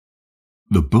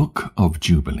The Book of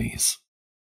Jubilees.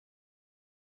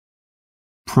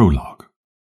 Prologue.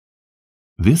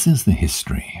 This is the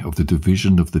history of the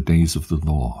division of the days of the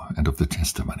law and of the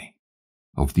testimony,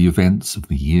 of the events of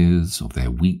the years, of their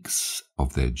weeks,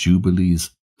 of their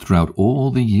jubilees, throughout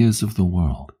all the years of the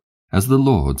world, as the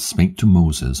Lord spake to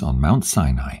Moses on Mount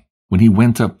Sinai, when he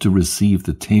went up to receive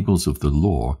the tables of the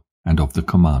law and of the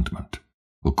commandment,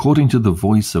 according to the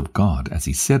voice of God, as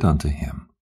he said unto him,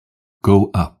 Go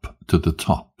up to the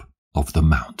top of the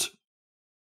mount.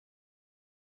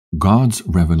 God's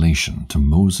revelation to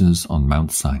Moses on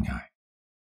Mount Sinai.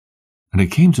 And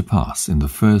it came to pass in the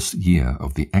first year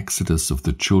of the exodus of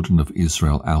the children of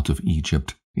Israel out of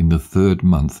Egypt, in the 3rd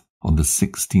month, on the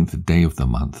 16th day of the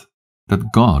month,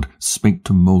 that God spake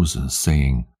to Moses,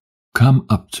 saying, Come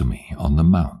up to me on the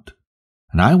mount,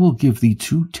 and I will give thee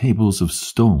 2 tables of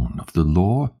stone of the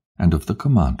law and of the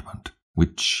commandment,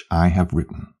 which I have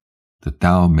written, that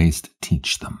thou mayst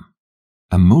teach them.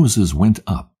 And Moses went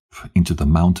up into the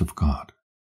mount of God,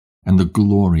 and the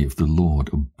glory of the Lord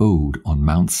abode on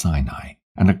Mount Sinai,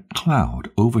 and a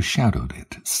cloud overshadowed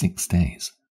it 6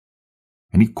 days.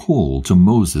 And he called to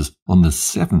Moses on the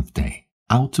 7th day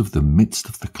out of the midst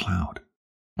of the cloud,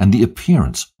 and the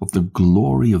appearance of the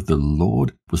glory of the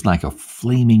Lord was like a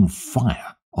flaming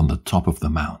fire on the top of the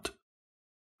mount.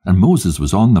 And Moses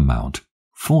was on the mount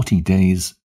 40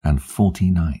 days and 40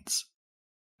 nights.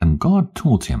 And God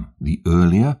taught him the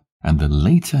earlier and the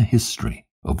later history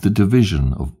of the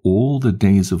division of all the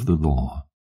days of the law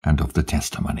and of the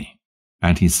testimony.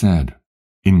 And he said,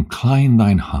 Incline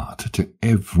thine heart to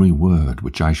every word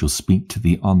which I shall speak to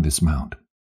thee on this mount,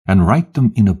 and write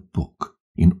them in a book,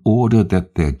 in order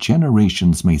that their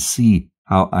generations may see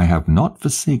how I have not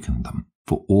forsaken them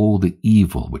for all the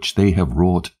evil which they have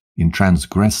wrought in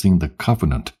transgressing the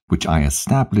covenant which I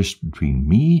established between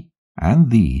me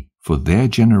and thee for their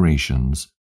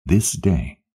generations this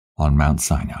day on Mount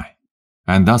Sinai.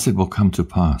 And thus it will come to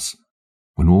pass,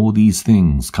 when all these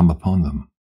things come upon them,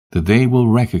 that they will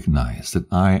recognize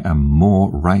that I am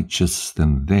more righteous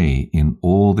than they in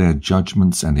all their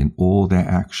judgments and in all their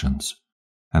actions,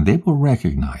 and they will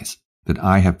recognize that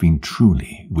I have been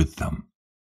truly with them.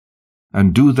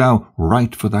 And do thou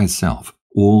write for thyself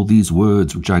all these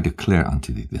words which I declare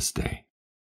unto thee this day.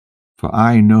 For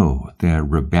I know their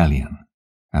rebellion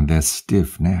and their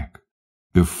stiff neck,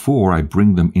 before I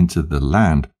bring them into the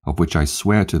land of which I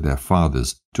swear to their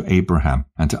fathers, to Abraham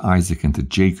and to Isaac and to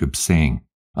Jacob, saying,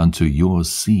 Unto your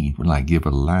seed will I give a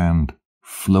land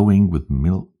flowing with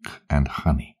milk and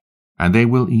honey. And they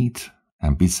will eat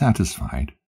and be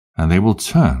satisfied, and they will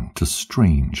turn to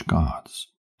strange gods,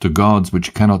 to gods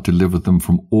which cannot deliver them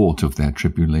from aught of their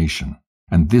tribulation.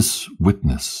 And this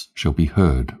witness shall be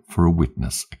heard for a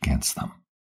witness against them.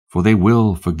 For they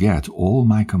will forget all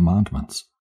my commandments,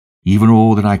 even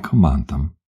all that I command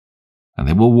them. And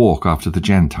they will walk after the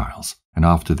Gentiles, and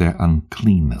after their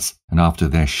uncleanness, and after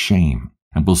their shame,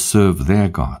 and will serve their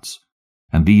gods.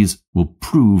 And these will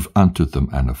prove unto them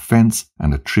an offense,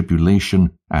 and a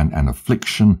tribulation, and an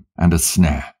affliction, and a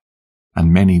snare.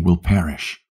 And many will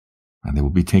perish, and they will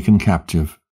be taken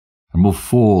captive, and will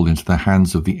fall into the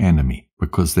hands of the enemy,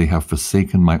 because they have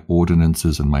forsaken my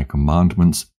ordinances and my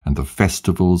commandments, and the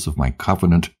festivals of my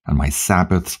covenant, and my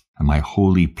Sabbaths, and my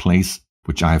holy place,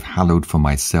 which I have hallowed for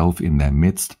myself in their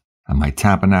midst, and my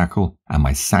tabernacle, and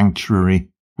my sanctuary,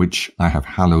 which I have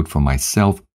hallowed for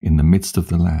myself in the midst of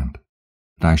the land,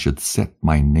 that I should set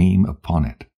my name upon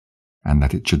it, and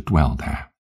that it should dwell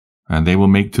there. And they will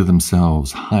make to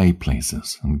themselves high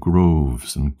places, and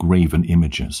groves, and graven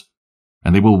images,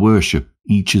 and they will worship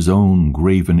each his own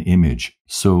graven image,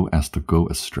 so as to go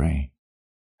astray.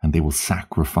 And they will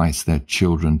sacrifice their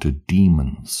children to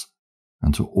demons,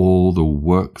 and to all the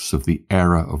works of the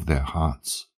error of their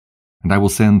hearts. And I will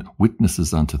send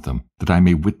witnesses unto them, that I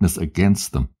may witness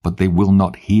against them, but they will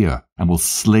not hear, and will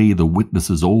slay the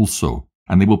witnesses also.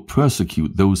 And they will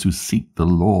persecute those who seek the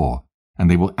law, and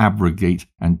they will abrogate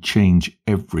and change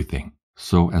everything,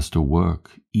 so as to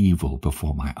work evil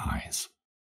before my eyes.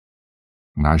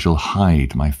 And I shall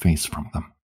hide my face from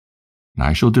them, and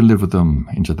I shall deliver them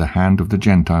into the hand of the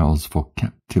Gentiles for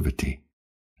captivity,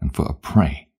 and for a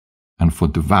prey, and for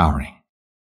devouring.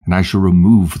 And I shall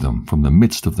remove them from the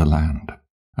midst of the land,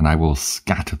 and I will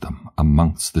scatter them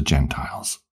amongst the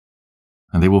Gentiles.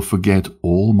 And they will forget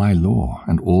all my law,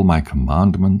 and all my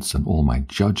commandments, and all my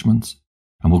judgments,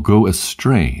 and will go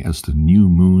astray as to new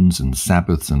moons, and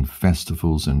Sabbaths, and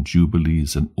festivals, and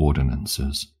jubilees, and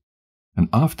ordinances. And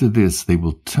after this they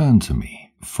will turn to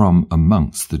me from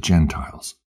amongst the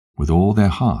Gentiles, with all their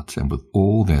heart, and with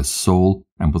all their soul,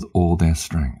 and with all their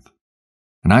strength.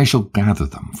 And I shall gather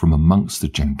them from amongst the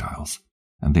Gentiles,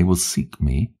 and they will seek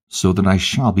me, so that I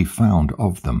shall be found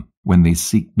of them, when they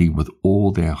seek me with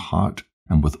all their heart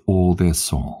and with all their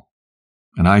soul.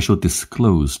 And I shall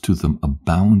disclose to them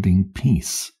abounding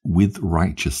peace with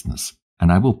righteousness,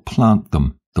 and I will plant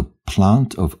them the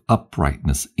plant of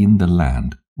uprightness in the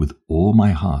land with all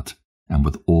my heart and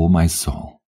with all my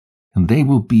soul. And they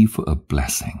will be for a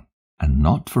blessing, and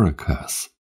not for a curse,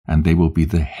 and they will be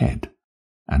the head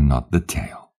and not the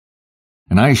tail.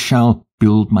 And I shall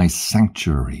build my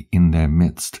sanctuary in their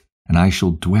midst, and I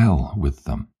shall dwell with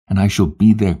them, and I shall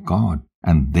be their God,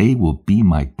 and they will be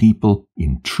my people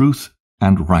in truth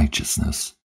and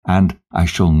righteousness, and I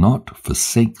shall not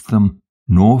forsake them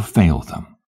nor fail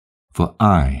them, for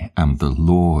I am the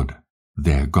Lord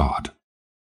their God.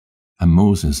 And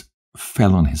Moses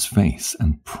fell on his face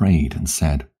and prayed and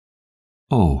said,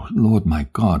 O Lord my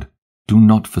God, do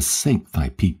not forsake thy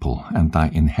people and thy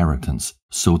inheritance,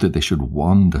 so that they should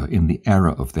wander in the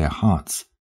error of their hearts,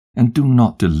 and do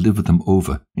not deliver them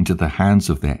over into the hands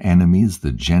of their enemies,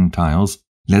 the Gentiles,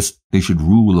 lest they should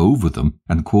rule over them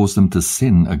and cause them to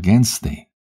sin against thee.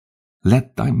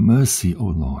 Let thy mercy, O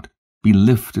Lord, be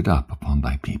lifted up upon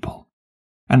thy people,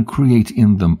 and create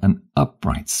in them an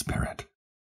upright spirit.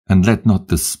 And let not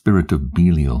the spirit of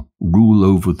Belial rule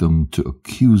over them to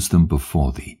accuse them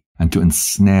before thee, and to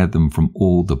ensnare them from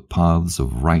all the paths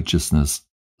of righteousness,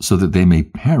 so that they may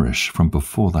perish from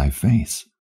before thy face.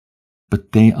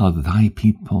 But they are thy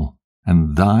people,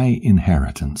 and thy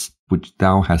inheritance, which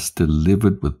thou hast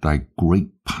delivered with thy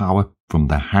great power from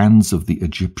the hands of the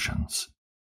Egyptians.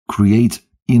 Create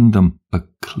in them a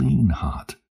clean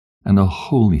heart and a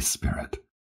holy spirit,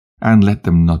 and let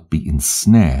them not be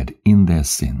ensnared in their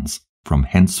sins from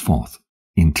henceforth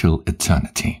until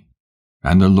eternity.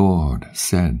 And the Lord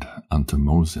said unto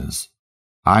Moses,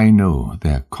 I know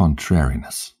their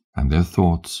contrariness, and their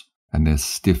thoughts, and their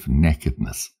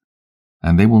stiff-neckedness,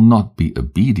 and they will not be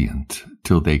obedient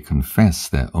till they confess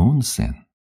their own sin,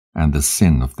 and the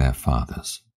sin of their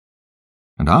fathers.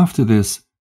 And after this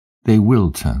they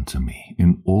will turn to me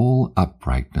in all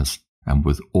uprightness, and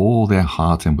with all their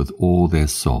heart and with all their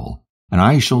soul, and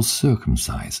I shall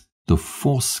circumcise the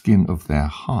foreskin of their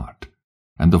heart,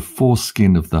 and the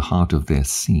foreskin of the heart of their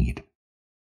seed.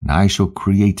 And I shall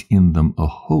create in them a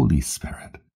holy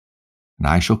spirit, and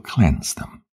I shall cleanse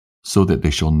them, so that they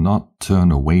shall not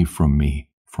turn away from me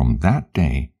from that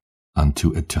day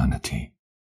unto eternity.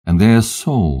 And their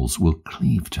souls will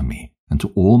cleave to me and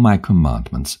to all my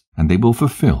commandments, and they will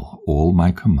fulfill all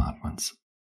my commandments.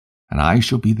 And I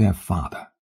shall be their father,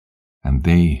 and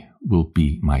they will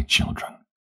be my children.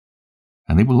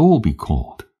 And they will all be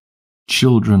called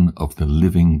children of the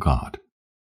living God.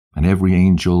 And every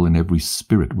angel and every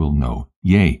spirit will know,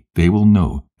 yea, they will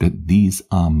know that these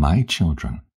are my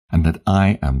children, and that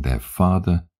I am their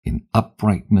Father in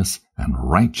uprightness and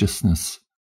righteousness,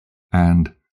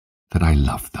 and that I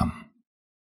love them.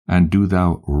 And do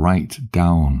thou write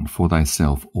down for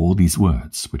thyself all these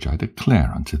words which I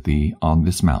declare unto thee on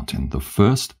this mountain, the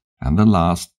first and the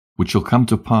last, which shall come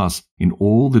to pass in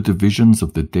all the divisions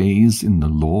of the days in the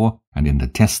law, and in the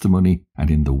testimony, and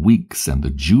in the weeks and the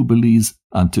jubilees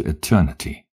unto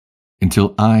eternity,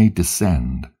 until I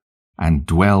descend and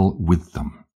dwell with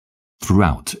them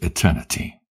throughout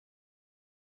eternity.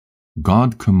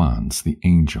 God commands the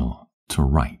angel to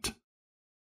write.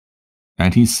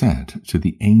 And he said to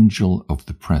the angel of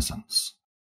the presence,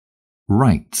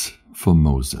 Write for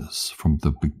Moses from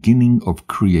the beginning of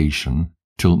creation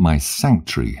till my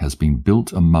sanctuary has been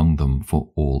built among them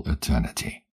for all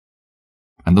eternity.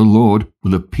 And the Lord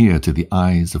will appear to the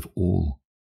eyes of all,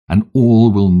 and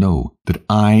all will know that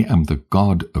I am the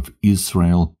God of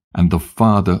Israel, and the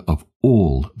Father of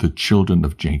all the children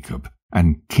of Jacob,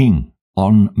 and King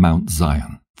on Mount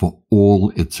Zion for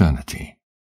all eternity.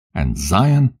 And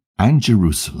Zion and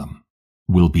Jerusalem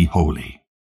will be holy.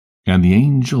 And the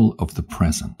angel of the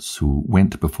presence, who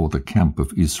went before the camp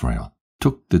of Israel,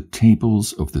 took the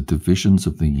tables of the divisions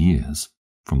of the years,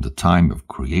 from the time of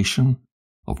creation,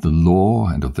 of the law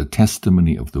and of the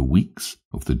testimony of the weeks,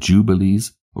 of the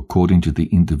jubilees, according to the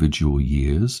individual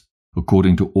years,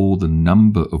 according to all the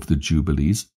number of the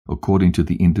jubilees, according to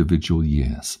the individual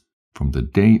years, from the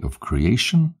day of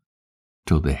creation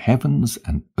till the heavens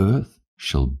and earth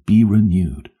shall be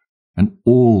renewed, and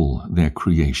all their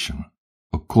creation,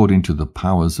 according to the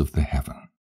powers of the heaven,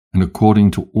 and according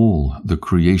to all the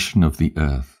creation of the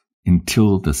earth,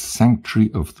 until the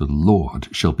sanctuary of the Lord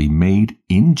shall be made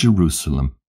in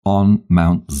Jerusalem on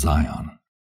Mount Zion,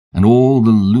 and all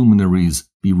the luminaries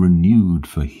be renewed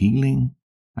for healing,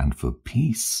 and for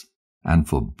peace, and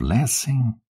for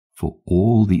blessing, for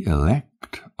all the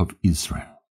elect of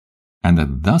Israel. And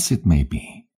that thus it may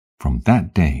be, from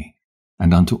that day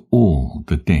and unto all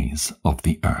the days of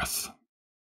the earth.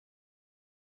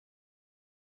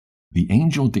 The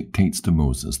angel dictates to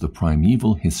Moses the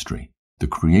primeval history, the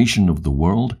creation of the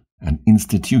world, and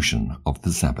institution of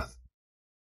the Sabbath.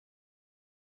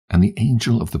 And the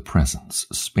angel of the presence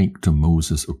spake to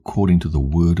Moses according to the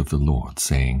word of the Lord,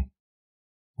 saying,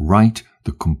 Write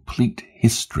the complete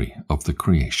history of the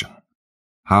creation,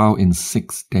 how in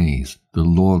 6 days the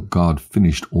Lord God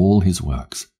finished all his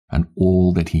works, and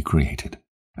all that he created,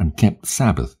 and kept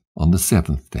Sabbath on the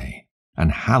 7th day, and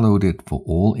hallowed it for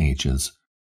all ages,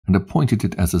 and appointed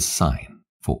it as a sign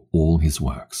for all his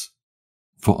works.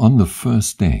 For on the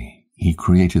 1st day he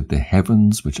created the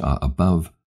heavens which are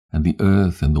above, and the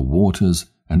earth and the waters,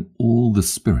 and all the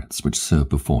spirits which serve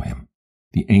before him,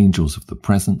 the angels of the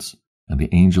presence, and the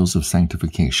angels of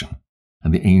sanctification,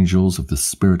 and the angels of the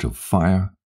spirit of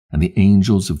fire, and the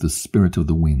angels of the spirit of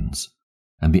the winds,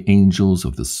 and the angels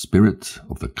of the spirit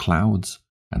of the clouds,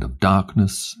 and of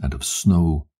darkness, and of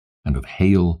snow, and of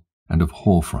hail, and of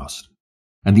hoarfrost,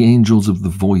 and the angels of the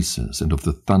voices, and of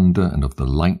the thunder, and of the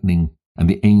lightning, and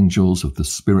the angels of the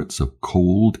spirits of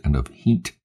cold, and of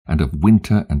heat, and of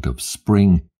winter, and of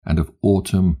spring, and of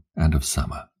autumn, and of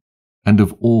summer, and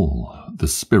of all the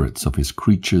spirits of his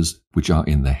creatures which are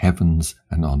in the heavens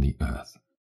and on the earth.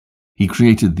 He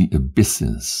created the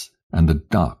abysses, and the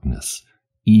darkness,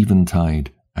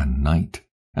 eventide and night,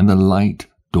 and the light,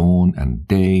 dawn, and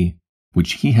day,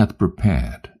 which he hath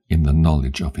prepared in the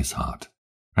knowledge of his heart.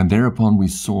 And thereupon we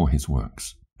saw his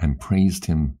works, and praised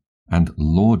him, and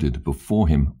lauded before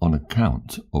him on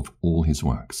account of all his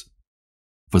works.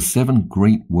 For 7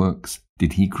 great works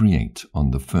did he create on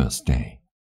the 1st day,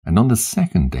 and on the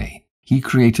 2nd day he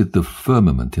created the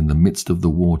firmament in the midst of the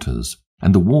waters,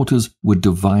 and the waters were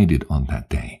divided on that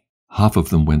day. Half of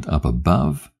them went up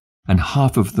above, and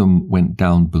half of them went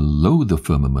down below the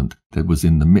firmament that was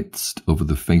in the midst over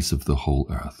the face of the whole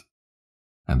earth.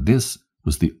 And this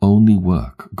was the only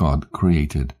work God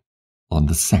created on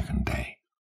the 2nd day.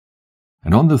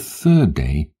 And on the 3rd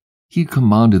day he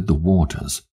commanded the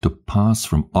waters to pass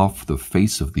from off the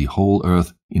face of the whole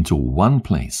earth into one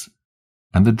place,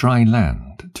 and the dry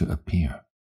land to appear.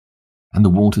 And the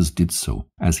waters did so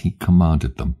as he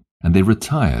commanded them, and they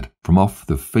retired from off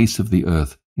the face of the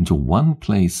earth into one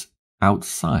place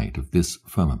outside of this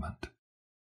firmament.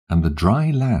 And the dry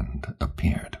land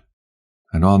appeared.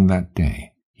 And on that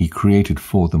day he created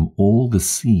for them all the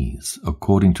seas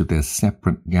according to their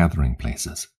separate gathering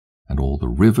places, and all the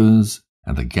rivers,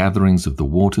 and the gatherings of the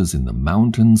waters in the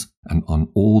mountains, and on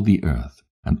all the earth,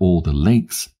 and all the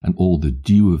lakes, and all the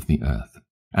dew of the earth,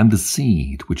 and the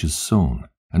seed which is sown,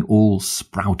 and all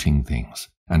sprouting things,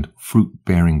 and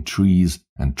fruit-bearing trees,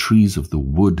 and trees of the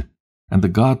wood, and the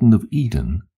garden of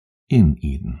Eden in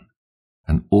Eden,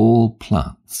 and all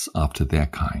plants after their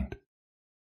kind.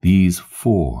 These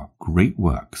 4 great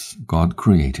works God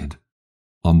created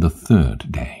on the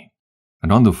 3rd day.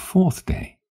 And on the 4th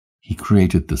day he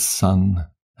created the sun,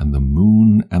 and the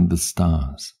moon, and the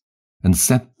stars, and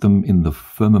set them in the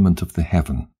firmament of the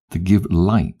heaven to give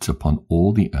light upon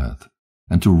all the earth,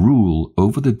 and to rule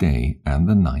over the day and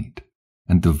the night,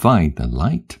 and divide the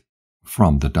light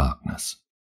from the darkness.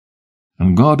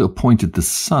 And God appointed the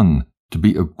sun to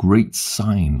be a great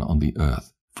sign on the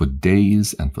earth, for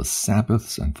days, and for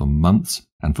Sabbaths, and for months,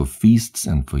 and for feasts,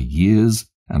 and for years,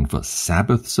 and for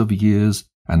Sabbaths of years,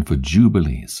 and for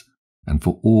jubilees, and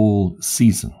for all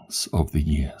seasons of the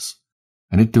years.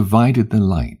 And it divided the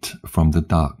light from the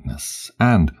darkness,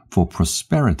 and for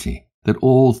prosperity, that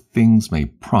all things may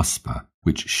prosper,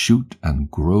 which shoot and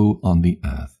grow on the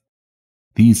earth.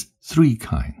 These 3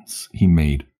 kinds he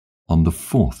made on the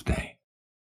 4th day.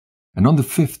 And on the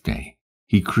 5th day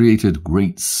he created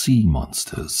great sea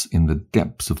monsters in the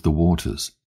depths of the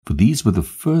waters, for these were the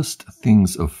first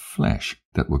things of flesh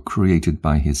that were created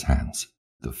by his hands,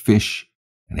 the fish,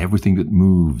 and everything that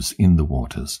moves in the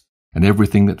waters, and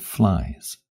everything that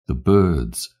flies, the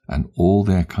birds, and all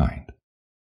their kind.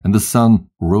 And the sun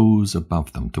rose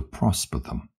above them to prosper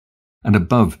them, and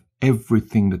above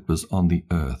everything that was on the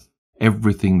earth,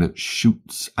 everything that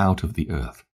shoots out of the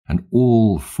earth, and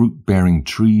all fruit-bearing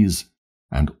trees,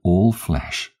 and all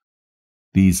flesh.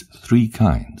 These 3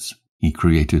 kinds he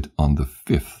created on the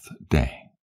 5th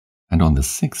day. And on the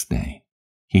 6th day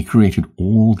he created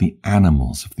all the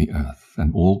animals of the earth,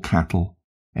 and all cattle,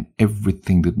 and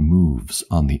everything that moves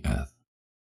on the earth.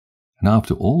 And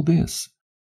after all this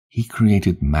he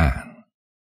created man.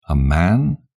 A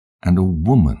man and a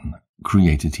woman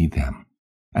created he them,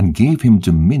 and gave him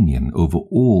dominion over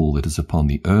all that is upon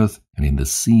the earth, and in the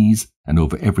seas, and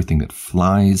over everything that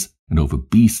flies, and over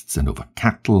beasts, and over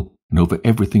cattle, and over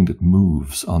everything that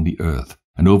moves on the earth,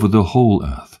 and over the whole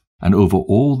earth, and over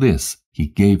all this he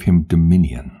gave him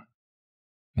dominion.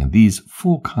 And these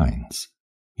 4 kinds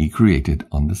he created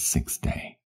on the 6th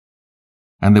day.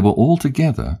 And there were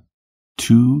altogether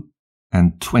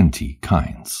 22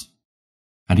 kinds.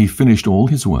 And he finished all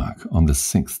his work on the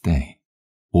 6th day,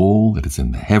 all that is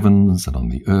in the heavens and on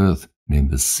the earth, and in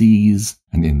the seas,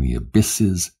 and in the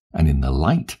abysses, and in the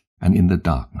light, and in the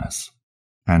darkness,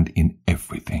 and in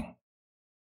everything.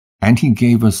 And he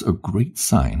gave us a great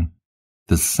sign,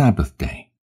 the Sabbath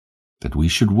day, that we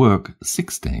should work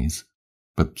 6 days,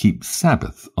 but keep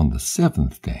Sabbath on the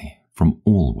 7th day from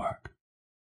all work.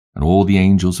 And all the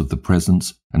angels of the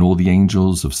presence, and all the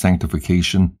angels of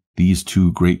sanctification, these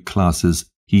 2 great classes,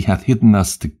 he hath hidden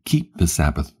us to keep the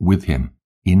Sabbath with him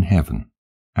in heaven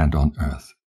and on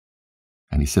earth.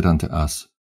 And he said unto us,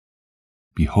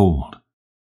 Behold,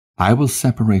 I will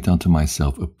separate unto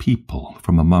myself a people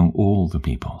from among all the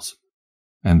peoples,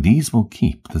 and these will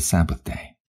keep the Sabbath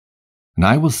day. And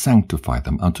I will sanctify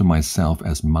them unto myself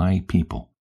as my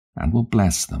people, and will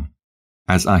bless them,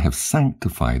 as I have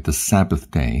sanctified the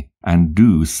Sabbath day, and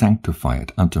do sanctify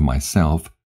it unto myself,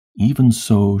 even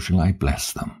so shall I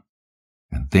bless them.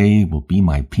 And they will be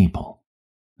my people,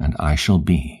 and I shall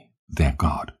be their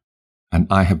God. And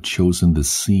I have chosen the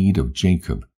seed of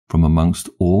Jacob from amongst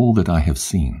all that I have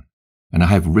seen, and I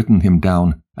have written him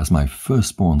down as my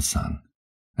firstborn son,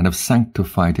 and have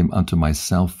sanctified him unto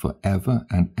myself for ever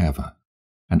and ever.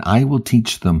 And I will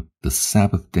teach them the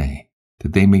Sabbath day,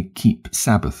 that they may keep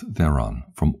Sabbath thereon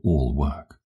from all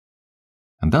work.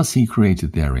 And thus he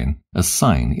created therein a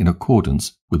sign in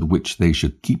accordance with which they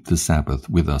should keep the Sabbath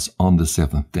with us on the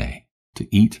 7th day, to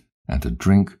eat and to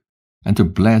drink, and to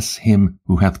bless him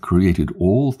who hath created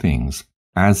all things,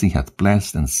 as he hath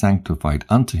blessed and sanctified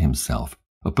unto himself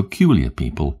a peculiar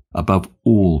people above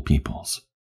all peoples,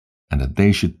 and that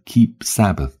they should keep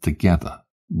Sabbath together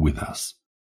with us.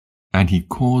 And he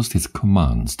caused his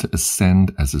commands to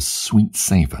ascend as a sweet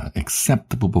savour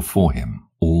acceptable before him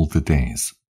all the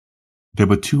days. There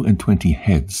were 22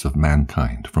 heads of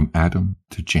mankind from Adam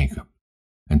to Jacob,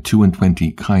 and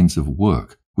 22 kinds of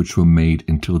work which were made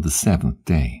until the 7th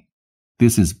day.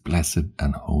 This is blessed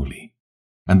and holy,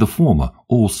 and the former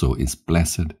also is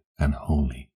blessed and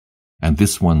holy, and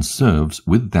this one serves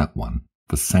with that one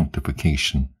for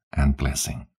sanctification and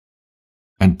blessing.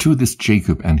 And to this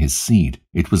Jacob and his seed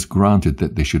it was granted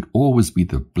that they should always be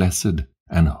the blessed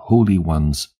and holy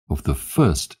ones of the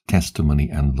first testimony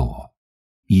and law,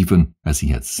 even as he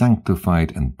had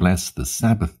sanctified and blessed the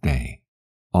Sabbath day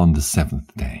on the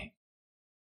 7th day.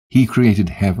 He created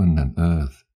heaven and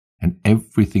earth, and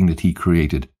everything that he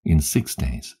created in 6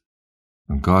 days.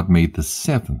 And God made the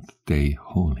 7th day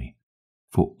holy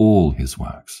for all his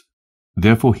works.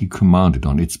 Therefore he commanded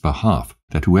on its behalf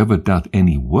that whoever doth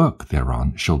any work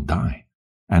thereon shall die,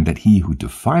 and that he who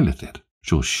defileth it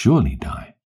shall surely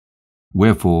die.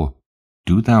 Wherefore,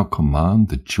 do thou command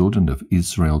the children of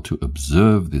Israel to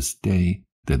observe this day,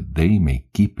 that they may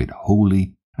keep it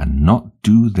holy, and not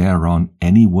do thereon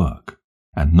any work,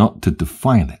 and not to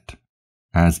defile it,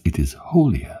 as it is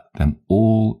holier than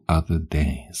all other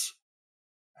days.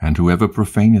 And whoever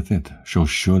profaneth it shall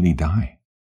surely die,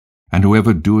 and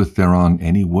whoever doeth thereon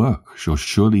any work shall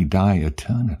surely die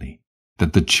eternally,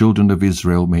 that the children of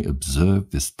Israel may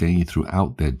observe this day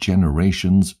throughout their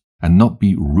generations, and not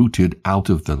be rooted out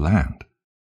of the land.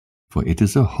 For it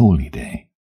is a holy day,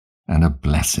 and a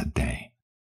blessed day.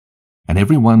 And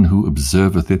every one who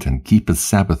observeth it and keepeth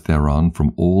Sabbath thereon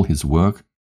from all his work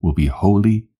will be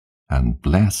holy and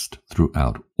blessed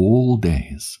throughout all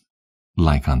days,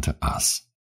 like unto us.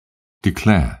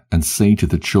 Declare and say to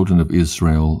the children of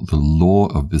Israel the law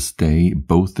of this day,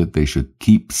 both that they should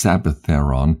keep Sabbath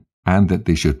thereon, and that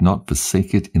they should not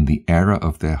forsake it in the error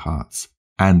of their hearts,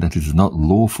 and that it is not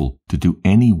lawful to do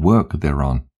any work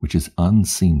thereon which is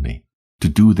unseemly, to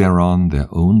do thereon their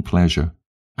own pleasure,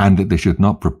 and that they should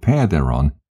not prepare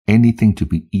thereon anything to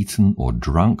be eaten or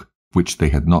drunk, which they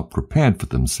had not prepared for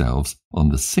themselves on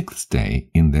the 6th day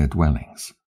in their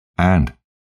dwellings, and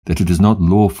that it is not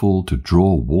lawful to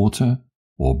draw water,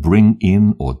 or bring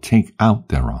in or take out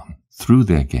thereon, through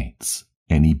their gates,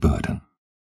 any burden.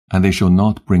 And they shall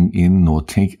not bring in nor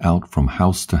take out from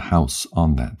house to house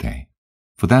on that day.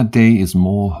 For that day is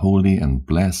more holy and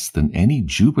blessed than any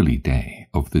Jubilee day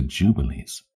of the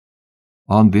Jubilees.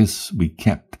 On this we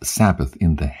kept Sabbath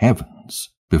in the heavens,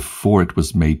 before it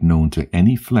was made known to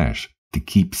any flesh to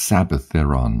keep Sabbath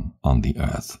thereon on the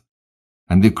earth.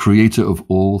 And the Creator of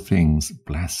all things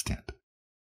blessed it.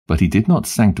 But he did not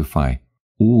sanctify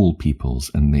all peoples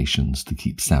and nations to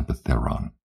keep Sabbath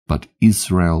thereon, but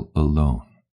Israel alone.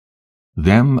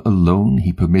 Them alone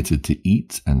he permitted to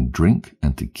eat and drink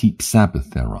and to keep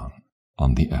Sabbath thereon,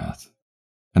 on the earth.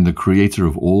 And the Creator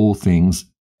of all things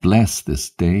blessed this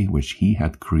day which he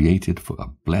had created for a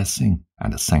blessing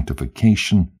and a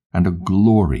sanctification and a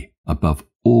glory above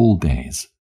all days.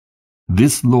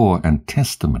 This law and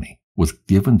testimony was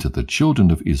given to the children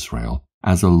of Israel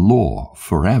as a law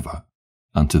forever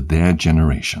unto their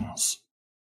generations.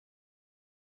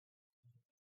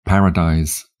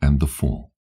 Paradise and the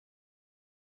Fall.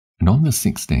 And on the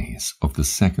 6 days of the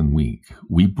 2nd week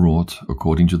we brought,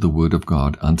 according to the word of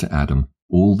God, unto Adam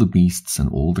all the beasts and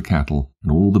all the cattle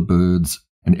and all the birds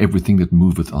and everything that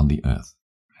moveth on the earth,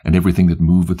 and everything that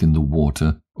moveth in the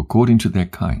water, according to their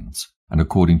kinds and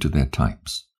according to their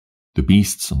types. The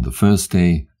beasts on the 1st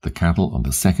day, the cattle on the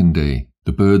 2nd day,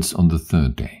 the birds on the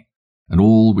 3rd day, and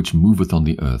all which moveth on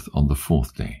the earth on the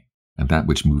 4th day, and that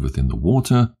which moveth in the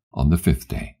water on the 5th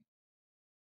day.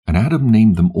 And Adam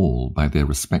named them all by their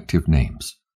respective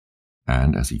names,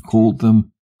 and as he called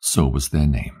them, so was their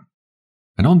name.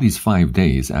 And on these 5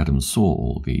 days Adam saw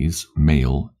all these,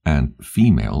 male and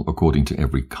female, according to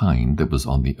every kind that was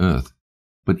on the earth.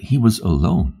 But he was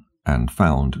alone, and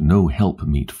found no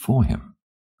helpmeet for him.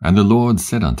 And the Lord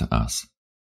said unto us,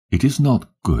 It is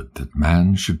not good that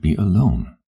man should be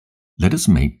alone. Let us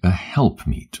make a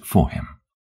helpmeet for him.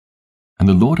 And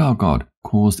the Lord our God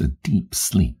caused a deep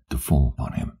sleep to fall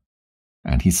upon him,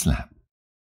 and he slept.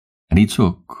 And he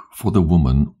took for the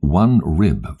woman 1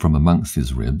 rib from amongst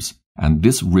his ribs, and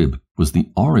this rib was the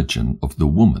origin of the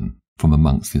woman from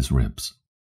amongst his ribs.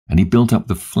 And he built up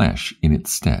the flesh in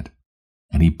its stead,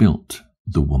 and he built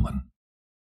the woman.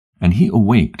 And he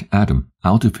awaked Adam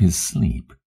out of his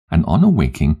sleep, and on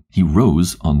awaking he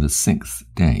rose on the 6th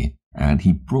day, and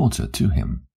he brought her to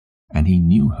him. And he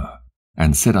knew her,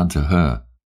 and said unto her,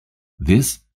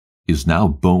 This is now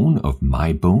bone of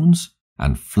my bones,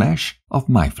 and flesh of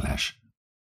my flesh.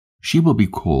 She will be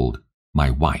called my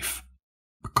wife,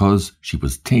 because she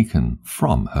was taken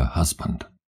from her husband.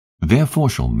 Therefore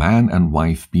shall man and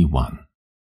wife be one.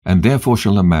 And therefore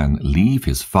shall a man leave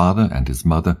his father and his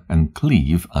mother, and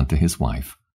cleave unto his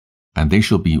wife, and they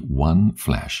shall be one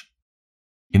flesh.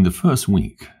 In the 1st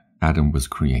week Adam was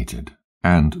created,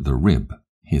 and the rib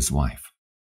his wife.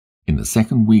 In the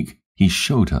 2nd week he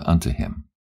showed her unto him.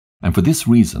 And for this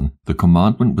reason the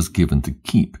commandment was given to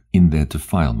keep in their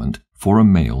defilement for a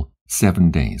male 7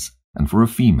 days, and for a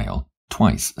female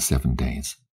twice 7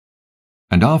 days.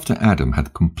 And after Adam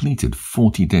had completed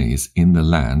 40 days in the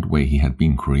land where he had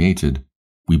been created,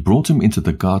 we brought him into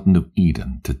the Garden of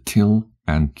Eden to till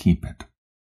and keep it.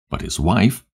 But his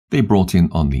wife they brought in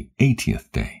on the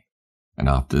 80th day, and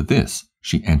after this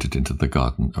she entered into the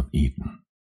Garden of Eden.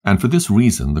 And for this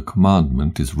reason the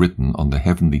commandment is written on the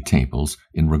heavenly tables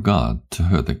in regard to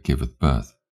her that giveth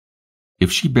birth.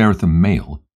 If she beareth a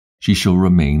male, she shall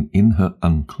remain in her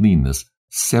uncleanness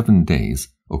 7 days,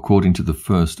 according to the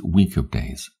 1st week of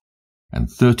days,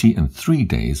 and 33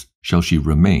 days shall she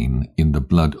remain in the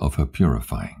blood of her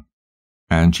purifying.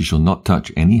 And she shall not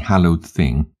touch any hallowed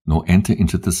thing, nor enter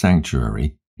into the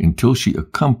sanctuary, until she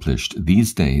accomplished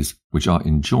these days which are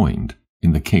enjoined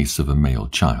in the case of a male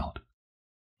child.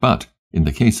 But in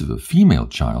the case of a female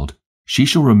child, she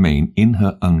shall remain in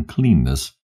her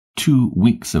uncleanness 2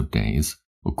 weeks of days,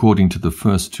 according to the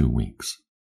first 2 weeks,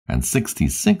 and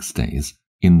 66 days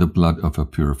in the blood of her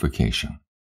purification,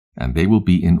 and they will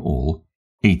be in all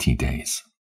 80 days.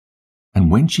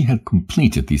 And when she had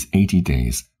completed these 80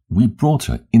 days, we brought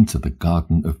her into the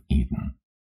Garden of Eden,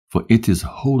 for it is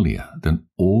holier than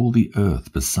all the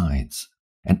earth besides,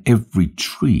 and every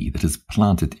tree that is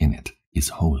planted in it is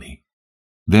holy.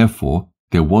 Therefore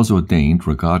there was ordained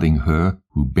regarding her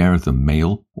who beareth a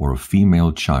male or a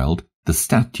female child the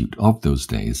statute of those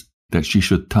days, that she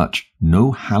should touch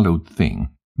no hallowed thing,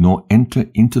 nor enter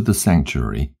into the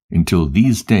sanctuary, until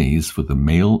these days for the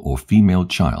male or female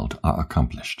child are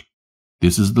accomplished.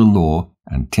 This is the law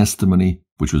and testimony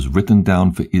which was written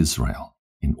down for Israel,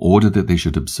 in order that they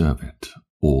should observe it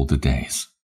all the days.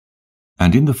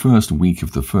 And in the 1st week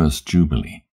of the 1st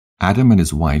Jubilee, Adam and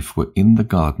his wife were in the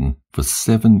garden for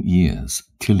 7 years,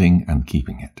 tilling and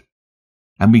keeping it.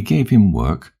 And we gave him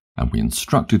work, and we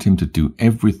instructed him to do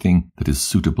everything that is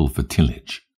suitable for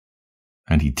tillage.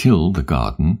 And he tilled the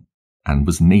garden, and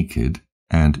was naked,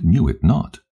 and knew it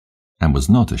not, and was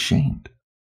not ashamed.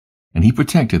 And he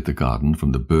protected the garden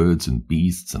from the birds and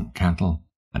beasts and cattle,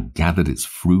 and gathered its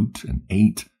fruit, and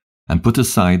ate, and put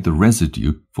aside the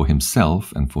residue for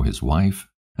himself and for his wife,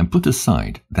 and put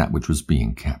aside that which was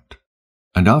being kept.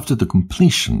 And after the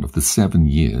completion of the 7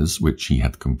 years which he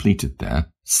had completed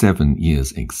there, 7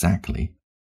 years exactly,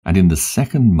 And in the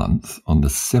 2nd month, on the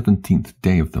 17th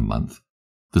day of the month,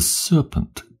 the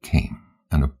serpent came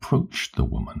and approached the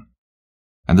woman.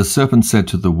 And the serpent said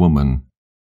to the woman,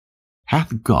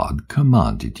 Hath God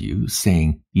commanded you,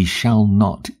 saying, Ye shall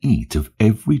not eat of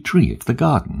every tree of the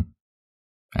garden?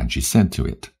 And she said to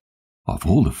it, Of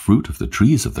all the fruit of the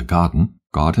trees of the garden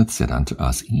God hath said unto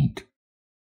us, Eat.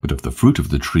 But of the fruit of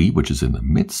the tree which is in the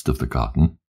midst of the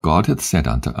garden God hath said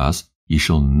unto us, Ye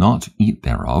shall not eat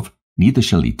thereof, neither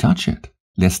shall ye touch it,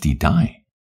 lest ye die.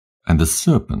 And the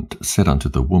serpent said unto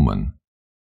the woman,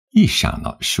 Ye shall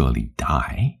not surely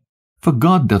die. For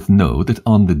God doth know that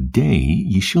on the day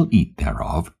ye shall eat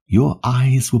thereof, your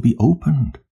eyes will be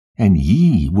opened, and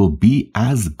ye will be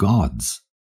as gods,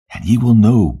 and ye will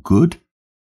know good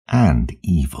and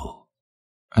evil.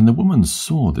 And the woman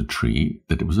saw the tree,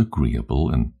 that it was agreeable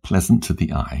and pleasant to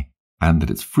the eye, and that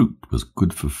its fruit was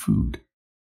good for food.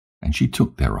 And she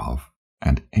took thereof,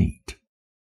 and ate.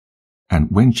 And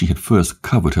when she had first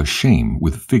covered her shame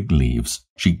with fig leaves,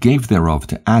 she gave thereof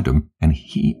to Adam, and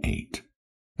he ate.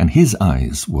 And his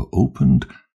eyes were opened,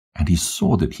 and he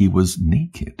saw that he was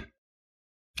naked.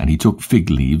 And he took fig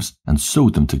leaves, and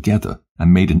sewed them together,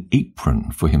 and made an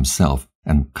apron for himself,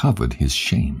 and covered his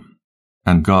shame.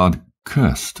 And God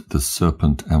cursed the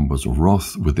serpent, and was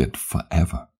wroth with it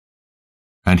forever.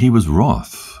 And he was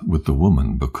wroth with the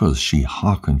woman, because she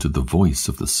hearkened to the voice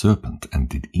of the serpent, and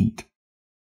did eat.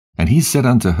 And he said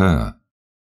unto her,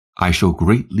 I shall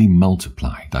greatly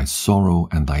multiply thy sorrow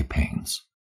and thy pains.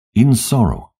 In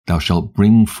sorrow thou shalt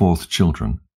bring forth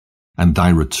children, and thy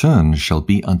return shall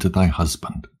be unto thy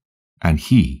husband, and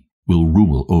he will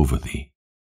rule over thee.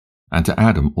 And to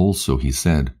Adam also he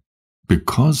said,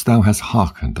 Because thou hast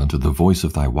hearkened unto the voice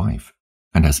of thy wife,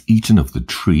 and hast eaten of the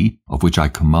tree of which I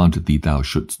commanded thee thou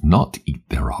shouldst not eat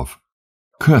thereof,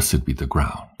 cursed be the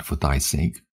ground for thy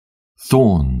sake.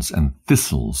 Thorns and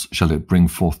thistles shall it bring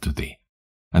forth to thee,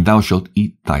 and thou shalt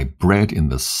eat thy bread in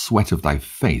the sweat of thy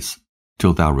face,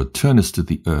 till thou returnest to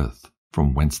the earth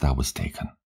from whence thou wast taken.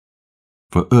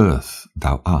 For earth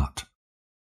thou art,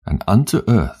 and unto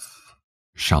earth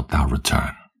shalt thou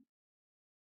return.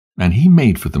 And he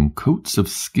made for them coats of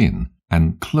skin,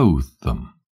 and clothed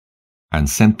them, and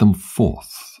sent them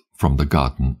forth from the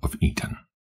Garden of Eden.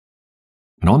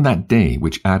 And on that day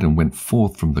which Adam went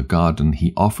forth from the garden,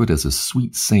 he offered as a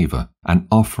sweet savour an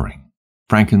offering,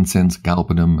 frankincense,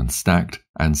 galbanum, and stacte,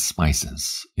 and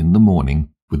spices, in the morning,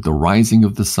 with the rising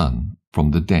of the sun,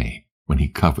 from the day when he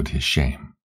covered his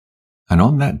shame. And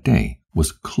on that day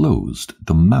was closed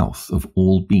the mouth of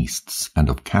all beasts, and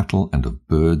of cattle, and of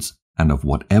birds, and of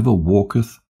whatever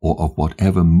walketh, or of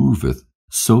whatever moveth,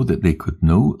 so that they could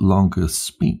no longer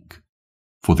speak.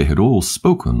 For they had all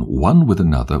spoken one with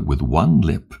another with one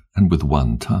lip and with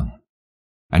one tongue.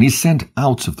 And he sent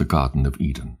out of the Garden of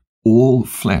Eden all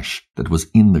flesh that was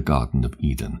in the Garden of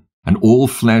Eden, and all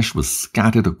flesh was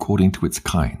scattered according to its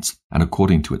kinds, and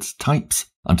according to its types,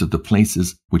 unto the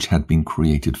places which had been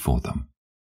created for them.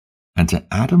 And to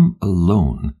Adam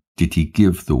alone did he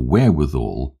give the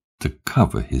wherewithal to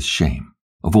cover his shame,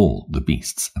 of all the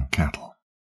beasts and cattle.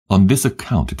 On this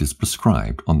account it is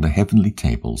prescribed on the heavenly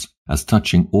tables, as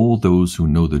touching all those who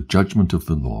know the judgment of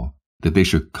the law, that they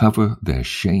should cover their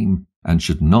shame, and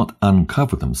should not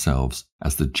uncover themselves,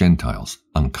 as the Gentiles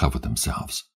uncover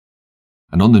themselves.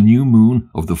 And on the new moon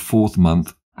of the 4th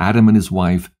month, Adam and his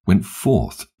wife went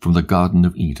forth from the Garden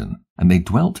of Eden, and they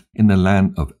dwelt in the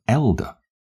land of Elder,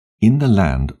 in the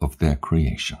land of their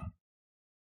creation.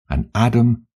 And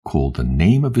Adam called the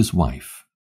name of his wife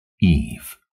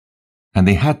Eve. And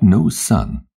they had no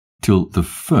son till the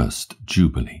 1st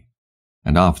Jubilee,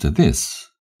 and after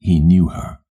this he knew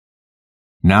her.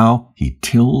 Now he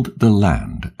tilled the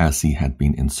land as he had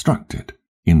been instructed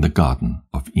in the Garden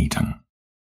of Eden.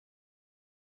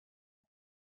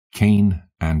 Cain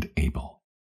and Abel.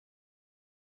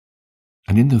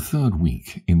 And in the 3rd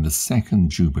week, in the 2nd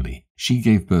Jubilee, she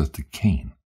gave birth to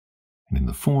Cain. And in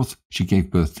the 4th she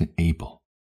gave birth to Abel.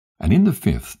 And in the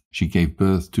 5th she gave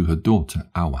birth to her daughter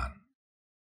Awan.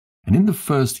 And in the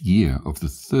 1st year of the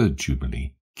 3rd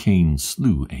Jubilee, Cain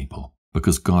slew Abel,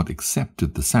 because God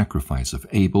accepted the sacrifice of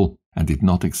Abel, and did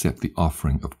not accept the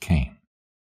offering of Cain.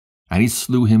 And he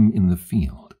slew him in the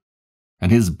field,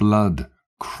 and his blood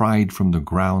cried from the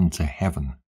ground to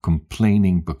heaven,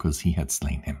 complaining because he had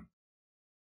slain him.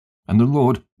 And the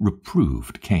Lord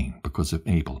reproved Cain because of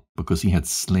Abel, because he had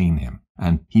slain him,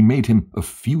 and he made him a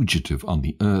fugitive on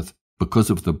the earth because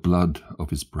of the blood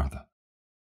of his brother.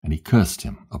 And he cursed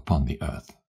him upon the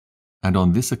earth. And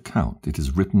on this account it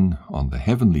is written on the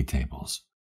heavenly tables,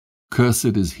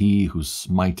 Cursed is he who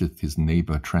smiteth his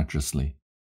neighbour treacherously,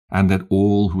 and that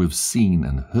all who have seen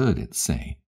and heard it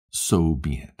say, so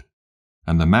be it.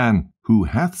 And the man who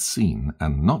hath seen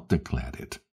and not declared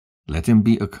it, let him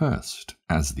be accursed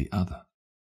as the other.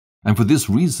 And for this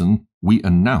reason we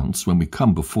announce when we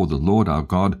come before the Lord our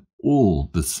God all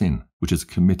the sin which is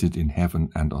committed in heaven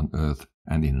and on earth,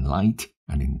 and in light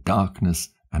and in darkness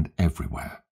and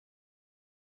everywhere.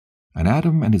 And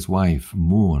Adam and his wife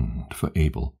mourned for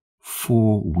Abel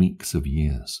 4 weeks of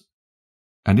years.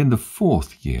 And in the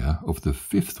 4th year of the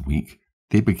 5th week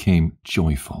they became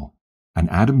joyful. And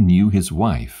Adam knew his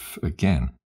wife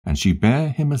again, and she bare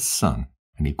him a son,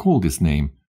 and he called his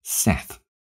name Seth.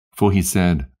 For he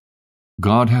said,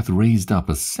 God hath raised up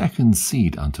a second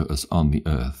seed unto us on the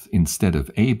earth, instead of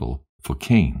Abel, for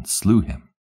Cain slew him.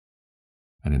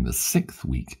 And in the 6th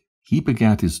week he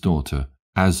begat his daughter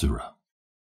Azurah.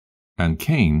 And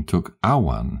Cain took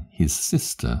Awan his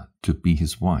sister to be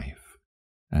his wife,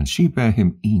 and she bare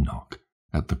him Enoch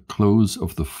at the close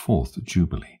of the 4th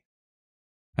Jubilee.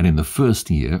 And in the 1st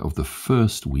year of the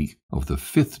 1st week of the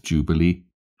 5th Jubilee,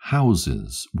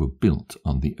 houses were built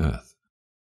on the earth.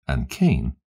 And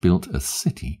Cain built a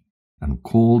city, and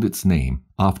called its name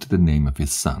after the name of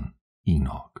his son,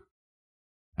 Enoch.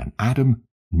 And Adam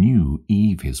knew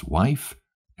Eve his wife,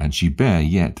 and she bare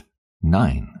yet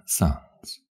 9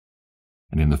 sons.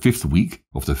 And in the 5th week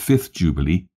of the 5th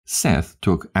Jubilee, Seth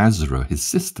took Azurah his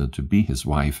sister to be his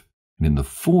wife, and in the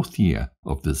 4th year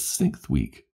of the 6th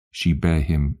week she bare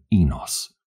him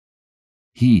Enos.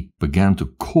 He began to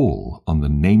call on the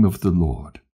name of the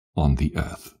Lord on the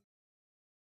earth.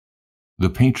 The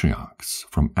patriarchs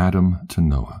from Adam to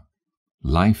Noah,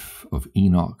 life of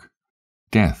Enoch,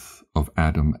 death of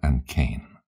Adam and Cain.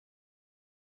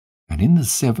 And in the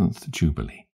 7th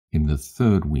Jubilee, in the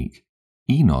 3rd week,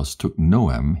 Enos took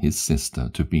Noam his sister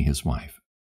to be his wife.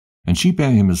 And she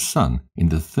bare him a son in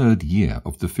the 3rd year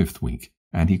of the 5th week,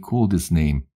 and he called his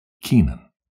name Kenan.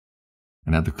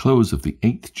 And at the close of the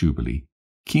 8th Jubilee,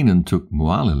 Kenan took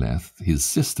Mualaleth his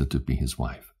sister to be his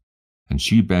wife. And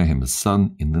she bare him a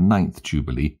son in the 9th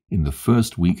Jubilee, in the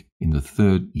 1st week, in the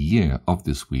 3rd year of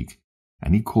this week,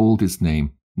 and he called his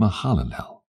name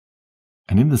Mahalalel.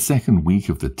 And in the 2nd week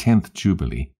of the 10th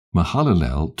Jubilee,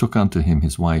 Mahalalel took unto him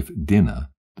his wife Dinah,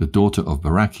 the daughter of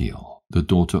Barachiel, the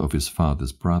daughter of his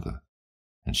father's brother.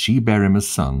 And she bare him a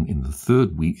son in the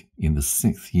 3rd week, in the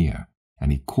 6th year,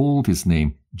 and he called his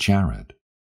name Jared.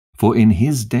 For in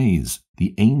his days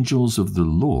the angels of the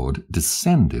Lord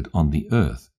descended on the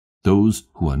earth, those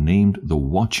who are named the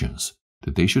Watchers,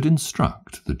 that they should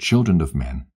instruct the children of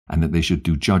men, and that they should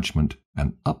do judgment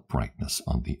and uprightness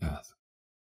on the earth.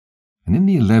 And in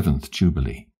the 11th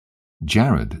Jubilee,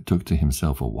 Jared took to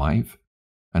himself a wife,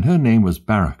 and her name was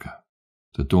Barakah,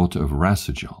 the daughter of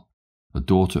Rasajal, a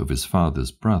daughter of his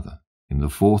father's brother, in the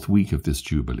 4th week of this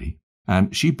Jubilee,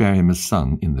 and she bare him a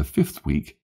son in the 5th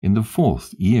week, in the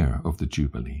 4th year of the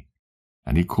Jubilee,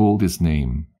 and he called his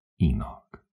name Enoch.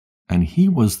 And he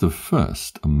was the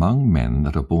first among men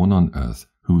that are born on earth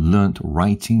who learnt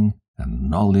writing and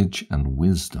knowledge and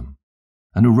wisdom,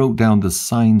 and who wrote down the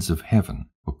signs of heaven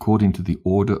according to the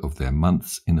order of their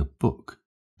months in a book,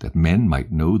 that men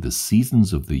might know the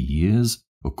seasons of the years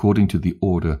according to the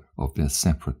order of their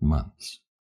separate months.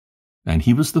 And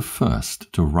he was the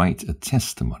first to write a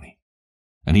testimony.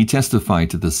 And he testified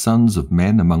to the sons of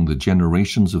men among the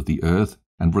generations of the earth,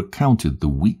 and recounted the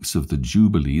weeks of the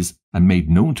Jubilees, and made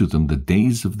known to them the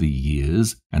days of the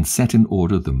years, and set in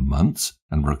order the months,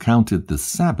 and recounted the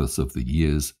Sabbaths of the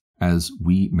years, as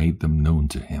we made them known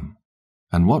to him.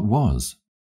 And what was,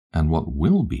 and what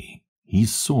will be, he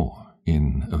saw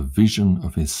in a vision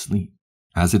of his sleep,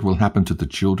 as it will happen to the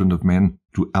children of men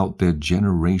throughout their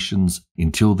generations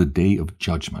until the day of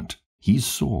judgment. He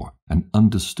saw and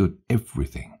understood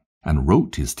everything, and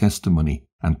wrote his testimony,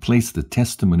 and placed the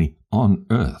testimony on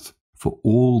earth for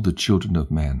all the children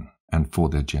of men, and for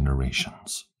their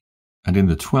generations. And in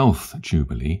the 12th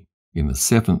Jubilee, in the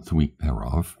 7th week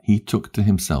thereof, he took to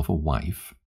himself a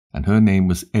wife, and her name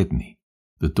was Edni,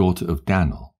 the daughter of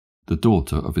Danel, the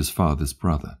daughter of his father's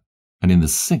brother. And in the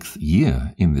 6th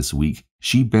year in this week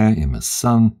she bare him a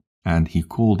son, and he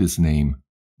called his name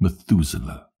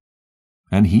Methuselah.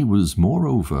 And he was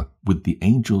moreover with the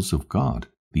angels of God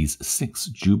these 6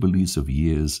 jubilees of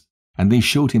years, and they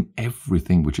showed him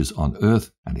everything which is on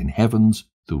earth and in heavens,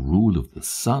 the rule of the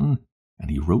sun, and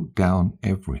he wrote down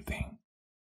everything.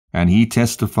 And he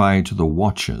testified to the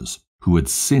watchers who had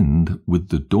sinned with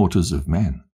the daughters of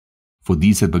men, for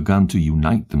these had begun to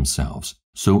unite themselves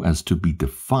so as to be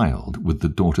defiled with the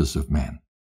daughters of men.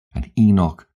 And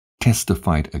Enoch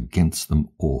testified against them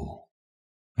all.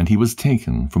 And he was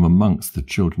taken from amongst the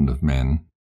children of men,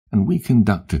 and we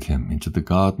conducted him into the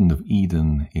Garden of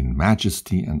Eden in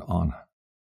majesty and honor.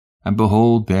 And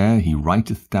behold, there he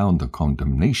writeth down the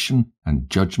condemnation and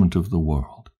judgment of the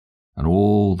world, and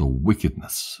all the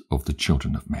wickedness of the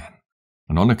children of men.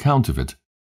 And on account of it,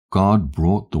 God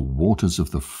brought the waters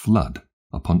of the flood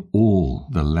upon all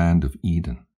the land of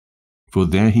Eden. For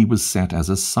there he was set as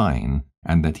a sign,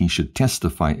 and that he should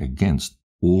testify against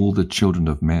all the children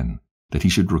of men, that he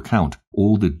should recount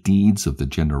all the deeds of the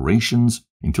generations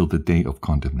until the day of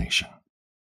condemnation.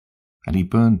 And he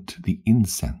burnt the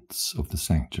incense of the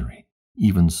sanctuary,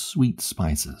 even sweet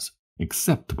spices,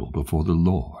 acceptable before the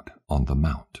Lord on the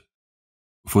mount.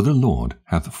 For the Lord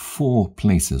hath 4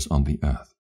 places on the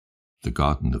earth, the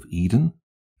Garden of Eden,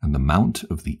 and the Mount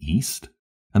of the East,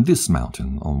 and this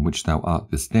mountain on which thou art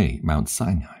this day, Mount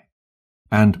Sinai,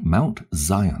 and Mount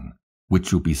Zion,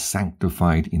 which will be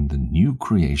sanctified in the new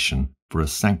creation for a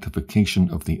sanctification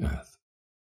of the earth.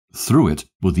 Through it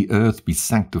will the earth be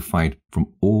sanctified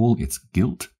from all its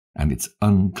guilt and its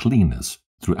uncleanness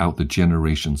throughout the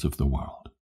generations of the world.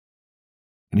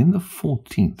 And in the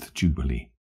 14th Jubilee,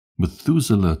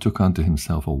 Methuselah took unto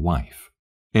himself a wife,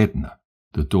 Edna,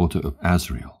 the daughter of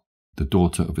Azriel, the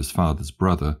daughter of his father's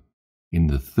brother, in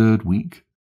the 3rd week,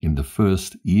 in the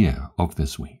 1st year of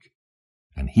this week.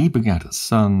 And he begat a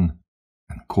son,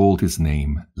 and called his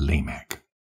name Lamech.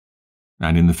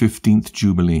 And in the 15th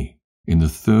Jubilee, in the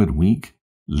 3rd week,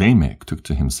 Lamech took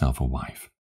to himself a wife,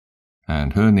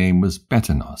 and her name was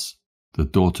Betanos, the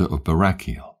daughter of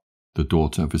Barachiel, the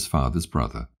daughter of his father's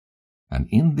brother. And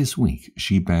in this week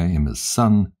she bare him a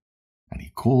son, and he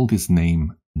called his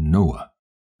name Noah,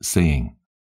 saying,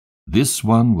 This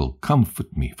one will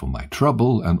comfort me for my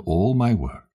trouble and all my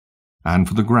work, and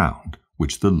for the ground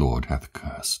which the Lord hath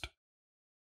cursed.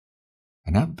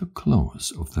 And at the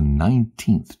close of the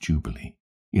 19th Jubilee,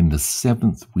 in the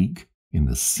 7th week, in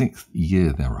the 6th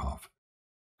year thereof,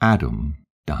 Adam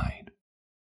died,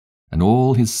 and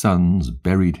all his sons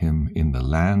buried him in the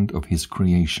land of his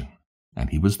creation, and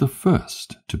he was the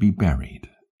first to be buried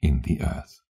in the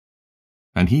earth.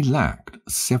 And he lacked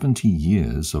 70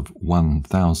 years of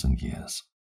 1,000 years.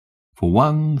 For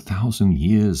 1,000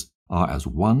 years are as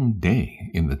one day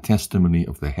in the testimony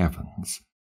of the heavens,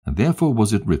 and therefore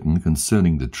was it written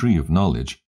concerning the tree of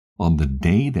knowledge, On the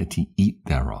day that ye eat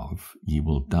thereof ye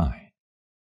will die.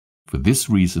 For this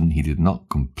reason he did not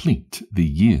complete the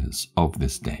years of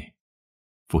this day,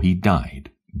 for he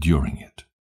died during it.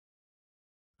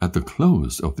 At the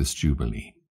close of this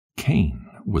Jubilee, Cain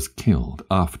was killed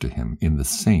after him in the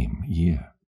same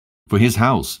year. For his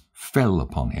house fell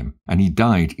upon him, and he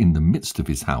died in the midst of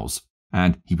his house,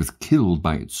 and he was killed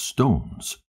by its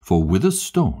stones, for with a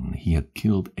stone he had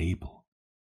killed Abel,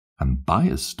 and by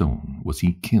a stone was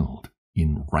he killed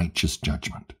in righteous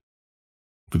judgment.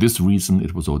 For this reason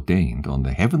it was ordained on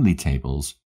the heavenly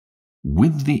tables,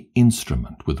 With the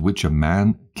instrument with which a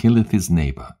man killeth his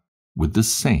neighbor, with the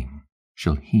same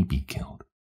shall he be killed.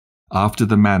 After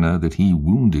the manner that he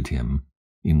wounded him,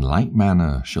 in like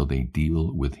manner shall they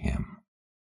deal with him.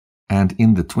 And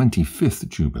in the 25th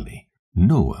Jubilee,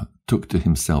 Noah took to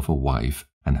himself a wife,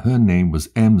 and her name was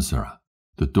Emzerah,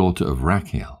 the daughter of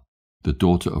Rachiel, the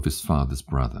daughter of his father's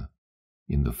brother,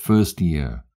 in the 1st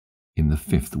year, in the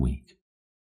 5th week.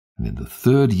 And in the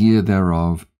 3rd year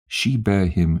thereof she bare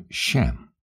him Shem.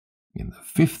 In the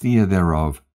 5th year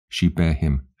thereof she bare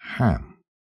him Ham.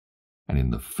 And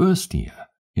in the 1st year,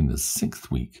 in the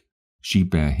 6th week, she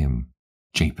bare him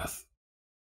Japheth.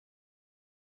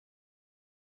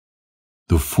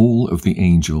 The fall of the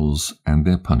angels and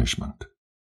their punishment.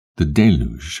 The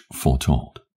deluge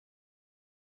foretold.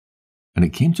 And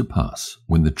it came to pass,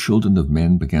 when the children of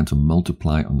men began to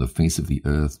multiply on the face of the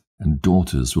earth, and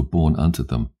daughters were born unto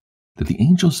them, that the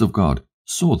angels of God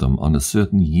saw them on a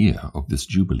certain year of this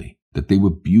Jubilee, that they were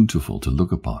beautiful to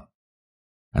look upon.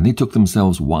 And they took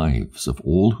themselves wives of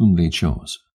all whom they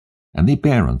chose, and they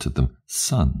bare unto them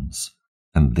sons,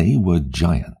 and they were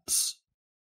giants.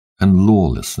 And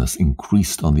lawlessness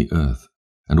increased on the earth,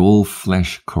 and all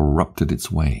flesh corrupted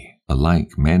its way,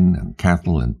 alike men and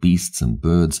cattle and beasts and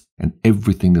birds, and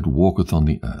everything that walketh on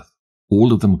the earth.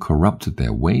 All of them corrupted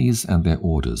their ways and their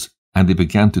orders, and they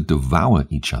began to devour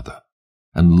each other.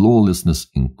 And lawlessness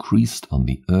increased on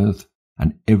the earth,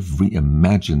 and every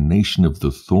imagination of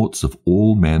the thoughts of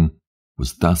all men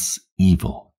was thus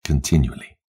evil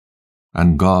continually.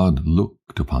 And God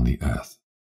looked upon the earth,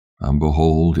 and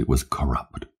behold, it was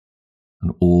corrupt,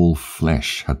 and all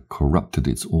flesh had corrupted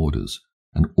its orders,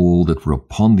 and all that were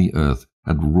upon the earth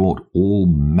had wrought all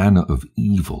manner of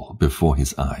evil before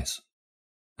his eyes.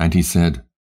 And he said,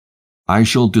 I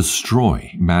shall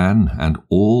destroy man and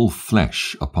all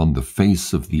flesh upon the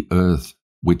face of the earth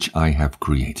which I have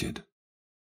created.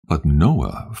 But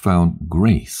Noah found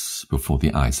grace before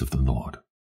the eyes of the Lord,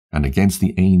 and against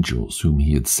the angels whom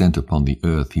he had sent upon the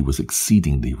earth he was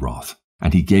exceedingly wroth,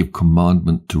 and he gave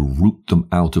commandment to root them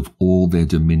out of all their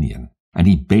dominion, and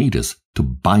he bade us to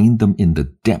bind them in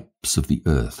the depths of the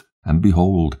earth, and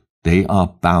behold, they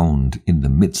are bound in the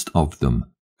midst of them,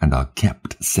 and are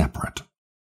kept separate.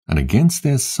 And against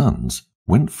their sons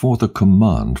went forth a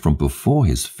command from before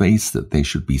his face that they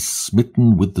should be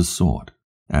smitten with the sword,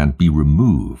 and be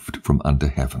removed from under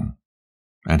heaven.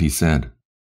 And he said,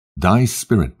 Thy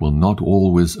spirit will not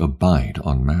always abide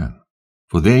on man,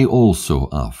 for they also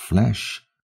are flesh,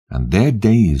 and their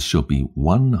days shall be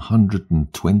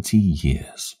 120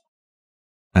 years.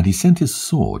 And he sent his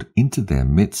sword into their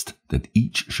midst, that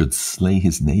each should slay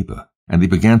his neighbor. And they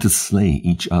began to slay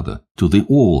each other, till they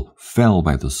all fell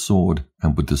by the sword,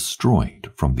 and were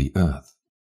destroyed from the earth.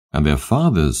 And their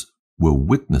fathers were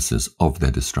witnesses of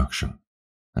their destruction.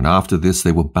 And after this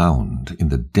they were bound in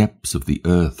the depths of the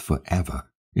earth forever,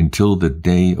 until the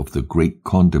day of the great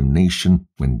condemnation,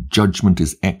 when judgment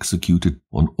is executed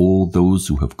on all those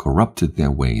who have corrupted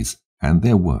their ways and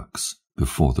their works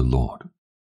before the Lord.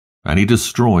 And he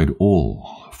destroyed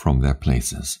all from their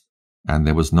places, and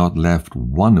there was not left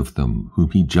one of them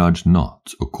whom he judged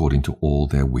not according to all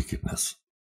their wickedness.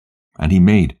 And he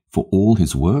made for all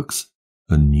his works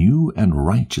a new and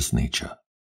righteous nature,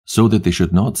 so that they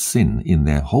should not sin in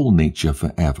their whole nature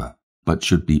forever, but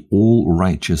should be all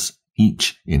righteous,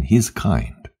 each in his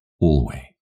kind,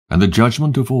 alway. And the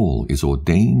judgment of all is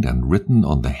ordained and written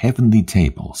on the heavenly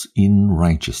tables in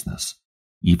righteousness,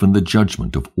 even the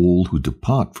judgment of all who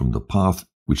depart from the path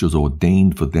which was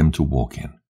ordained for them to walk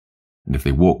in. And if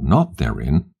they walk not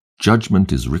therein,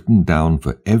 judgment is written down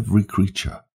for every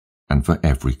creature and for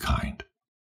every kind.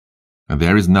 And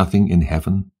there is nothing in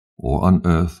heaven, or on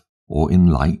earth, or in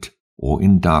light, or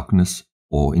in darkness,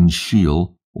 or in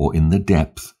Sheol, or in the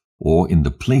depth, or in the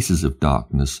places of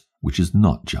darkness, which is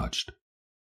not judged.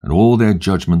 And all their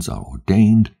judgments are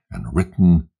ordained and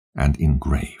written and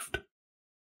engraved.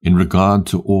 In regard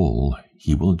to all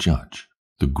he will judge,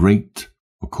 the great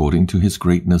according to his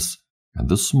greatness, and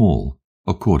the small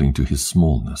according to his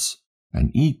smallness,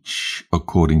 and each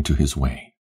according to his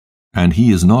way. And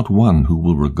he is not one who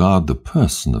will regard the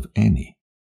person of any,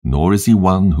 nor is he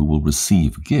one who will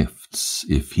receive gifts,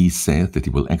 if he saith that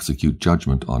he will execute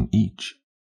judgment on each.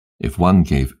 If one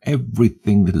gave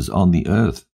everything that is on the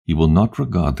earth, he will not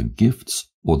regard the gifts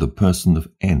or the person of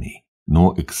any,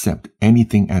 nor accept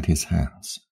anything at his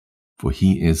hands, for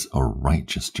he is a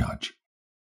righteous judge.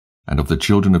 And of the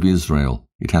children of Israel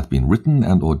it hath been written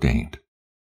and ordained,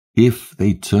 if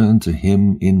they turn to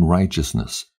him in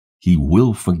righteousness, he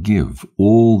will forgive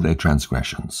all their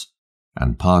transgressions,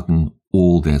 and pardon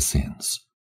all their sins.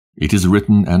 It is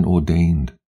written and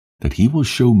ordained, that he will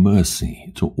show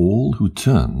mercy to all who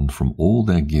turn from all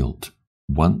their guilt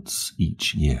once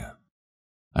each year.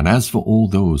 And as for all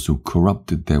those who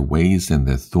corrupted their ways and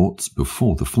their thoughts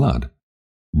before the flood,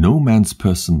 no man's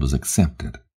person was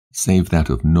accepted, save that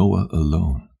of Noah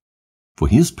alone. For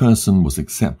his person was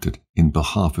accepted in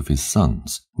behalf of his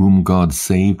sons, whom God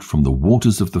saved from the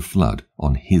waters of the flood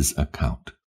on his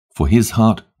account. For his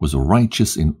heart was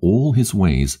righteous in all his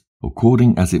ways,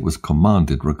 according as it was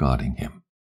commanded regarding him.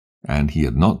 And he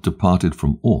had not departed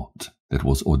from aught that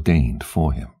was ordained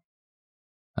for him.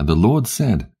 And the Lord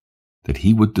said that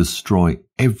he would destroy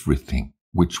everything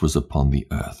which was upon the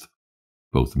earth,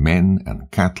 both men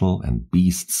and cattle and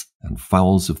beasts and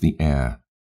fowls of the air,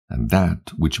 and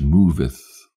that which moveth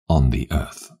on the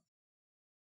earth.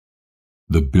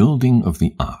 The building of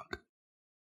the ark,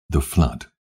 the flood.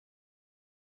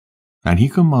 And he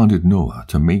commanded Noah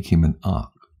to make him an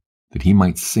ark, that he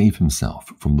might save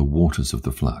himself from the waters of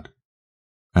the flood.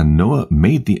 And Noah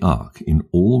made the ark in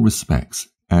all respects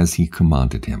as he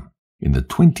commanded him, in the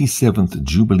 27th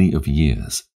Jubilee of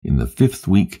years, in the 5th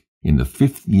week, in the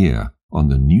 5th year, on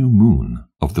the new moon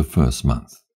of the 1st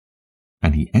month.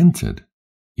 And he entered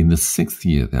in the 6th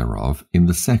year thereof, in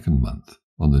the 2nd month,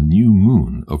 on the new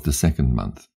moon of the 2nd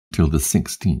month, till the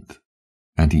 16th.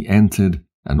 And he entered,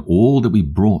 and all that we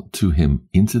brought to him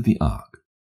into the ark.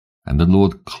 And the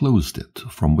Lord closed it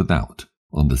from without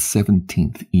on the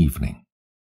 17th evening.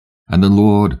 And the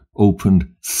Lord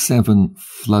opened 7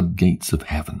 floodgates of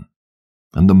heaven,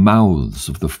 and the mouths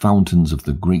of the fountains of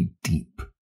the great deep,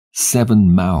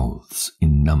 7 mouths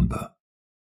in number.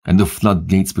 And the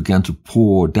floodgates began to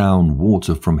pour down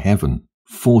water from heaven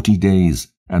 40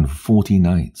 days and 40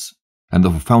 nights. And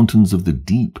the fountains of the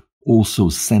deep also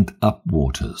sent up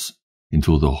waters,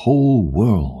 until the whole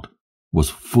world was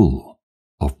full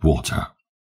of water.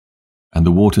 And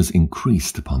the waters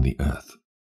increased upon the earth,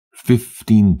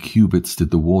 15 cubits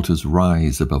did the waters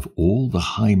rise above all the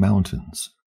high mountains,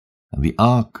 and the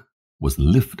ark was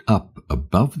lifted up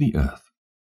above the earth,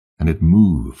 and it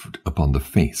moved upon the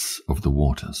face of the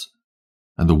waters.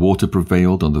 And the water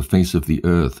prevailed on the face of the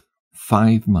earth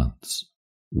 5 months,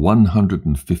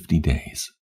 150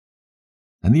 days.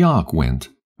 And the ark went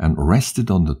and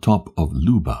rested on the top of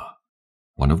Lubah,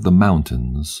 one of the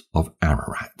mountains of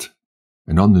Ararat.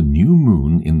 And on the new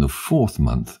moon in the 4th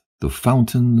month, the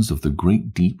fountains of the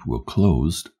great deep were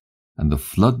closed, and the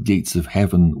floodgates of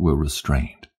heaven were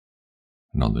restrained.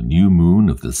 And on the new moon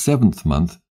of the 7th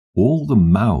month, all the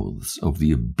mouths of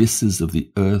the abysses of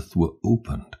the earth were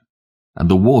opened, and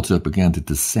the water began to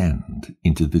descend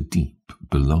into the deep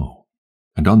below.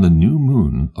 And on the new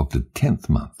moon of the 10th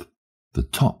month, the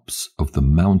tops of the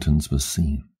mountains were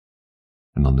seen.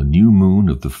 And on the new moon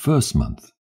of the 1st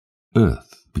month,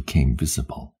 earth became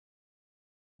visible.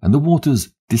 And the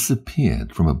waters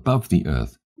disappeared from above the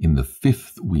earth in the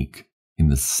 5th week, in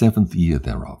the 7th year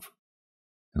thereof.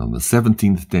 And on the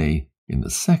 17th day, in the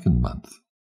 2nd month,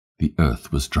 the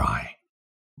earth was dry.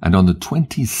 And on the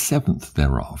 27th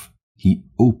thereof, he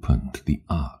opened the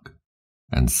ark,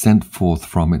 and sent forth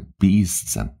from it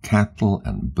beasts and cattle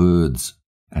and birds,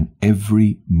 and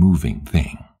every moving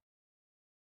thing.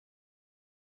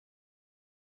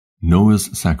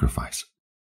 Noah's sacrifice,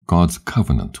 God's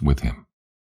covenant with him,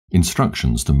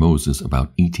 instructions to Moses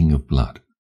about eating of blood,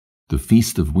 the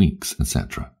Feast of Weeks,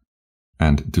 etc.,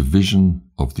 and division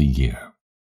of the year.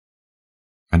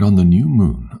 And on the new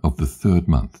moon of the 3rd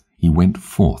month he went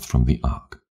forth from the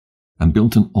ark, and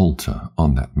built an altar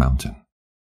on that mountain.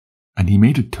 And he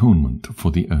made atonement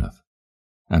for the earth,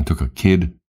 and took a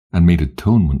kid, and made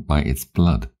atonement by its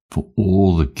blood for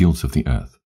all the guilt of the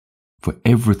earth. For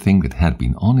everything that had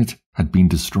been on it had been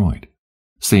destroyed,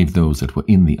 save those that were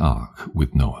in the ark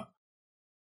with Noah.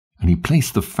 And he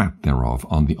placed the fat thereof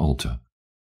on the altar.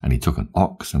 And he took an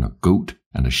ox and a goat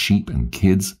and a sheep and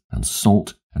kids and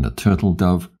salt and a turtle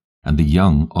dove and the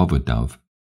young of a dove,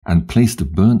 and placed a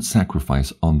burnt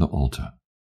sacrifice on the altar,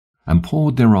 and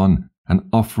poured thereon an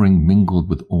offering mingled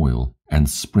with oil and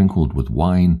sprinkled with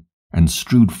wine, and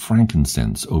strewed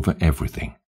frankincense over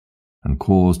everything, and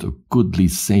caused a goodly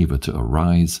savour to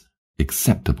arise,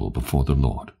 acceptable before the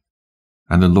Lord.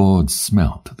 And the Lord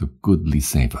smelt the goodly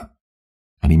savour.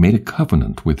 And he made a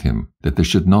covenant with him that there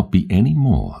should not be any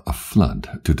more a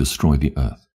flood to destroy the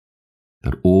earth,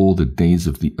 that all the days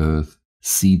of the earth,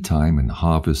 seed time and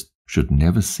harvest, should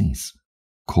never cease.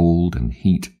 Cold and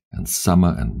heat, and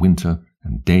summer and winter,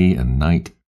 and day and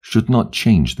night should not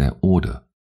change their order,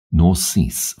 nor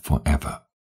cease for ever.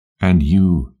 And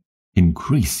you,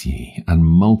 increase ye, and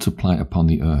multiply upon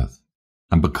the earth,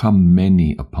 and become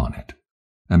many upon it,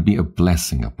 and be a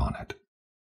blessing upon it.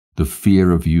 The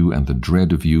fear of you and the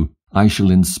dread of you I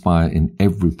shall inspire in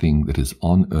everything that is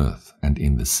on earth and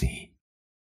in the sea.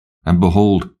 And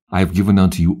behold, I have given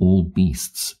unto you all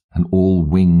beasts, and all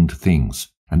winged things,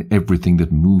 and everything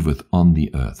that moveth on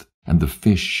the earth, and the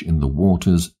fish in the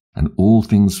waters, and all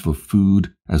things for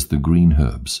food, as the green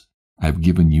herbs. I have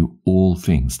given you all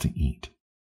things to eat.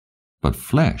 But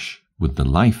flesh, with the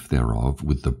life thereof,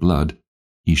 with the blood,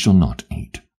 ye shall not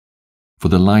eat. For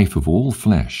the life of all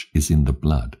flesh is in the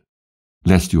blood,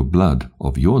 lest your blood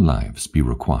of your lives be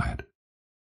required.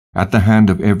 At the hand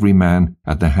of every man,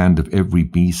 at the hand of every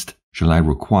beast, shall I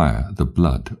require the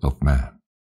blood of man.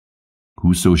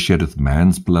 Whoso sheddeth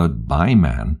man's blood by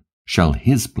man, shall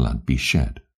his blood be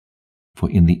shed. For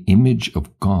in the image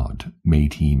of God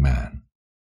made he man.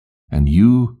 And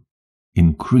you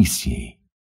increase ye,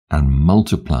 and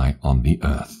multiply on the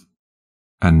earth.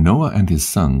 And Noah and his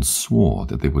sons swore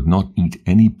that they would not eat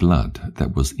any blood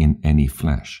that was in any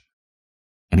flesh.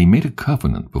 And he made a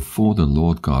covenant before the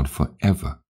Lord God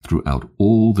forever throughout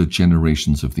all the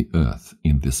generations of the earth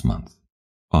in this month.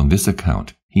 On this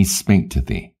account he spake to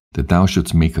thee, that thou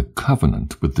shouldst make a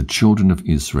covenant with the children of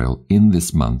Israel in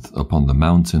this month upon the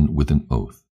mountain with an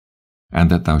oath, and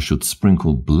that thou shouldst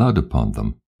sprinkle blood upon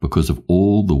them because of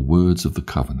all the words of the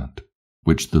covenant,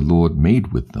 which the Lord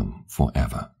made with them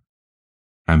forever.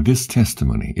 And this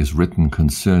testimony is written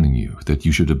concerning you, that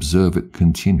you should observe it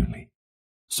continually,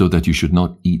 so that you should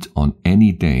not eat on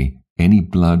any day any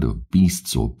blood of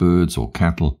beasts or birds or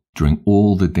cattle during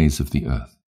all the days of the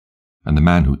earth. And the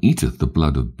man who eateth the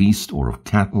blood of beast or of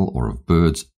cattle or of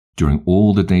birds during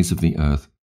all the days of the earth,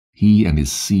 he and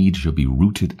his seed shall be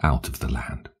rooted out of the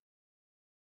land.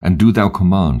 And do thou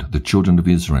command the children of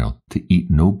Israel to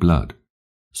eat no blood,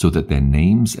 so that their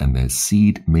names and their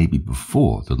seed may be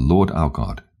before the Lord our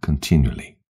God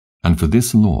continually. And for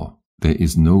this law there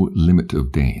is no limit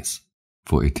of days,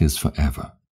 for it is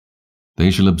forever. They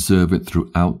shall observe it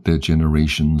throughout their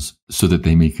generations, so that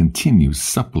they may continue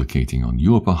supplicating on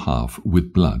your behalf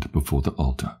with blood before the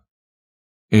altar.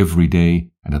 Every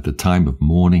day and at the time of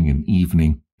morning and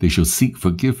evening they shall seek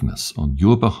forgiveness on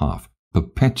your behalf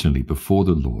perpetually before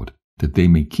the Lord, that they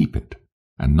may keep it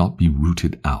and not be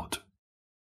rooted out.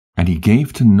 And he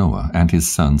gave to Noah and his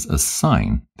sons a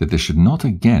sign that there should not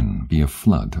again be a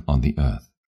flood on the earth.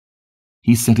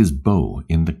 He set his bow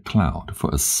in the cloud for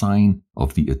a sign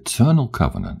of the eternal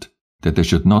covenant, that there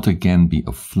should not again be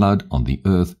a flood on the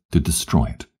earth to destroy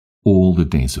it all the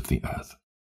days of the earth.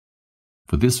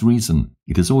 For this reason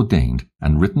it is ordained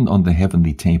and written on the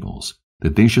heavenly tables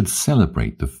that they should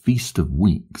celebrate the Feast of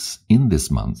Weeks in this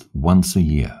month once a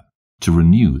year, to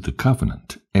renew the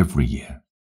covenant every year.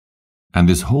 And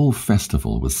this whole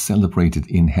festival was celebrated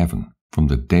in heaven from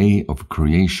the day of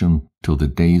creation till the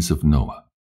days of Noah,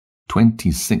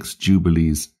 26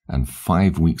 jubilees and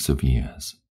 5 weeks of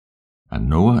years. And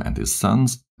Noah and his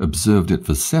sons observed it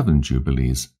for 7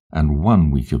 jubilees and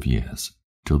 1 week of years,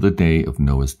 till the day of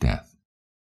Noah's death.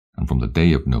 And from the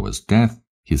day of Noah's death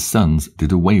his sons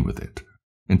did away with it,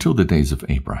 until the days of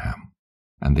Abraham,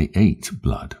 and they ate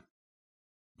blood.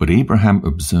 But Abraham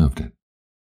observed it,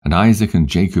 and Isaac and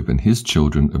Jacob and his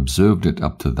children observed it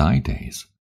up to thy days.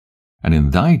 And in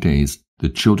thy days the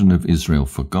children of Israel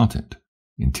forgot it,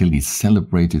 until he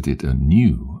celebrated it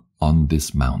anew on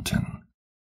this mountain.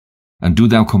 And do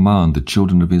thou command the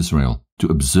children of Israel to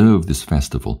observe this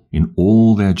festival in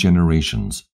all their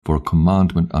generations for a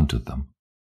commandment unto them.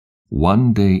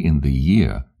 1 day in the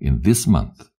year in this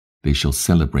month they shall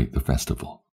celebrate the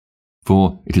festival.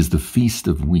 For it is the Feast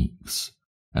of Weeks,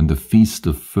 and the Feast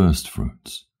of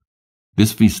Firstfruits.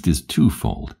 This feast is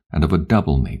twofold and of a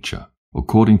double nature,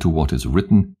 according to what is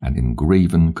written and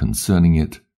engraven concerning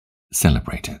it.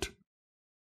 Celebrate it.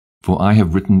 For I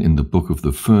have written in the book of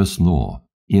the first law,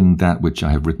 in that which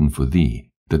I have written for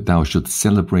thee, that thou shouldst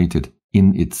celebrate it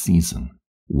in its season,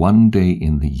 1 day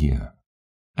in the year.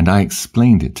 And I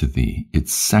explained it to thee,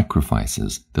 its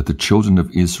sacrifices, that the children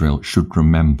of Israel should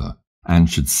remember, and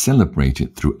should celebrate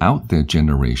it throughout their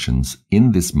generations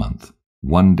in this month,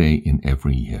 1 day in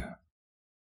every year.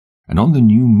 And on the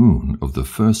new moon of the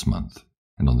 1st month,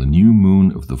 and on the new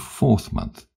moon of the 4th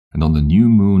month, and on the new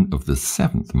moon of the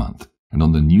 7th month, and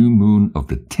on the new moon of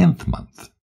the 10th month,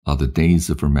 are the days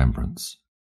of remembrance,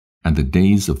 and the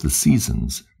days of the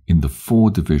seasons in the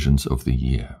 4 divisions of the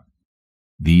year.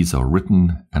 These are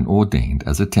written and ordained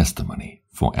as a testimony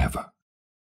forever.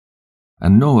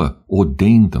 And Noah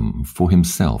ordained them for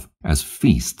himself as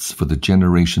feasts for the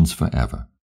generations forever,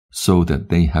 so that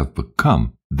they have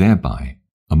become thereby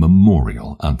a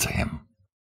memorial unto him.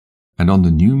 And on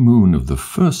the new moon of the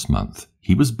 1st month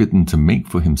he was bidden to make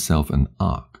for himself an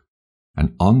ark,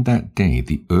 and on that day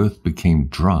the earth became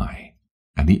dry,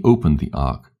 and he opened the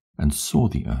ark and saw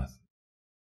the earth.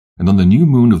 And on the new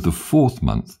moon of the 4th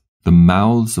month the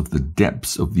mouths of the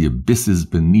depths of the abysses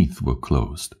beneath were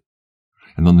closed.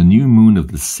 And on the new moon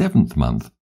of the 7th month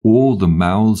all the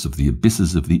mouths of the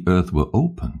abysses of the earth were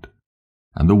opened,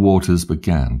 and the waters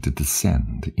began to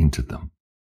descend into them.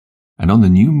 And on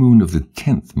the new moon of the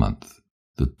 10th month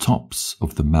the tops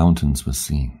of the mountains were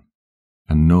seen,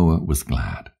 and Noah was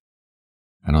glad.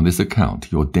 And on this account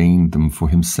he ordained them for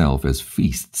himself as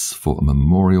feasts for a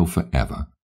memorial forever,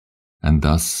 and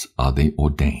thus are they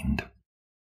ordained.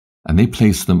 And they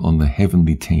placed them on the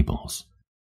heavenly tables.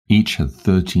 Each had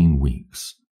 13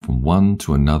 weeks, from one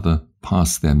to another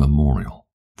past their memorial,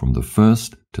 from the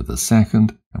 1st to the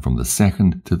 2nd, and from the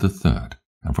 2nd to the 3rd,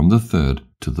 and from the 3rd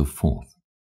to the 4th.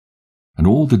 And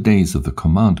all the days of the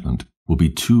commandment will be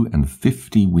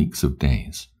 52 weeks of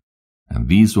days, and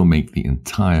these will make the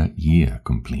entire year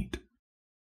complete.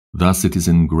 Thus it is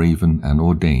engraven and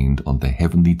ordained on the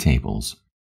heavenly tables,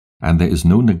 and there is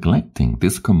no neglecting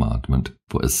this commandment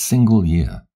for a single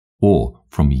year, or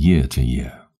from year to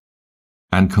year.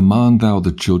 And command thou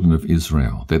the children of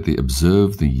Israel that they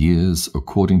observe the years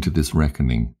according to this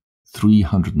reckoning,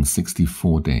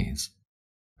 364 days,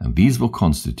 and these will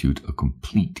constitute a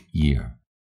complete year,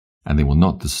 and they will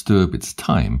not disturb its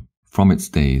time from its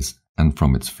days and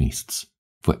from its feasts,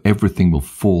 for everything will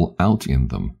fall out in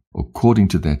them according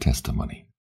to their testimony,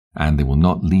 and they will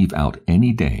not leave out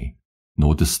any day,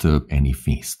 nor disturb any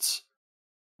feasts.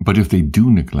 But if they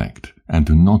do neglect and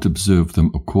do not observe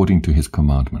them according to his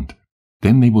commandment,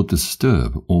 then they will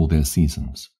disturb all their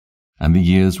seasons, and the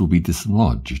years will be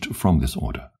dislodged from this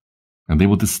order, and they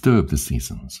will disturb the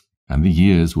seasons, and the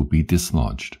years will be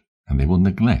dislodged, and they will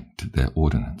neglect their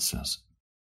ordinances.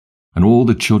 And all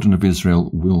the children of Israel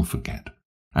will forget,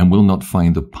 and will not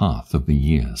find the path of the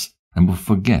years, and will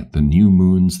forget the new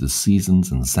moons, the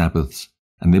seasons, and Sabbaths,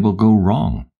 and they will go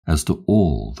wrong as to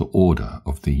all the order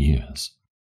of the years.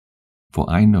 For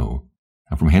I know,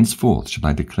 and from henceforth shall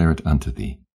I declare it unto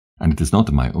thee, and it is not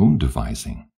of my own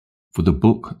devising, for the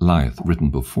book lieth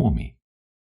written before me.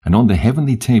 And on the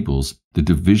heavenly tables the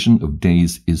division of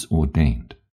days is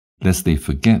ordained, lest they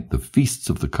forget the feasts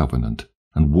of the covenant,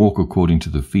 and walk according to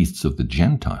the feasts of the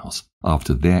Gentiles,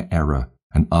 after their error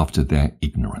and after their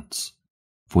ignorance.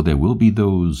 For there will be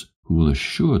those who will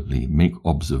assuredly make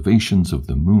observations of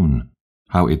the moon,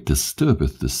 how it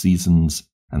disturbeth the seasons,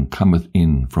 and cometh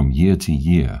in from year to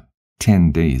year,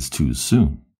 10 days too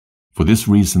soon. For this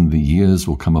reason the years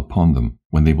will come upon them,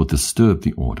 when they will disturb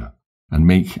the order, and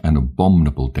make an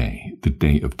abominable day the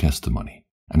day of testimony,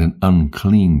 and an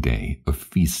unclean day a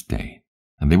feast day.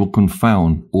 And they will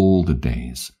confound all the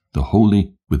days, the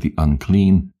holy with the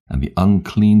unclean, and the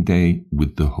unclean day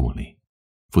with the holy.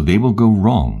 For they will go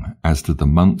wrong as to the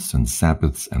months and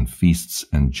Sabbaths and feasts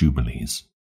and jubilees.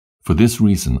 For this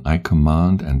reason I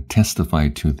command and testify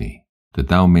to thee, that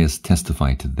thou mayest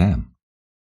testify to them.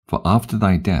 For after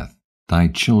thy death thy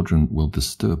children will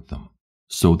disturb them,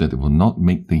 so that it will not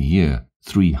make the year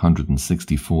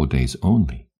 364 days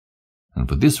only. And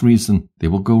for this reason they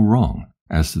will go wrong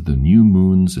as to the new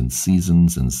moons and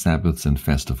seasons and Sabbaths and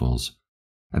festivals,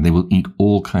 and they will eat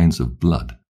all kinds of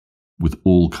blood, with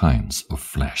all kinds of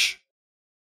flesh.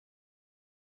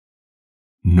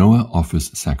 Noah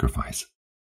offers sacrifice.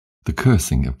 The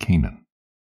cursing of Canaan.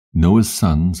 Noah's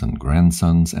sons and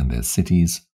grandsons and their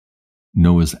cities.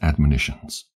 Noah's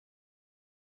admonitions.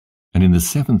 And in the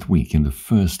 7th week, in the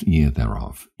 1st year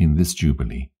thereof, in this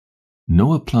Jubilee,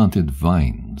 Noah planted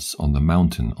vines on the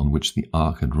mountain on which the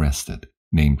ark had rested,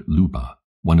 named Lubah,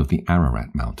 one of the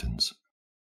Ararat mountains.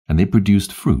 And they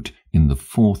produced fruit in the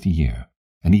 4th year,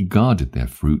 and he guarded their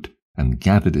fruit, and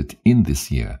gathered it in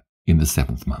this year, in the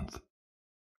 7th month.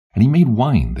 And he made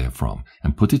wine therefrom,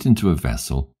 and put it into a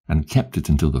vessel, and kept it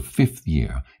until the 5th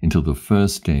year, until the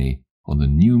 1st day, on the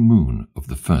new moon of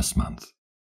the 1st month.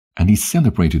 And he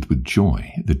celebrated with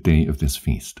joy the day of this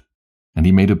feast. And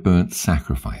he made a burnt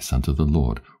sacrifice unto the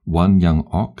Lord, 1 young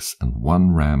ox, and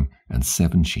 1 ram, and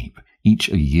 7 sheep, each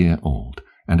a year old,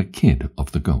 and a kid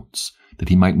of the goats, that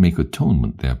he might make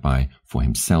atonement thereby for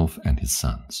himself and his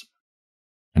sons.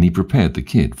 And he prepared the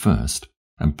kid first,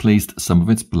 and placed some of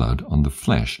its blood on the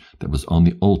flesh that was on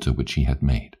the altar which he had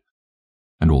made.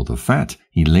 And all the fat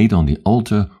he laid on the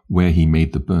altar where he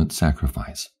made the burnt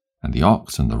sacrifice, and the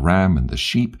ox and the ram and the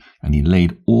sheep, and he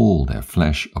laid all their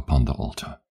flesh upon the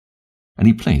altar. And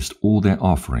he placed all their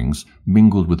offerings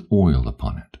mingled with oil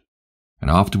upon it. And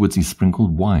afterwards he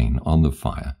sprinkled wine on the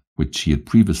fire, which he had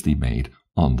previously made,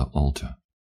 on the altar.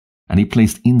 And he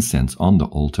placed incense on the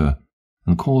altar,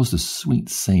 and caused a sweet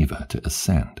savour to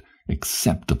ascend,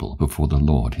 acceptable before the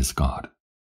Lord his God.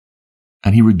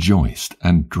 And he rejoiced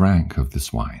and drank of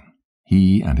this wine,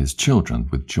 he and his children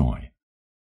with joy.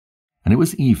 And it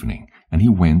was evening, and he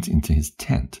went into his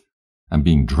tent, and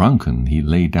being drunken he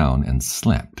lay down and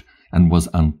slept, and was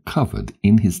uncovered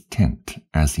in his tent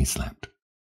as he slept.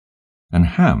 And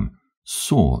Ham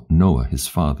saw Noah his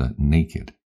father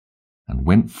naked, and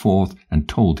went forth and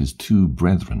told his 2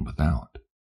 brethren without.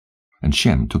 And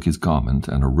Shem took his garment,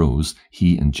 and arose,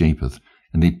 he and Japheth,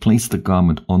 and they placed the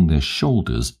garment on their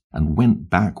shoulders, and went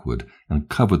backward, and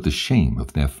covered the shame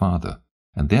of their father,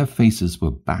 and their faces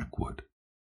were backward.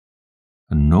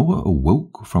 And Noah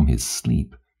awoke from his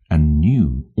sleep, and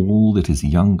knew all that his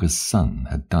youngest son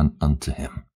had done unto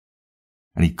him.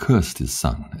 And he cursed his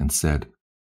son, and said,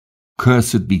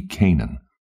 Cursed be Canaan,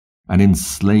 an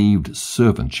enslaved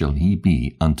servant shall he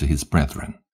be unto his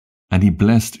brethren. And he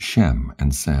blessed Shem,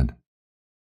 and said,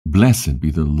 Blessed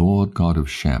be the Lord God of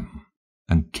Shem,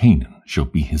 and Canaan shall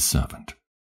be his servant.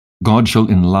 God shall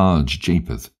enlarge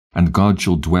Japheth, and God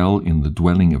shall dwell in the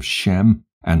dwelling of Shem,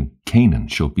 and Canaan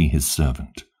shall be his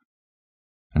servant.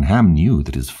 And Ham knew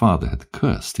that his father had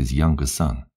cursed his younger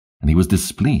son, and he was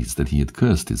displeased that he had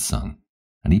cursed his son,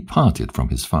 and he parted from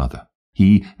his father,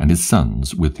 he and his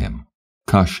sons with him,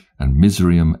 Cush and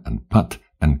Mizraim and Put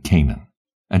and Canaan.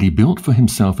 And he built for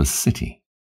himself a city,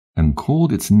 and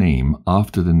called its name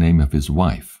after the name of his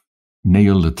wife,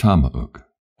 Neolatamauk.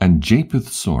 And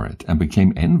Japheth saw it, and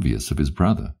became envious of his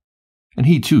brother. And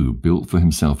he too built for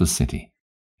himself a city,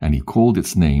 and he called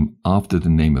its name after the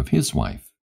name of his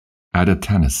wife,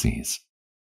 Adatanases.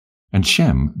 And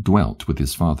Shem dwelt with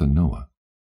his father Noah,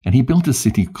 and he built a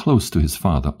city close to his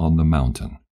father on the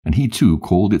mountain, and he too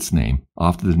called its name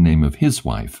after the name of his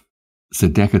wife,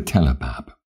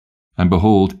 Sedekatelebab. And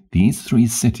behold, these 3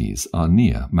 cities are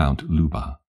near Mount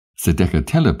Lubah,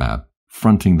 Sedekatelebab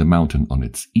fronting the mountain on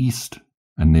its east,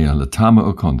 and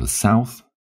Neolatamauk on the south,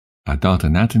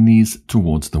 Adartananes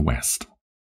towards the west.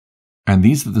 And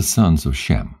these are the sons of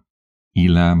Shem,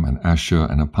 Elam and Ashur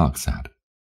and Arphaxad.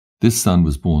 This son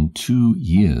was born 2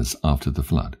 years after the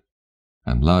flood,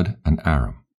 and Lud and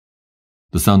Aram.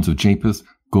 The sons of Japheth,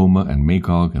 Gomer and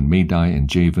Magog and Madai and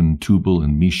Javan, Tubal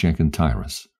and Meshech and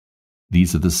Tyrus.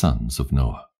 These are the sons of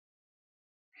Noah.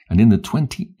 And in the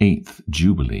 28th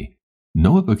Jubilee,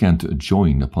 Noah began to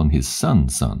adjoin upon his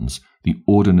sons' sons the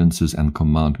ordinances and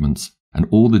commandments and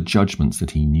all the judgments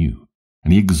that he knew.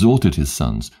 And he exhorted his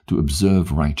sons to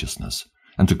observe righteousness,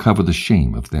 and to cover the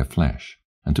shame of their flesh,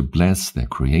 and to bless their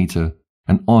Creator,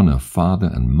 and honor father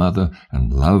and mother,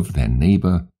 and love their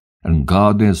neighbor, and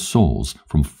guard their souls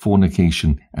from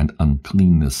fornication and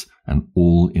uncleanness and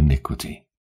all iniquity.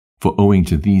 For owing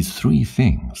to these 3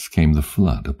 things came the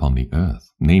flood upon the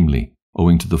earth, namely,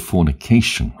 owing to the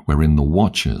fornication wherein the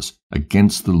watchers,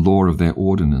 against the law of their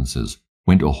ordinances,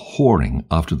 went a-whoring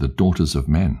after the daughters of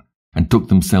men, and took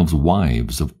themselves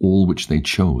wives of all which they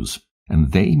chose,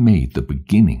 and they made the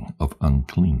beginning of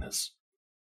uncleanness.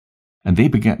 And they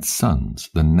begat sons,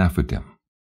 the Nephidim,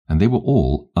 and they were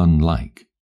all unlike,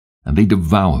 and they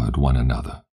devoured one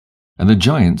another. And the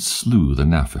giants slew the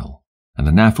Nephil, and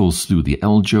the Nephil slew the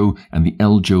Eljo, and the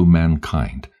Eljo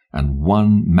mankind, and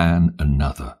one man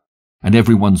another. And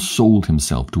every one sold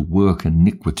himself to work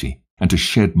iniquity, and to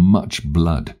shed much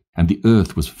blood, and the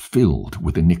earth was filled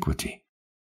with iniquity.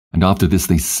 And after this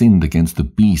they sinned against the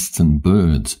beasts and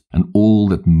birds, and all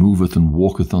that moveth and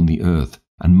walketh on the earth,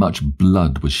 and much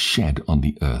blood was shed on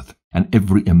the earth, and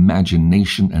every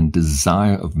imagination and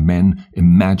desire of men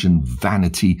imagined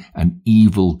vanity and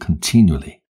evil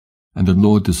continually. And the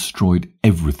Lord destroyed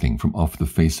everything from off the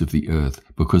face of the earth,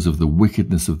 because of the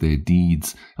wickedness of their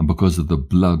deeds, and because of the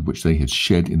blood which they had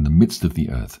shed in the midst of the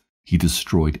earth. He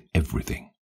destroyed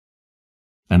everything.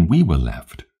 And we were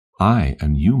left, I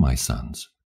and you, my sons,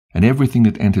 and everything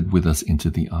that entered with us into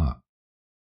the ark.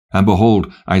 And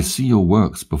behold, I see your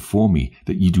works before me,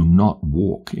 that ye do not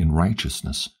walk in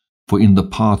righteousness. For in the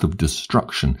path of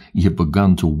destruction ye have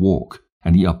begun to walk,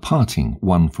 and ye are parting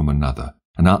one from another,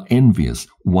 and are envious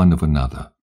one of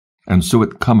another. And so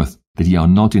it cometh that ye are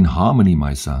not in harmony,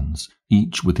 my sons,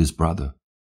 each with his brother.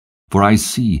 For I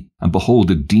see, and behold,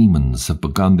 the demons have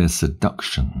begun their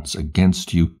seductions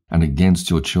against you and against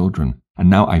your children, and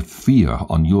now I fear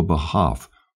on your behalf,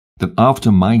 that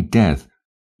after my death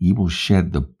ye will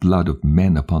shed the blood of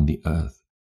men upon the earth,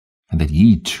 and that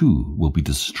ye too will be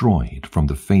destroyed from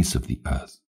the face of the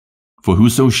earth. For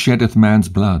whoso sheddeth man's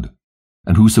blood,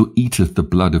 and whoso eateth the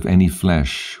blood of any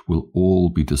flesh, will all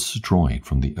be destroyed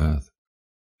from the earth.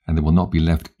 And there will not be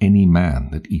left any man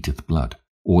that eateth blood,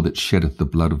 or that sheddeth the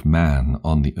blood of man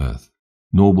on the earth,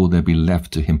 nor will there be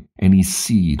left to him any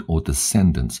seed or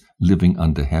descendants living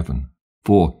under heaven.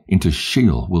 For into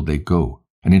Sheol will they go,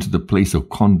 and into the place of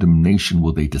condemnation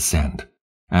will they descend,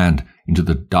 and into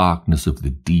the darkness of the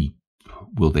deep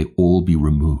will they all be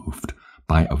removed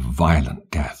by a violent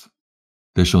death.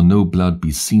 There shall no blood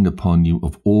be seen upon you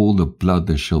of all the blood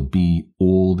there shall be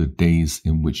all the days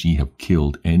in which ye have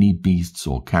killed any beasts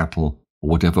or cattle, or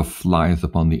whatever flieth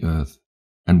upon the earth.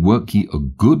 And work ye a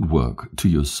good work to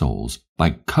your souls,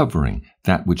 by covering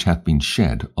that which hath been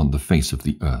shed on the face of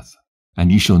the earth.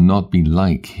 And ye shall not be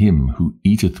like him who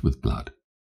eateth with blood,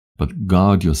 but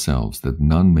guard yourselves that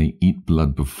none may eat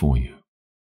blood before you.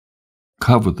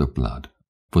 Cover the blood,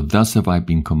 for thus have I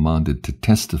been commanded to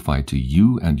testify to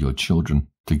you and your children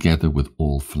together with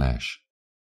all flesh.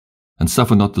 And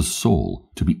suffer not the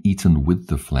soul to be eaten with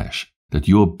the flesh, that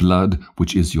your blood,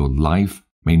 which is your life,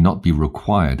 may not be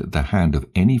required at the hand of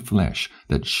any flesh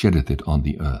that sheddeth it on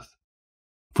the earth.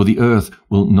 For the earth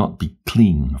will not be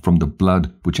clean from the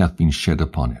blood which hath been shed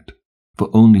upon it,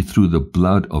 for only through the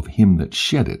blood of him that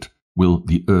shed it will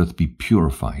the earth be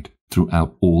purified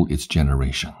throughout all its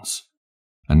generations.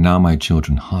 And now, my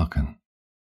children, hearken.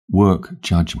 Work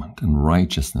judgment and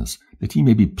righteousness, that ye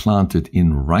may be planted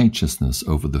in righteousness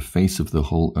over the face of the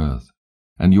whole earth,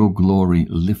 and your glory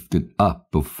lifted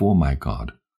up before my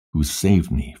God, who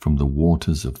saved me from the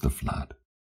waters of the flood.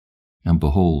 And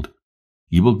behold,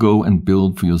 ye will go and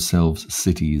build for yourselves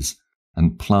cities,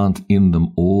 and plant in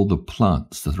them all the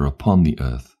plants that are upon the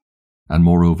earth, and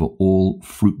moreover all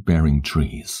fruit-bearing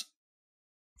trees.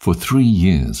 For 3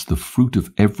 years the fruit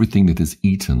of everything that is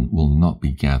eaten will not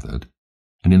be gathered,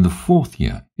 and in the 4th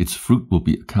year its fruit will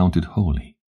be accounted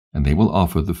holy, and they will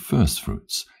offer the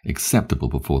firstfruits, acceptable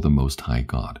before the Most High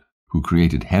God, who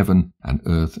created heaven and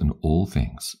earth and all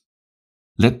things.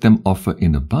 Let them offer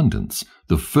in abundance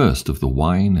the first of the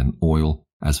wine and oil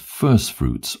as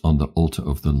firstfruits on the altar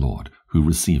of the Lord, who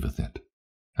receiveth it.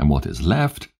 And what is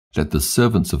left, let the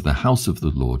servants of the house of the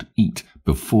Lord eat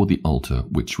before the altar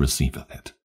which receiveth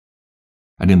it.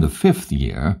 And in the 5th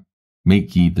year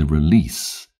make ye the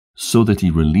release, so that ye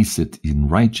release it in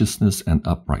righteousness and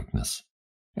uprightness,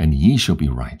 and ye shall be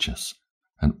righteous,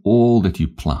 and all that you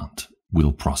plant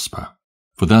will prosper.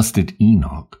 For thus did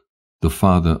Enoch, the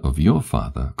father of your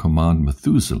father, command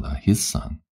Methuselah his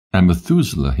son, and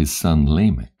Methuselah his son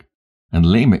Lamech. And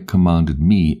Lamech commanded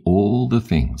me all the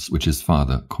things which his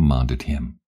father commanded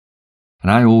him.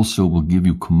 And I also will give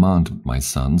you commandment, my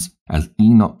sons, as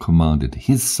Enoch commanded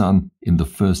his son in the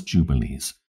 1st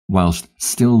Jubilees, whilst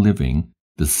still living,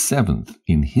 the 7th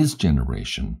in his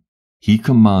generation, he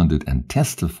commanded and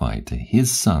testified to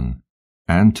his son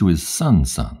and to his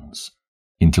sons' sons,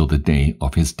 until the day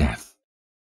of his death.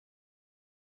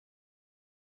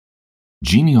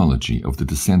 Genealogy of the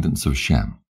descendants of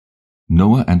Shem.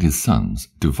 Noah and his sons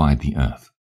divide the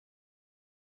earth.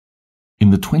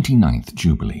 In the 29th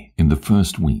Jubilee, in the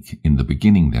 1st week, in the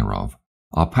beginning thereof,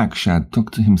 Arpachshad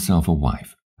took to himself a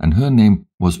wife, and her name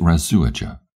was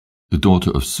Razuajah, the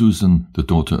daughter of Susan, the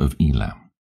daughter of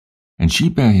Elam. And she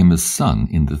bare him a son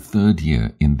in the 3rd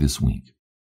year in this week,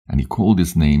 and he called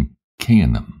his name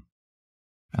Cainan.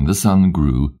 And the son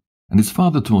grew, and his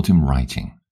father taught him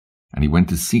writing, and he went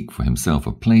to seek for himself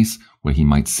a place where he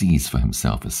might seize for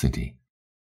himself a city.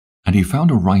 And he found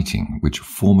a writing which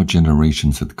former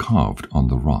generations had carved on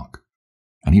the rock,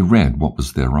 and he read what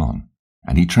was thereon,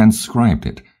 and he transcribed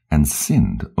it, and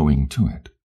sinned owing to it.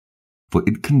 For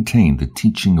it contained the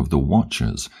teaching of the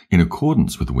watchers, in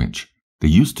accordance with which they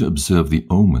used to observe the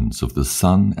omens of the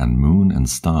sun and moon and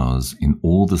stars in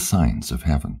all the signs of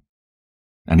heaven.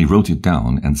 And he wrote it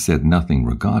down and said nothing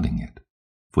regarding it,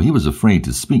 for he was afraid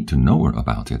to speak to Noah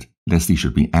about it, lest he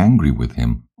should be angry with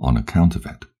him on account of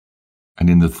it. And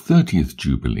in the 30th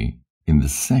Jubilee, in the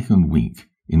 2nd week,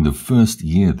 in the 1st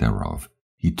year thereof,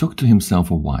 he took to himself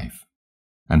a wife,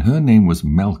 and her name was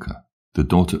Melchah, the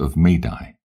daughter of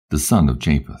Madai, the son of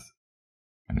Japheth.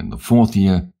 And in the 4th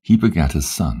year he begat a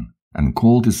son, and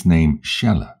called his name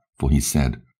Shelah, for he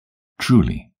said,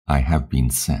 Truly I have been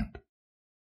sent.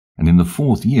 And in the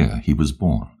 4th year he was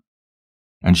born.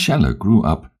 And Shelah grew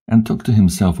up and took to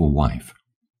himself a wife,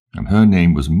 and her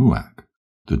name was Muach,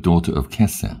 the daughter of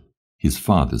Kesel, his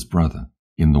father's brother,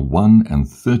 in the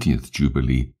 31st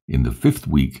Jubilee, in the 5th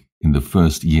week, in the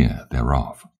 1st year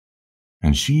thereof.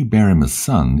 And she bare him a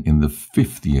son in the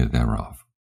 5th year thereof,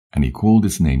 and he called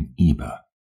his name Eber.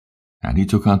 And he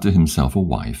took unto himself a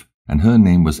wife, and her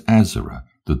name was Azarah,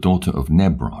 the daughter of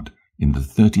Nebrod, in the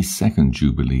 32nd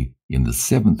Jubilee, in the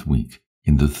 7th week,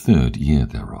 in the 3rd year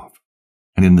thereof.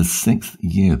 And in the 6th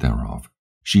year thereof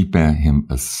she bare him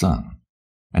a son,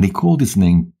 and he called his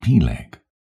name Peleg.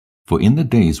 For in the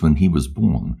days when he was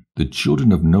born, the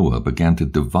children of Noah began to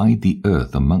divide the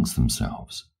earth amongst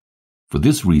themselves. For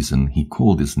this reason he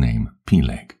called his name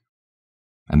Peleg.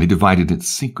 And they divided it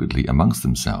secretly amongst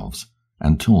themselves,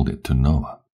 and told it to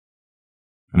Noah.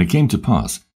 And it came to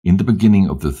pass, in the beginning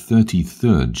of the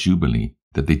 33rd Jubilee,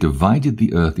 that they divided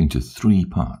the earth into 3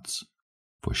 parts,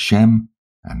 for Shem,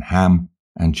 and Ham,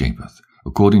 and Japheth,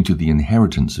 according to the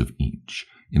inheritance of each,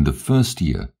 in the 1st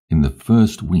year, in the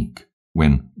 1st week,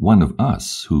 when one of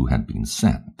us who had been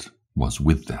sent was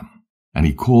with them. And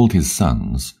he called his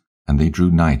sons, and they drew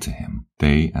nigh to him,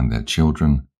 they and their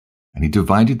children, and he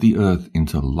divided the earth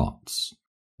into lots,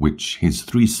 which his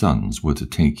 3 sons were to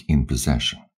take in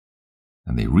possession.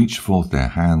 And they reached forth their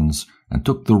hands, and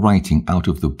took the writing out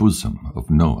of the bosom of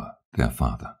Noah their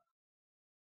father.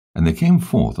 And they came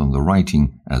forth on the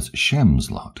writing as Shem's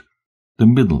lot, the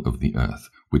middle of the earth,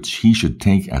 which he should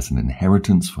take as an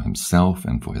inheritance for himself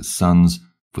and for his sons,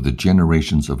 for the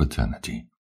generations of eternity.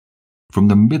 From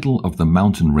the middle of the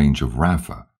mountain range of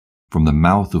Rapha, from the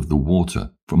mouth of the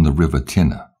water, from the river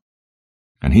Tinnah.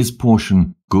 And his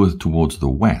portion goeth towards the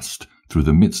west through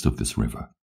the midst of this river,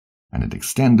 and it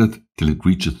extendeth till it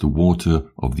reacheth the water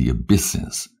of the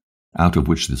abysses, out of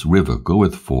which this river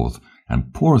goeth forth,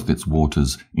 and poureth its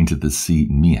waters into the sea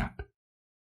Meat.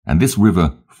 And this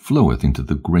river floweth into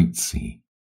the great sea.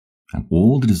 And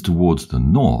all that is towards the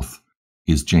north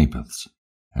is Japheth's,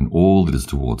 and all that is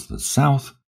towards the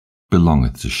south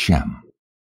belongeth to Shem.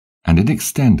 And it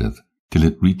extendeth till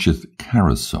it reacheth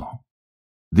Caroso.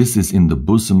 This is in the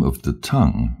bosom of the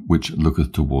tongue which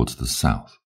looketh towards the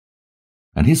south.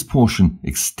 And his portion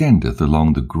extendeth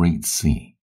along the great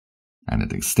sea, and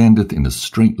it extendeth in a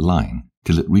straight line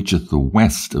till it reacheth the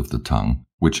west of the tongue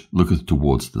which looketh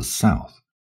towards the south.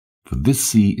 For this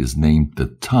sea is named the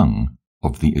tongue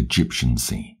of the Egyptian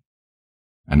sea.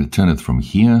 And it turneth from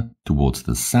here towards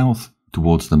the south,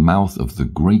 towards the mouth of the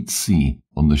great sea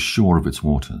on the shore of its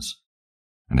waters.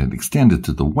 and it extended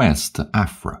to the west to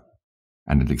Aphrah,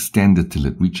 and it extended till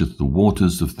it reacheth the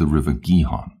waters of the river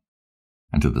Gihon,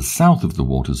 and to the south of the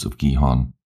waters of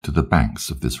Gihon to the banks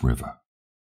of this river.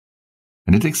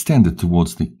 And it extended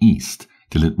towards the east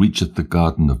till it reacheth the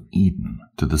garden of Eden,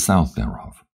 to the south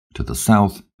thereof, to the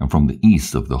south, and from the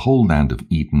east of the whole land of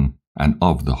Eden, and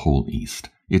of the whole east,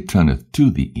 it turneth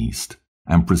to the east,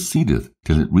 and proceedeth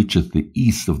till it reacheth the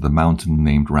east of the mountain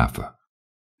named Rapha,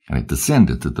 and it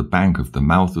descended to the bank of the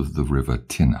mouth of the river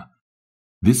Tinnah.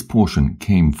 This portion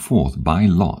came forth by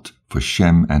lot for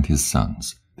Shem and his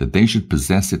sons, that they should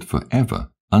possess it for ever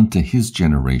unto his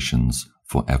generations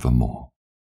for evermore.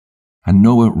 And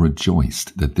Noah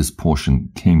rejoiced that this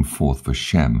portion came forth for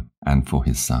Shem and for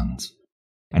his sons.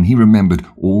 And he remembered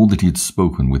all that he had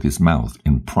spoken with his mouth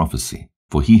in prophecy,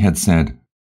 for he had said,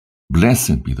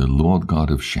 Blessed be the Lord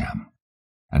God of Shem,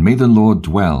 and may the Lord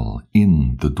dwell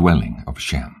in the dwelling of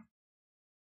Shem.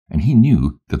 And he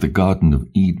knew that the garden of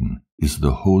Eden is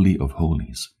the holy of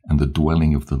holies, and the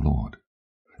dwelling of the Lord,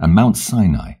 and Mount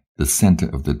Sinai the center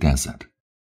of the desert,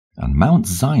 and Mount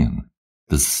Zion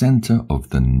the center of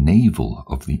the navel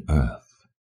of the earth.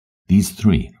 These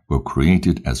three were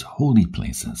created as holy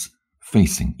places,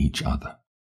 facing each other.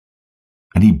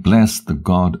 And he blessed the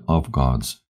God of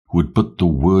gods, who had put the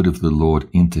word of the Lord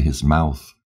into his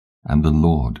mouth, and the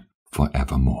Lord for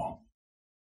evermore.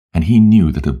 And he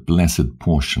knew that a blessed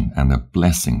portion and a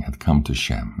blessing had come to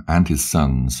Shem and his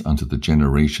sons unto the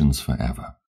generations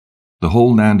forever. The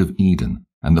whole land of Eden,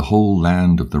 and the whole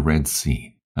land of the Red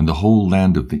Sea, and the whole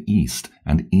land of the east,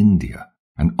 and India,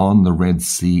 and on the Red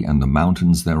Sea and the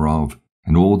mountains thereof,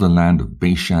 and all the land of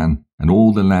Bashan, and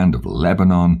all the land of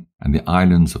Lebanon, and the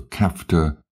islands of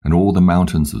Caphtor, and all the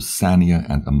mountains of Sania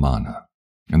and Amanah,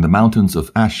 and the mountains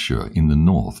of Ashur in the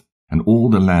north, and all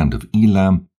the land of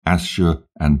Elam, Ashur,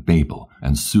 and Babel,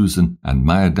 and Susan, and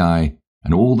Maadai,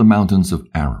 and all the mountains of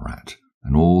Ararat,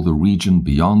 and all the region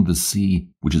beyond the sea,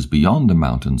 which is beyond the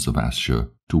mountains of Ashur,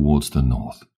 towards the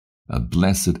north, a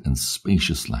blessed and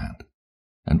spacious land,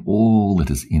 and all that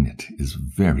is in it is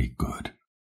very good.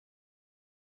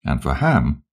 And for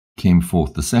Ham came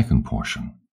forth the second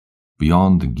portion,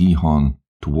 beyond the Gihon,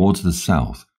 towards the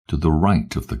south, to the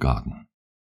right of the garden.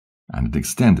 And it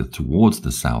extendeth towards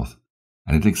the south,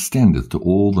 and it extendeth to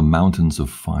all the mountains of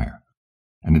fire,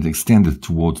 and it extendeth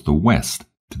towards the west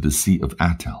to the sea of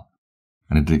Attal,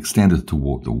 and it extendeth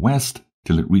toward the west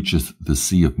till it reacheth the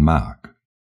sea of Mark,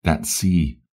 that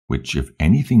sea which if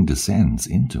anything descends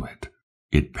into it,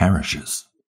 it perishes.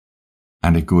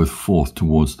 And it goeth forth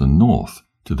towards the north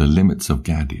to the limits of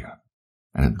Gadir,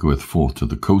 and it goeth forth to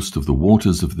the coast of the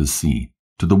waters of the sea,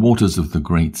 to the waters of the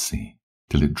great sea,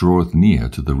 till it draweth near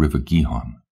to the river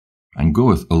Gihon, and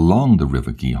goeth along the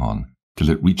river Gihon, till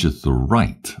it reacheth the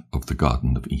right of the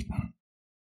garden of Eden.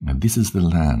 And this is the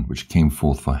land which came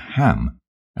forth for Ham,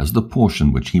 as the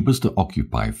portion which he was to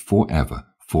occupy forever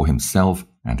for himself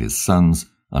and his sons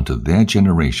unto their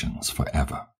generations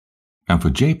forever. And for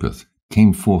Japheth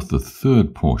came forth the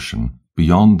third portion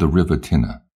beyond the river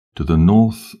Tinnah, to the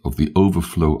north of the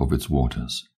overflow of its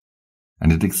waters.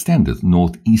 And it extendeth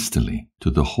northeasterly to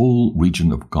the whole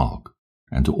region of Gog,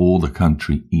 and to all the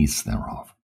country east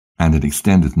thereof. And it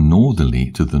extendeth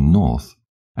northerly to the north,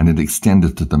 and it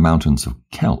extendeth to the mountains of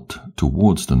Kelt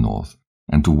towards the north,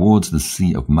 and towards the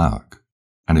sea of Mark.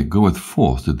 And it goeth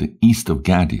forth to the east of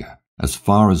Gadir, as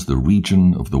far as the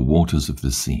region of the waters of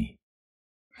the sea.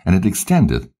 And it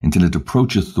extendeth until it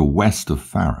approacheth the west of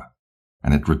Pharah,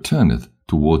 and it returneth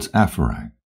towards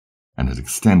Apharag, and it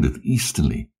extendeth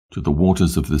easterly to the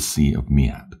waters of the sea of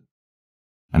Mead.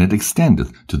 And it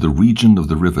extendeth to the region of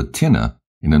the river Tinnah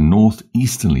in a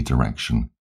northeasterly direction,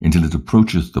 until it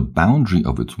approacheth the boundary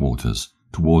of its waters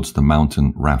towards the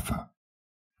mountain Rapha,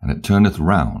 and it turneth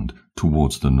round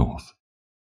towards the north.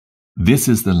 This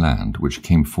is the land which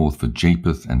came forth for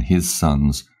Japheth and his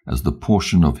sons as the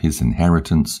portion of his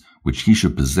inheritance, which he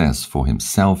should possess for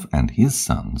himself and his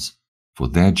sons, for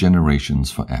their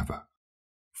generations forever.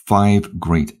 5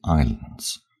 great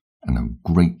islands, and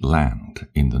a great land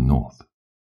in the north.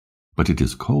 But it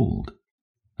is cold,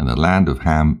 and the land of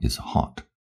Ham is hot,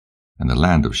 and the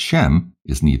land of Shem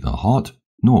is neither hot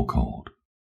nor cold,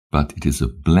 but it is a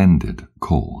blended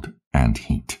cold and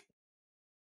heat.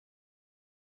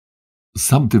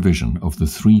 Subdivision of the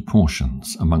 3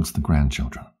 portions amongst the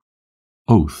grandchildren.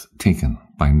 Oath taken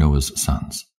by Noah's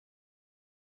sons.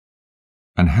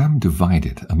 And Ham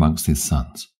divided amongst his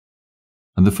sons.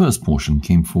 And the first portion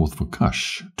came forth for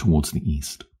Cush towards the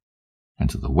east, and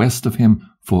to the west of him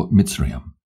for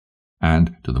Mitzrayim,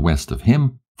 and to the west of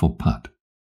him for Put,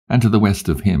 and to the west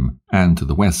of him, and to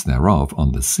the west thereof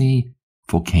on the sea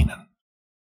for Canaan.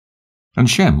 And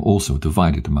Shem also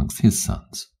divided amongst his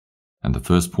sons. And the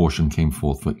first portion came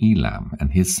forth for Elam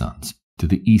and his sons, to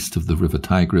the east of the river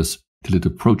Tigris, till it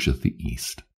approacheth the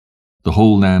east, the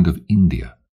whole land of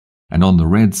India, and on the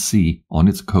Red Sea on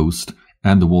its coast,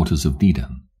 and the waters of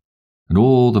Dedan, and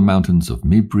all the mountains of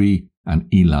Mibri and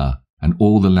Elah, and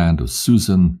all the land of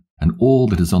Susan, and all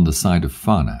that is on the side of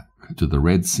Pharnac, to the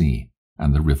Red Sea,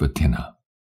 and the river Tinnah.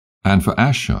 And for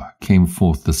Asher came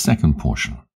forth the second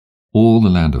portion, all the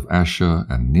land of Asher,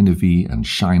 and Nineveh, and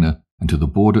Shinar, and to the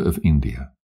border of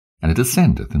India, and it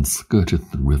ascendeth and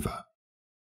skirteth the river.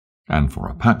 And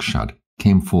for Apakshad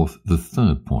came forth the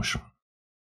third portion,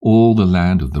 all the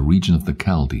land of the region of the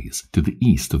Chaldees, to the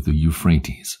east of the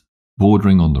Euphrates,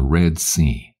 bordering on the Red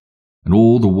Sea, and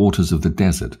all the waters of the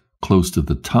desert, close to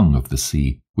the tongue of the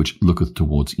sea, which looketh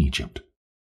towards Egypt,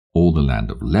 all the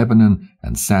land of Lebanon,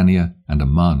 and Sania, and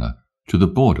Ammana, to the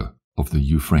border of the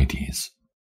Euphrates.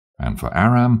 And for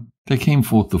Aram there came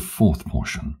forth the fourth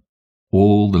portion,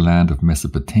 all the land of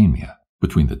Mesopotamia,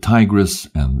 between the Tigris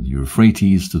and the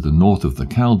Euphrates, to the north of the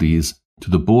Chaldees, to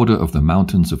the border of the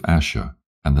mountains of Asher,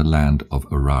 and the land of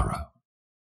Arara.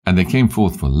 And there came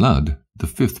forth for Lud the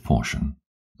fifth portion,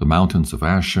 the mountains of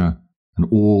Asher, and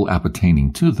all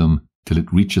appertaining to them, till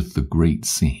it reacheth the great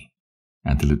sea,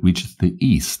 and till it reacheth the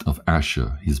east of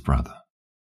Asher his brother.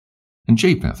 And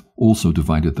Japheth also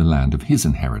divided the land of his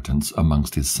inheritance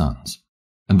amongst his sons.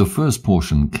 And the first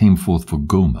portion came forth for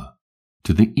Gomer,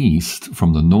 to the east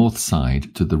from the north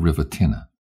side to the river Tinnah.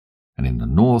 And in the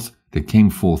north there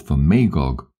came forth for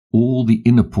Magog all the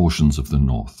inner portions of the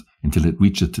north, until it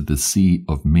reacheth to the sea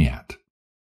of Meat.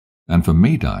 And for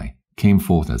Madai came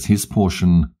forth as his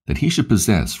portion, that he should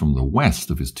possess from the west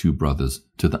of his two brothers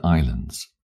to the islands,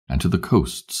 and to the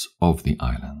coasts of the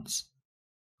islands.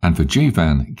 And for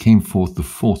Javan came forth the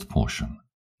fourth portion,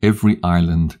 every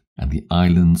island, and the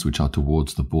islands which are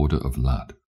towards the border of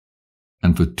Lud.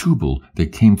 And for Tubal there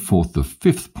came forth the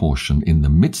fifth portion in the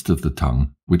midst of the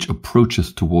tongue, which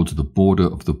approacheth towards the border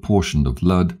of the portion of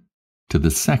Lud, to the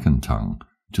second tongue,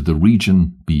 to the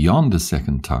region beyond the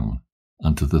second tongue,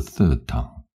 unto the third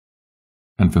tongue.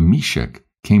 And for Meshech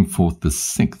came forth the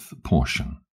sixth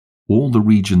portion, all the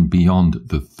region beyond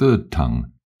the third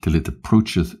tongue, till it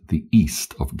approacheth the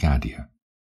east of Gadir.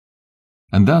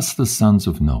 And thus the sons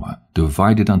of Noah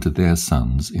divided unto their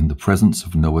sons in the presence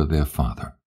of Noah their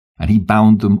father, and he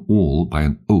bound them all by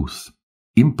an oath,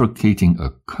 imprecating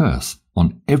a curse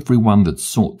on every one that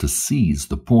sought to seize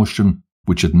the portion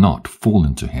which had not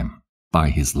fallen to him by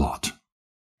his lot.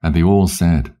 And they all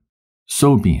said,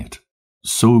 So be it,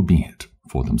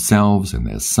 for themselves and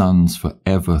their sons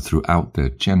forever throughout their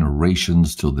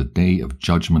generations, till the day of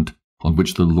judgment, on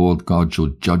which the Lord God shall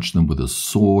judge them with a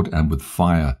sword and with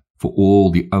fire, for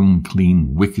all the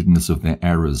unclean wickedness of their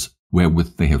errors,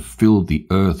 wherewith they have filled the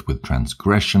earth with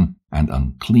transgression and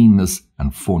uncleanness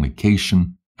and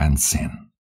fornication and sin.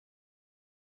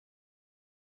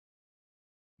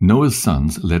 Noah's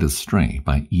sons led astray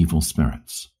by evil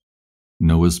spirits.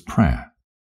 Noah's prayer.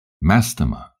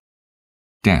 Mastema.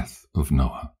 Death of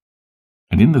Noah.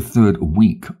 And in the third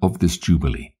week of this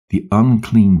Jubilee, the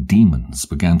unclean demons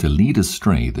began to lead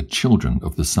astray the children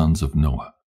of the sons of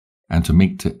Noah, and to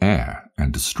make to err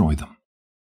and destroy them.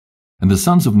 And the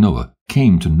sons of Noah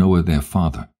came to Noah their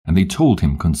father, and they told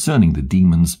him concerning the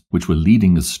demons which were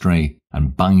leading astray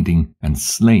and binding and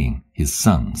slaying his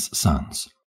sons' sons.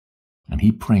 And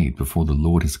he prayed before the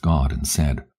Lord his God, and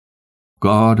said,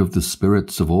 God of the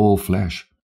spirits of all flesh,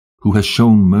 who has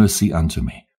shown mercy unto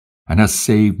me, and has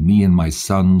saved me and my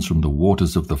sons from the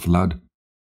waters of the flood,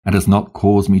 and has not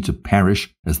caused me to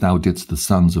perish as thou didst the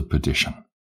sons of perdition.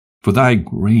 For thy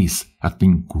grace hath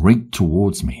been great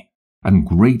towards me, and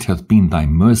great hath been thy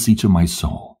mercy to my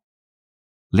soul.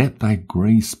 Let thy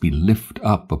grace be lift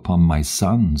up upon my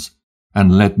sons,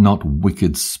 and let not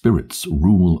wicked spirits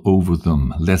rule over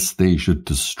them, lest they should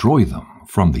destroy them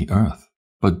from the earth.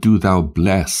 But do thou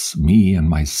bless me and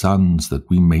my sons, that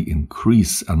we may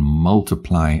increase and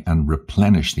multiply and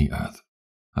replenish the earth.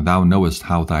 And thou knowest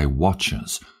how thy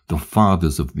watchers, the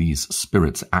fathers of these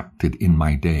spirits, acted in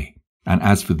my day. And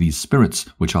as for these spirits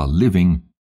which are living,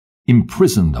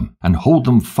 imprison them and hold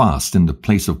them fast in the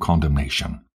place of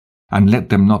condemnation, and let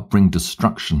them not bring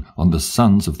destruction on the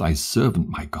sons of thy servant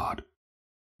my God.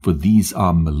 For these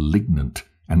are malignant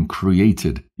and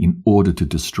created in order to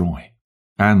destroy.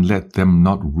 And let them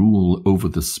not rule over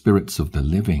the spirits of the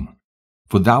living,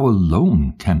 for thou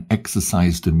alone can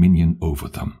exercise dominion over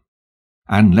them.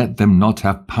 And let them not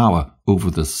have power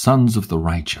over the sons of the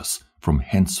righteous from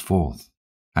henceforth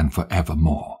and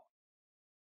forevermore.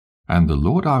 And the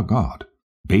Lord our God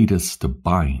bade us to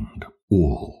bind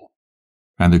all.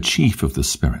 And the chief of the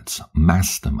spirits,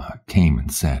 Mastema, came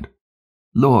and said,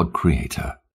 Lord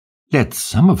Creator, let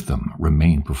some of them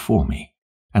remain before me,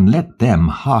 and let them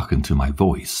hearken to my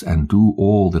voice, and do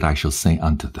all that I shall say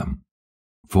unto them.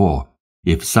 For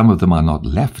if some of them are not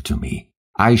left to me,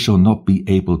 I shall not be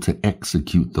able to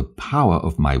execute the power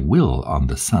of my will on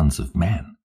the sons of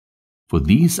men. For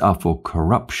these are for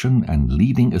corruption and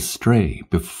leading astray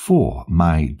before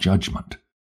my judgment.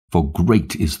 For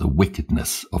great is the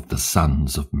wickedness of the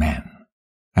sons of men.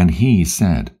 And he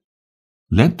said,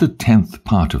 Let the 10th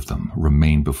part of them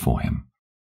remain before him,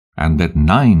 and let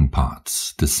 9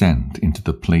 parts descend into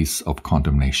the place of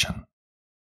condemnation.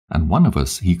 And one of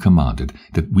us he commanded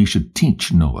that we should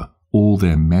teach Noah all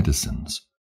their medicines,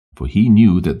 for he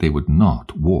knew that they would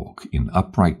not walk in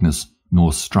uprightness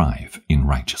nor strive in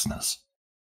righteousness.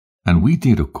 And we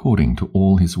did according to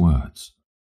all his words.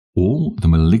 All the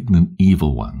malignant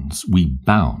evil ones we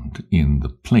bound in the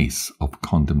place of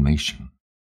condemnation,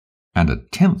 and a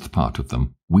 10th part of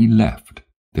them we left,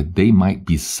 that they might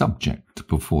be subject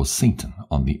before Satan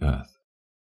on the earth.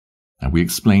 And we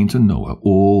explained to Noah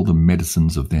all the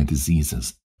medicines of their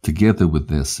diseases, together with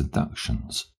their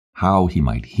seductions, how he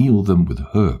might heal them with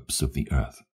herbs of the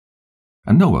earth.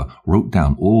 And Noah wrote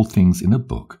down all things in a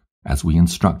book, as we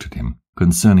instructed him,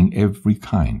 concerning every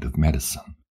kind of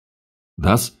medicine.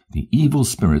 Thus the evil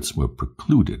spirits were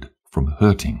precluded from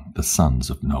hurting the sons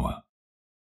of Noah.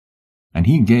 And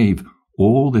he gave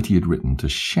all that he had written to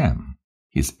Shem,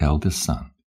 his eldest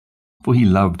son, for he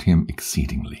loved him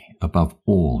exceedingly above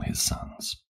all his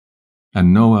sons.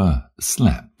 And Noah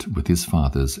slept with his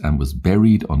fathers and was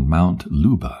buried on Mount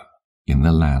Luba in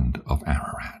the land of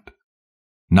Ararat.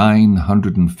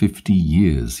 950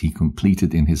 years he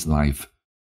completed in his life,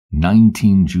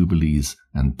 19 jubilees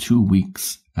and 2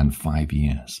 weeks and 5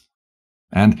 years.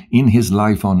 And in his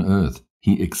life on earth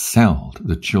he excelled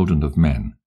the children of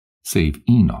men, save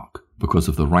Enoch, because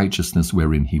of the righteousness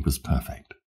wherein he was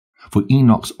perfect. For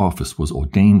Enoch's office was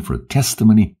ordained for a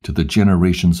testimony to the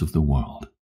generations of the world,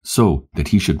 so that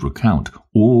he should recount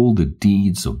all the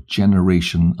deeds of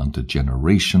generation unto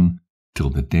generation till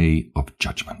the day of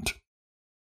judgment.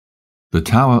 The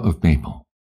Tower of Babel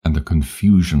and the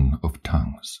confusion of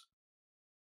tongues.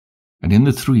 And in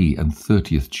the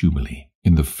 33rd Jubilee,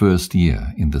 in the 1st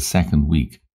year, in the 2nd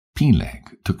week,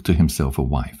 Peleg took to himself a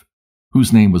wife,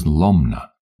 whose name was Lomna,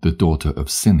 the daughter of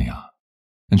Sinear.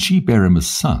 And she bare him a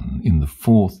son in the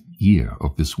 4th year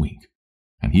of this week.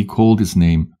 And he called his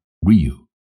name Reu,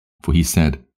 for he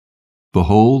said,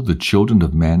 Behold, the children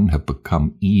of men have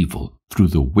become evil through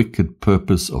the wicked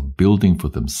purpose of building for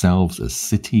themselves a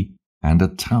city and a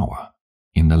tower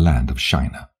in the land of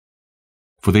Shinar.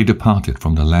 For they departed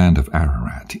from the land of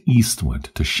Ararat eastward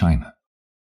to Shinar.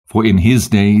 For in his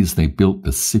days they built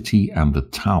the city and the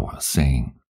tower,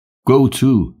 saying, Go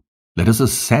to, let us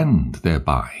ascend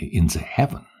thereby into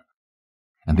heaven.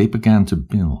 And they began to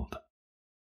build.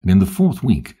 And in the 4th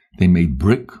week they made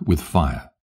brick with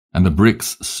fire, and the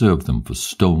bricks served them for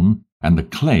stone, and the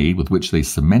clay with which they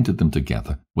cemented them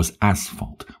together was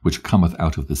asphalt, which cometh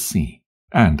out of the sea,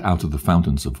 and out of the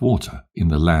fountains of water in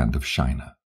the land of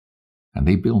Shinar. And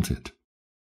they built it.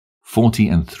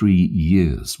 43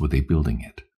 years were they building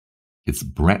it. Its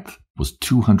breadth was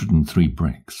 203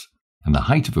 bricks, and the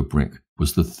height of a brick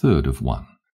was the 1/3 of one,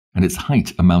 and its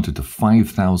height amounted to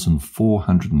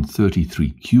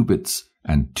 5,433 cubits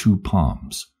and 2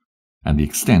 palms. And the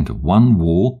extent of one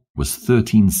wall was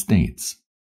 13 states,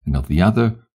 and of the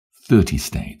other 30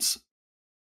 states.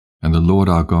 And the Lord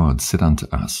our God said unto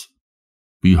us,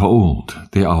 Behold,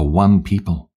 they are one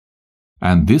people,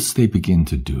 and this they begin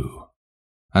to do,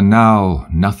 and now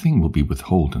nothing will be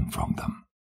withholden from them.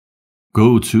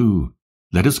 Go to,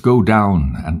 let us go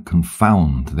down and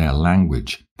confound their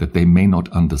language, that they may not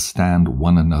understand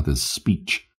one another's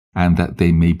speech, and that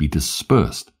they may be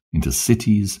dispersed into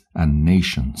cities and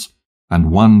nations, and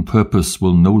one purpose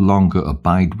will no longer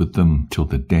abide with them till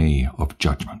the day of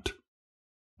judgment.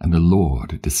 And the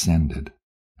Lord descended,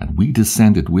 and we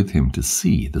descended with him to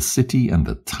see the city and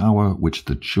the tower which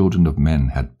the children of men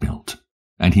had built.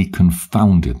 And he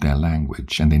confounded their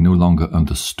language, and they no longer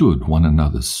understood one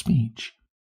another's speech.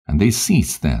 And they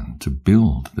ceased then to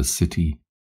build the city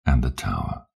and the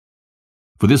tower.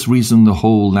 For this reason the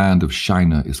whole land of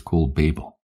Shinar is called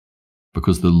Babel,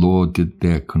 because the Lord did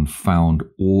there confound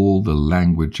all the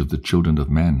language of the children of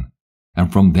men,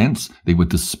 and from thence they were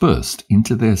dispersed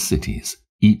into their cities,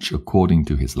 each according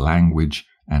to his language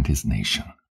and his nation.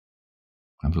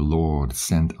 And the Lord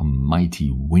sent a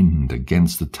mighty wind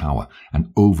against the tower,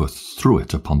 and overthrew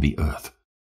it upon the earth.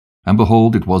 And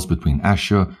behold, it was between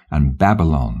Ashur and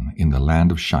Babylon in the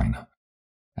land of Shinar,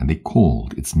 and they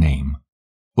called its name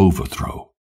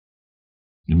overthrow.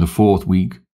 In the 4th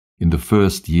week, in the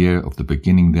 1st year of the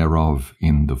beginning thereof,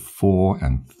 in the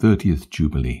 34th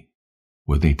Jubilee,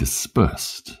 were they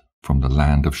dispersed from the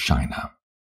land of Shinar.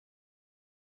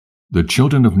 The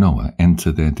children of Noah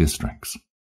enter their districts.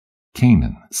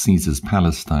 Canaan seizes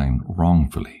Palestine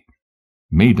wrongfully.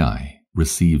 Madai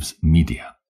receives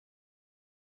Media.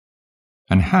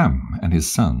 And Ham and his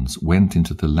sons went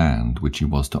into the land which he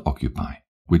was to occupy,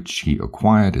 which he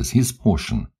acquired as his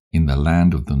portion in the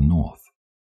land of the north.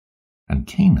 And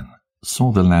Canaan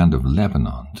saw the land of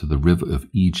Lebanon to the river of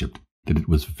Egypt, that it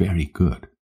was very good.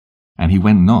 And he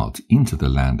went not into the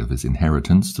land of his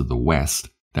inheritance to the west,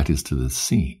 that is to the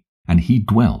sea, and he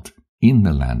dwelt in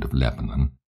the land of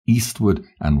Lebanon, eastward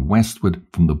and westward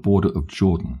from the border of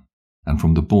Jordan, and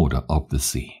from the border of the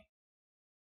sea.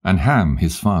 And Ham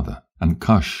his father, and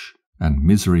Cush, and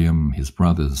Mizraim his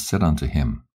brothers said unto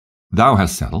him, Thou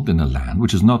hast settled in a land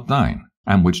which is not thine,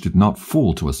 and which did not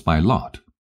fall to us by lot.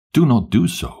 Do not do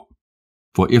so.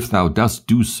 For if thou dost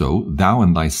do so, thou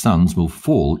and thy sons will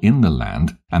fall in the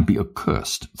land, and be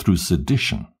accursed through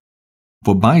sedition.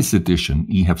 For by sedition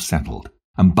ye have settled,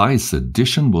 and by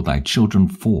sedition will thy children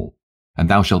fall, and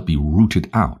thou shalt be rooted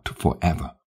out for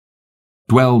ever.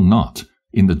 Dwell not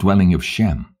in the dwelling of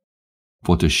Shem,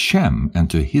 for to Shem and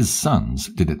to his sons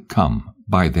did it come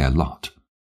by their lot.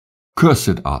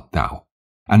 Cursed art thou,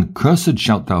 and cursed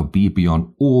shalt thou be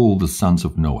beyond all the sons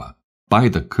of Noah, by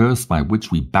the curse by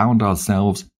which we bound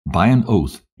ourselves by an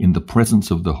oath in the presence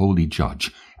of the holy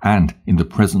judge, and in the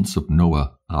presence of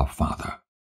Noah our father.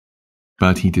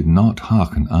 But he did not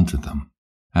hearken unto them,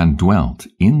 and dwelt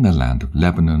in the land of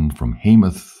Lebanon from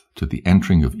Hamath to the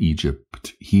entering of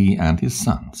Egypt, he and his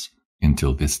sons,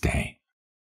 until this day.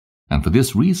 And for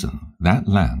this reason that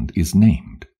land is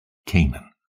named Canaan.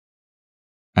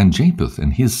 And Japheth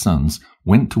and his sons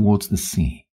went towards the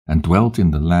sea, and dwelt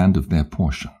in the land of their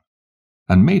portion.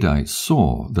 And Madai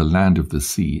saw the land of the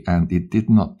sea, and it did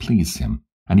not please him,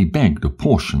 and he begged a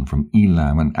portion from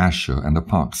Elam and Asher and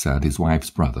Arphaxad his wife's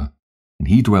brother, and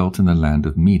he dwelt in the land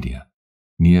of Media,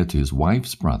 near to his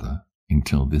wife's brother,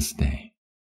 until this day.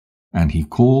 And he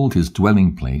called his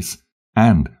dwelling place,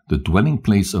 and the dwelling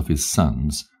place of his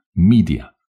sons,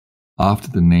 Media, after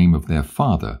the name of their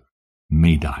father,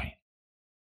 Madai.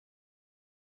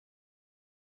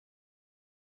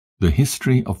 The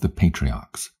history of the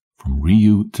patriarchs, from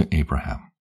Reu to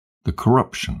Abraham, the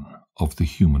corruption of the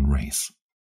human race.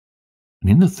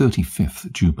 And in the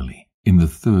 35th Jubilee, in the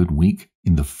 3rd week,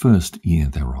 in the 1st year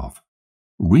thereof,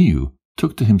 Reu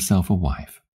took to himself a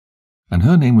wife, and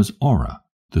her name was Orah,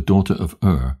 the daughter of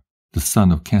the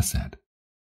son of Kesed.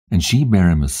 And she bare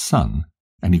him a son,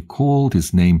 and he called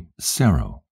his name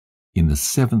Sero, in the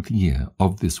 7th year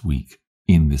of this week,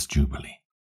 in this Jubilee.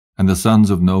 And the sons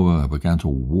of Noah began to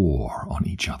war on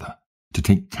each other, to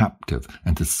take captive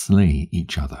and to slay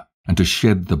each other, and to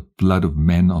shed the blood of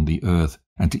men on the earth,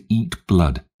 and to eat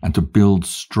blood, and to build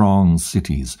strong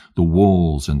cities, the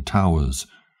walls and towers.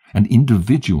 And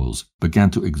individuals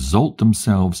began to exalt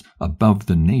themselves above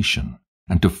the nation,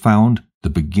 and to found the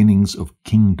beginnings of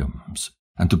kingdoms,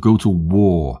 and to go to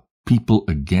war, people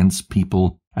against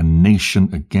people, and nation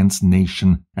against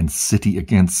nation, and city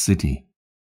against city.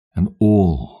 And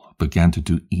all began to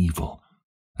do evil,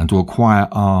 and to acquire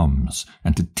arms,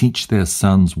 and to teach their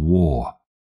sons war.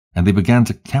 And they began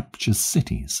to capture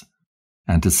cities,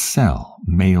 and to sell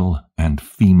male and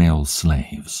female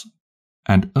slaves.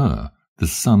 And the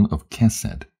son of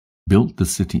Kesed, built the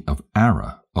city of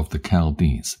Ara of the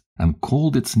Chaldees, and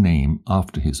called its name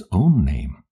after his own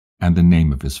name, and the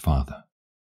name of his father.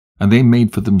 And they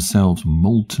made for themselves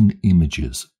molten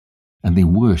images, and they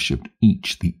worshipped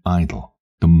each the idol,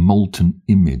 the molten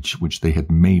image which they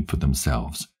had made for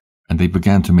themselves. And they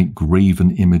began to make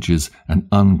graven images and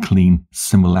unclean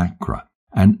simulacra,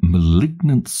 and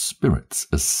malignant spirits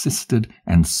assisted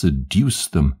and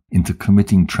seduced them into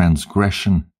committing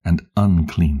transgression and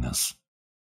uncleanness.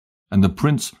 And the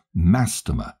prince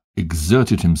Mastema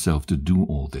exerted himself to do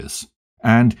all this,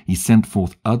 and he sent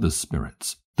forth other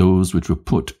spirits, those which were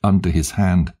put under his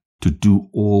hand, to do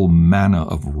all manner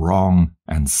of wrong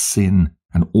and sin,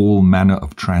 and all manner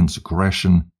of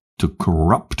transgression, to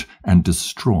corrupt and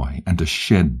destroy, and to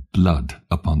shed blood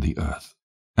upon the earth.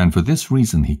 And for this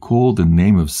reason he called the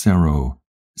name of Sero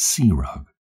Serug,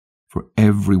 for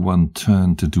everyone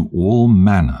turned to do all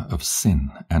manner of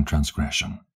sin and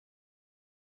transgression.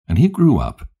 And he grew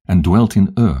up and dwelt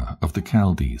in of the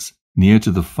Chaldees, near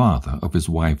to the father of his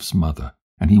wife's mother,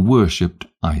 and he worshipped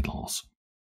idols.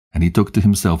 And he took to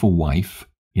himself a wife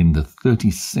in the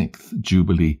 36th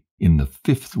Jubilee, in the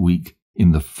 5th week,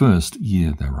 in the 1st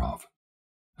year thereof.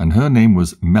 And her name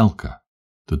was Melcha,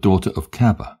 the daughter of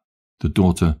Kaba, the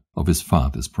daughter of his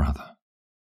father's brother.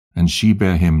 And she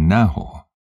bare him Nahor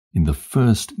in the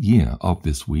 1st year of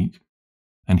this week,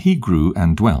 and he grew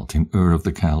and dwelt in Ur of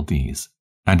the Chaldees.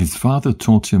 And his father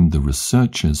taught him the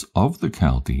researches of the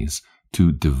Chaldees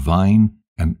to divine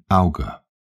and augur,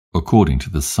 according to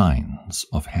the signs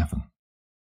of heaven.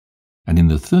 And in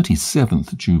the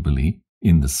 37th Jubilee,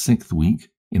 in the 6th week,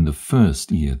 in the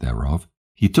 1st year thereof,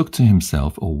 he took to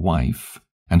himself a wife,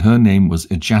 and her name was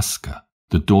Ejaska,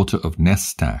 the daughter of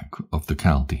Nestag of the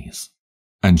Chaldees.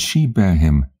 And she bare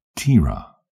him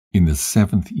Terah in the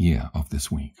 7th year of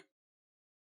this week.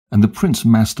 And the prince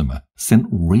Mastima sent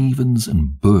ravens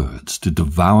and birds to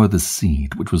devour the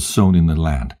seed which was sown in the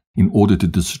land, in order to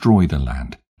destroy the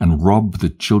land, and rob the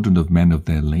children of men of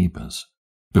their labors.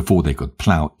 Before they could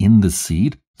plough in the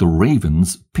seed, the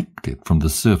ravens picked it from the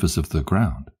surface of the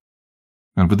ground.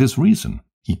 And for this reason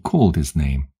he called his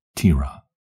name Terah,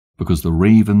 because the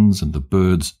ravens and the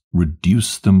birds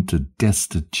reduced them to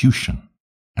destitution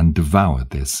and devoured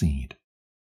their seed.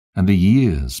 And the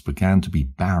years began to be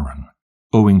barren,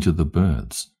 owing to the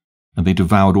birds, and they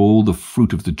devoured all the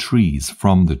fruit of the trees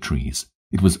from the trees.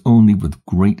 It was only with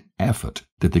great effort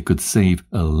that they could save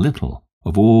a little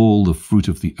of all the fruit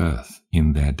of the earth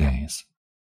in their days.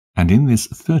 And in this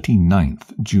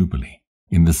 39th Jubilee,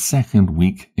 in the 2nd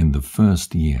week in the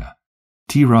 1st year,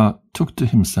 Terah took to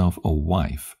himself a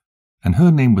wife, and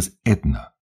her name was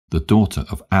Edna, the daughter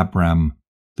of Abram,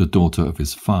 the daughter of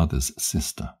his father's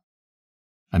sister.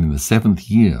 And in the 7th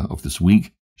year of this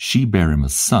week, she bare him a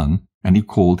son, and he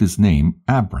called his name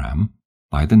Abram,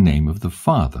 by the name of the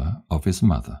father of his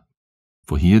mother,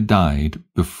 for he had died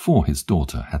before his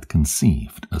daughter had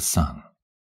conceived a son.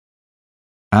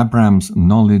 Abram's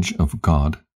knowledge of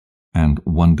God and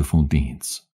wonderful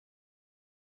deeds.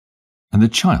 And the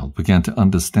child began to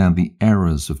understand the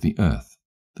errors of the earth,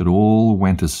 that all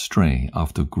went astray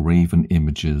after graven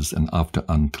images and after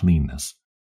uncleanness.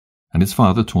 And his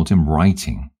father taught him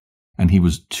writing, and he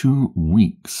was 2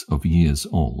 weeks of years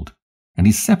old, and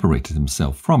he separated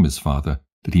himself from his father,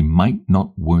 that he might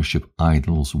not worship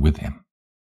idols with him.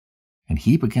 And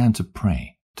he began to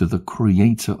pray to the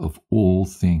Creator of all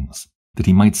things, that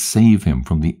he might save him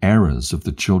from the errors of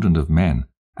the children of men,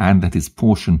 and that his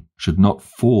portion should not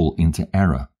fall into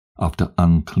error after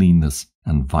uncleanness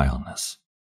and vileness.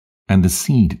 And the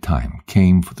seed time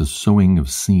came for the sowing of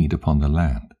seed upon the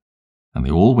land, and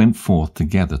they all went forth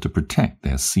together to protect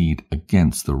their seed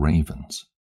against the ravens.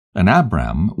 And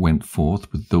Abram went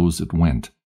forth with those that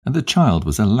went, and the child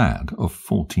was a lad of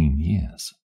 14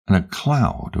 years. And a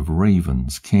cloud of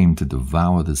ravens came to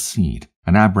devour the seed,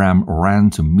 and Abram ran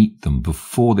to meet them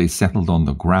before they settled on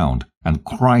the ground, and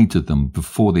cried to them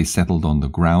before they settled on the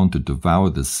ground to devour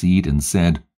the seed, and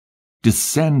said,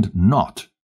 Descend not,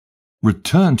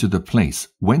 return to the place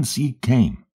whence ye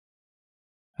came.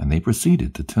 And they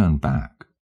proceeded to turn back.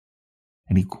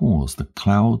 And he caused the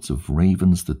clouds of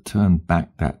ravens to turn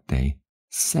back that day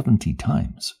 70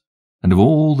 times. And of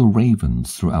all the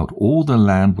ravens throughout all the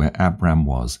land where Abram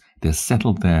was, there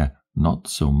settled there not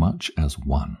so much as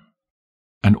one.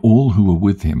 And all who were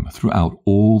with him throughout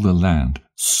all the land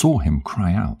saw him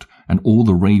cry out, and all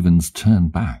the ravens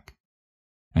turned back.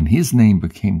 And his name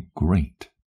became great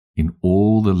in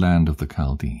all the land of the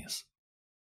Chaldees.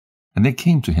 And there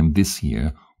came to him this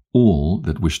year all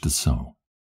that wished to sow.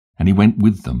 And he went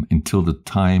with them until the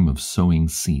time of sowing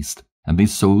ceased, and they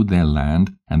sowed their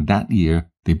land, and that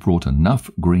year they brought enough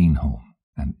grain home,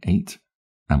 and ate,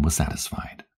 and were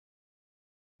satisfied.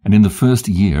 And in the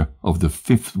 1st year of the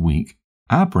 5th week,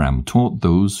 Abram taught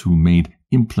those who made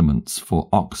implements for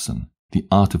oxen, the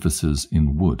artificers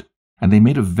in wood, and they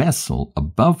made a vessel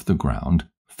above the ground,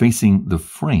 facing the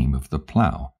frame of the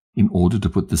plough, in order to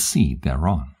put the seed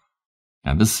thereon.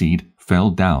 And the seed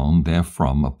fell down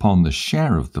therefrom upon the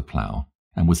share of the plough,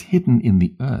 and was hidden in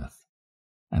the earth,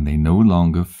 and they no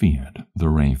longer feared the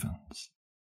ravens.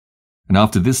 And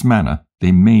after this manner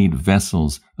they made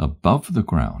vessels above the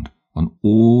ground on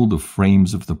all the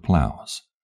frames of the ploughs,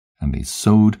 and they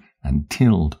sowed and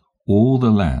tilled all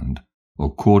the land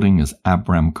according as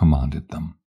Abram commanded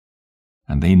them.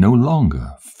 And they no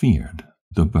longer feared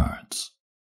the birds.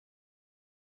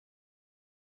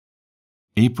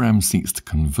 Abram seeks to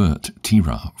convert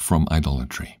Terah from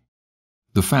idolatry.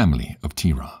 The family of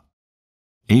Terah.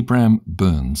 Abram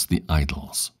burns the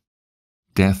idols.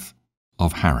 Death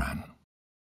of Haran.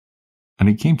 And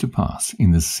it came to pass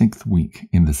in the 6th week,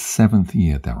 in the 7th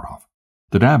year thereof,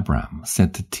 that Abram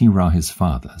said to Terah his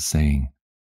father, saying,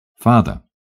 Father.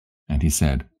 And he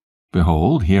said,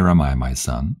 Behold, here am I, my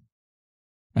son.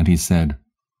 And he said,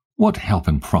 What help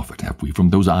and profit have we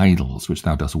from those idols which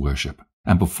thou dost worship?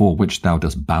 and before which thou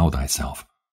dost bow thyself.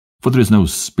 For there is no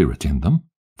spirit in them,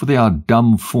 for they are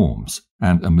dumb forms,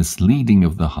 and a misleading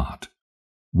of the heart.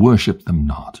 Worship them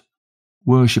not.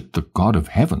 Worship the God of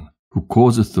heaven, who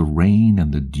causeth the rain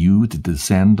and the dew to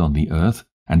descend on the earth,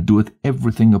 and doeth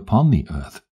everything upon the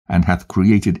earth, and hath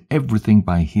created everything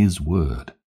by his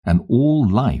word, and all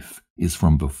life is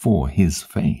from before his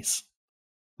face.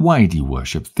 Why do ye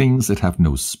worship things that have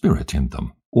no spirit in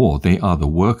them? Or they are the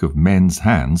work of men's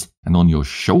hands, and on your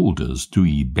shoulders do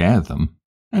ye bear them,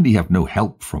 and ye have no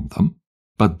help from them.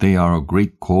 But they are a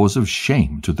great cause of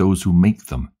shame to those who make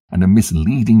them, and a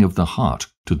misleading of the heart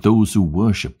to those who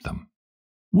worship them.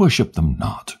 Worship them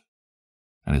not.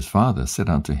 And his father said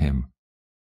unto him,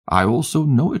 I also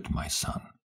know it, my son.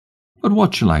 But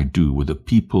what shall I do with the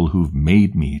people who've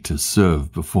made me to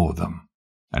serve before them?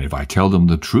 And if I tell them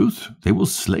the truth, they will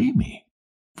slay me.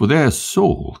 For their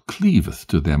soul cleaveth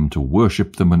to them to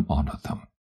worship them and honor them.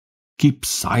 Keep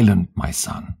silent, my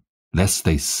son, lest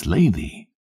they slay thee.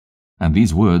 And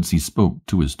these words he spoke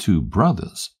to his 2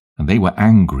 brothers, and they were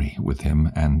angry with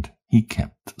him, and he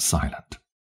kept silent.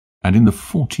 And in the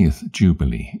 40th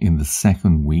Jubilee, in the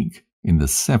 2nd week, in the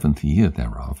 7th year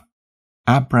thereof,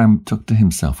 Abram took to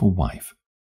himself a wife,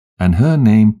 and her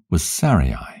name was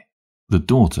Sarai, the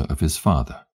daughter of his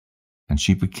father, and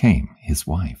she became his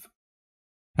wife.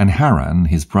 And Haran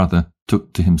his brother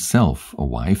took to himself a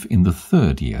wife in the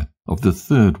 3rd year of the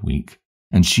 3rd week,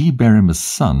 and she bare him a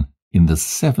son in the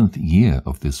 7th year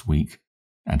of this week,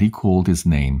 and he called his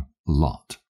name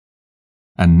Lot.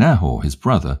 And Nahor his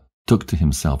brother took to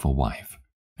himself a wife,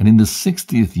 and in the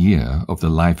 60th year of the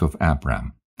life of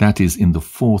Abram, that is, in the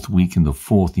 4th week in the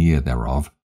 4th year thereof,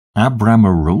 Abram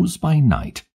arose by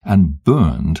night and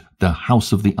burned the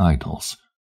house of the idols,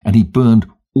 and he burned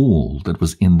all that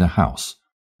was in the house,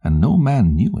 and no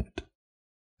man knew it.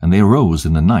 And they arose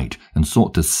in the night and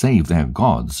sought to save their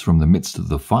gods from the midst of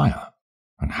the fire,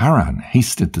 and Haran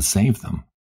hasted to save them.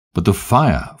 But the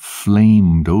fire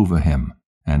flamed over him,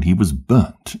 and he was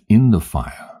burnt in the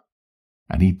fire.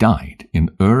 And he died in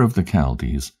Ur of the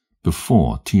Chaldees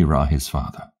before Terah his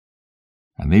father.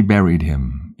 And they buried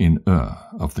him in Ur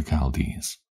of the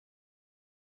Chaldees.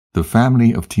 The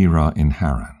family of Terah in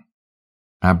Haran.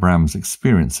 Abram's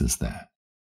experiences there.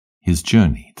 His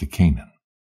journey to Canaan.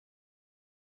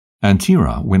 And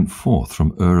Terah went forth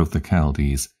from Ur of the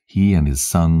Chaldees, he and his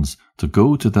sons, to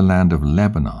go to the land of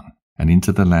Lebanon, and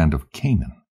into the land of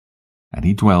Canaan. And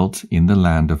he dwelt in the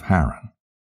land of Haran.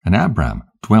 And Abram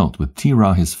dwelt with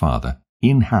Terah his father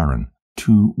in Haran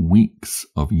 2 weeks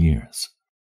of years.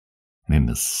 And in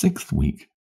the 6th week,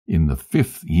 in the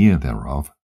 5th year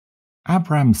thereof,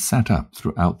 Abram sat up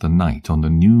throughout the night on the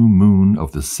new moon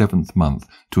of the 7th month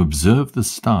to observe the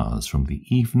stars from the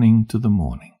evening to the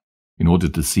morning, in order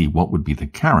to see what would be the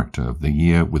character of the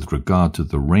year with regard to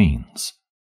the rains.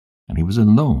 And he was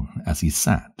alone as he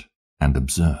sat and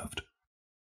observed.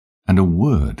 And a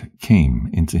word came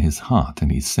into his heart,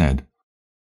 and he said,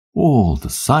 All the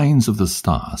signs of the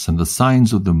stars and the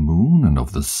signs of the moon and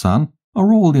of the sun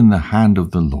are all in the hand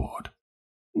of the Lord.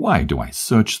 Why do I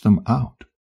search them out?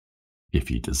 If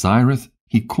he desireth,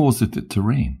 he causeth it to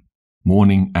rain,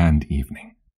 morning and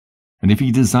evening. And if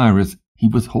he desireth, he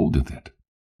withholdeth it,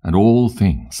 and all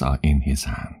things are in his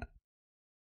hand.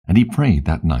 And he prayed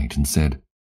that night and said,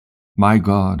 My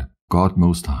God, God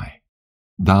most high,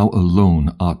 thou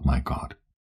alone art my God,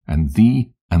 and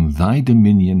thee and thy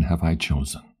dominion have I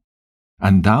chosen.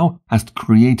 And thou hast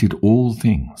created all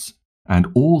things, and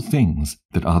all things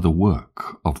that are the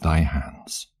work of thy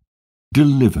hands.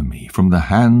 Deliver me from the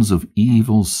hands of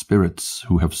evil spirits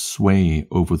who have sway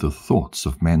over the thoughts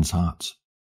of men's hearts,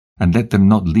 and let them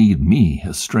not lead me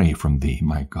astray from thee,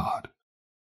 my God.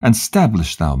 And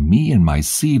stablish thou me and my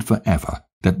seed forever,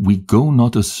 that we go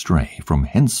not astray from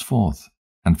henceforth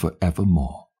and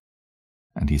forevermore.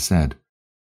 And he said,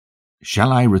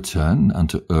 Shall I return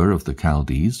unto Ur of the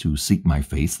Chaldees, who seek my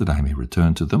face, that I may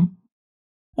return to them?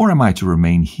 Or am I to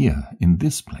remain here in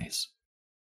this place?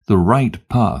 The right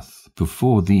path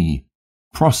before thee,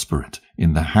 prosper it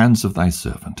in the hands of thy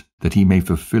servant, that he may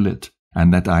fulfill it,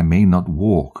 and that I may not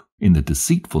walk in the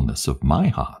deceitfulness of my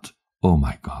heart, O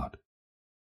my God.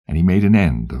 And he made an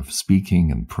end of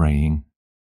speaking and praying.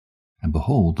 And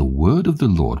behold, the word of the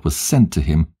Lord was sent to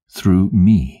him through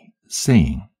me,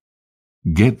 saying,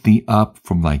 Get thee up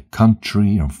from thy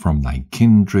country, and from thy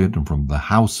kindred, and from the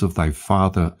house of thy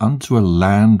father, unto a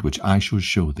land which I shall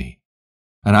show thee.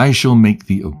 And I shall make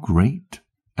thee a great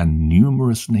and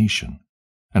numerous nation,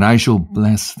 and I shall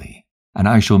bless thee, and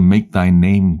I shall make thy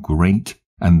name great,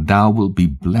 and thou wilt be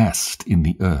blessed in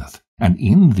the earth, and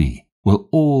in thee will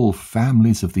all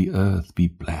families of the earth be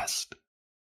blessed.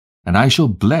 And I shall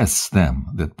bless them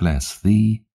that bless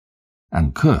thee,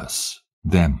 and curse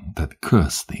them that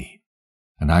curse thee.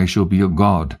 And I shall be a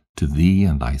God to thee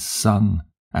and thy son,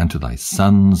 and to thy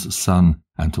son's son,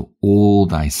 and to all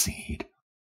thy seed.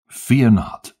 Fear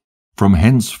not, from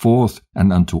henceforth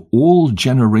and unto all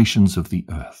generations of the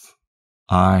earth.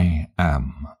 I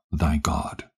am thy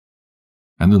God.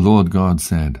 And the Lord God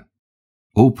said,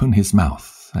 Open his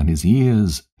mouth and his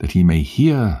ears, that he may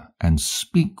hear and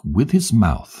speak with his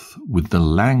mouth with the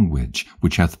language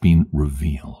which hath been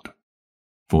revealed.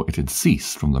 For it had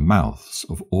ceased from the mouths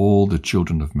of all the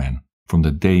children of men from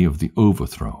the day of the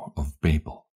overthrow of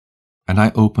Babel. And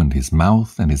I opened his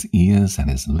mouth and his ears and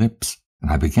his lips, and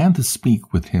I began to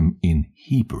speak with him in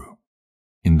Hebrew,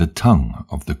 in the tongue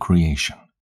of the creation.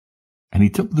 And he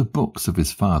took the books of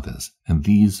his fathers, and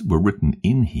these were written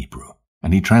in Hebrew,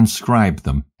 and he transcribed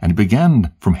them, and he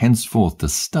began from henceforth to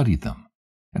study them.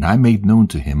 And I made known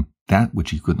to him that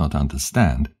which he could not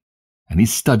understand, and he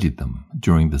studied them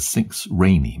during the 6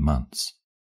 rainy months.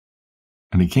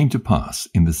 And it came to pass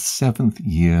in the 7th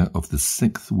year of the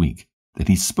 6th week that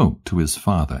he spoke to his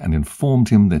father, and informed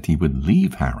him that he would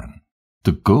leave Haran,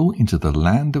 to go into the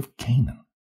land of Canaan,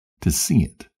 to see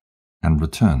it, and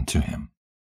return to him.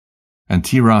 And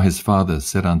Terah his father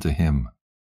said unto him,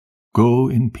 Go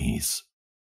in peace.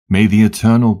 May the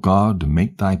eternal God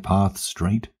make thy path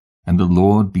straight, and the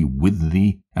Lord be with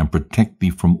thee, and protect thee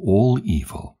from all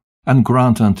evil, and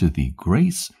grant unto thee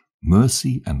grace,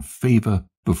 mercy, and favor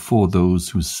before those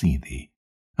who see thee.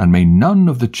 And may none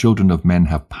of the children of men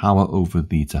have power over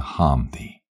thee to harm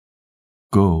thee.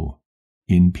 Go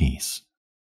in peace.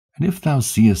 And if thou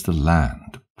seest a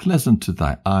land pleasant to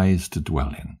thy eyes to dwell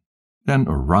in, then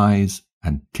arise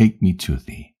and take me to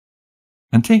thee.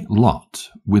 And take Lot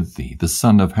with thee, the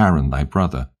son of Haran thy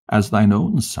brother, as thine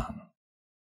own son.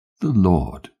 The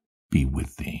Lord be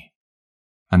with thee.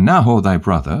 And Nahor thy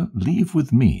brother leave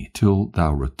with me till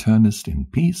thou returnest in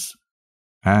peace,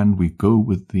 and we go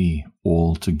with thee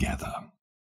all together.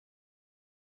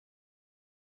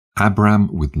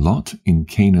 Abram with Lot in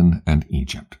Canaan and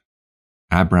Egypt.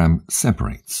 Abram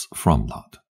separates from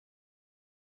Lot.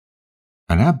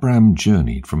 And Abram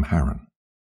journeyed from Haran,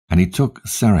 and he took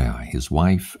Sarai his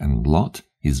wife, and Lot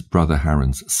his brother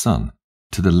Haran's son,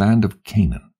 to the land of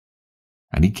Canaan.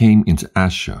 And he came into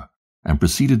Asshur, and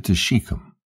proceeded to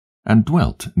Shechem, and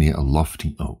dwelt near a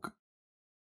lofty oak.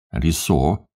 And he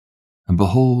saw, and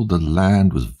behold, the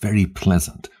land was very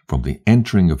pleasant from the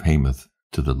entering of Hamath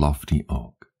to the lofty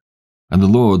oak. And the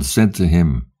Lord said to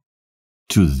him,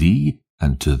 To thee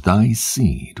and to thy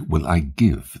seed will I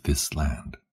give this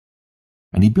land.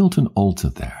 And he built an altar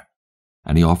there,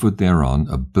 and he offered thereon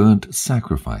a burnt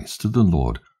sacrifice to the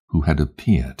Lord who had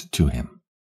appeared to him.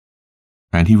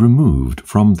 And he removed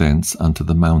from thence unto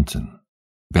the mountain,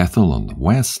 Bethel on the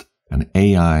west, and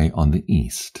Ai on the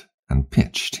east, and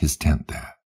pitched his tent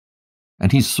there.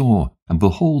 And he saw, and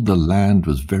behold, the land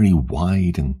was very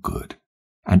wide and good,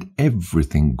 and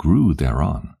everything grew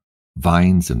thereon,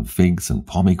 vines and figs and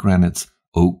pomegranates,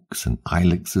 oaks and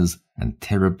ilexes, and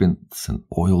terebinths and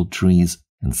oil trees,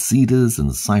 and cedars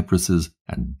and cypresses,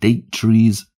 and date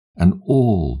trees, and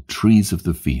all trees of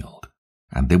the field.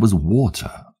 And there was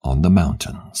water on the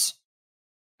mountains.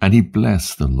 And he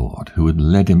blessed the Lord, who had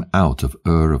led him out of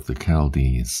Ur of the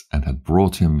Chaldees, and had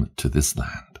brought him to this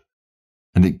land.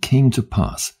 And it came to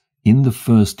pass, in the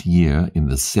 1st year, in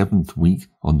the 7th week,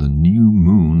 on the new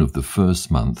moon of the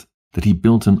 1st month, that he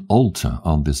built an altar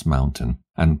on this mountain,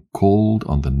 and called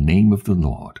on the name of the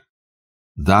Lord.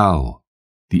 Thou,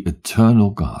 the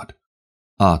eternal God,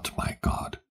 art my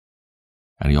God.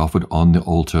 And he offered on the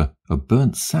altar a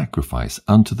burnt sacrifice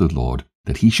unto the Lord,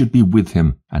 that he should be with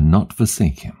him, and not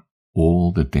forsake him,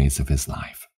 all the days of his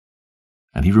life.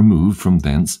 And he removed from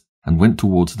thence, and went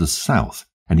towards the south,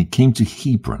 and he came to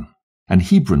Hebron. And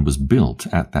Hebron was built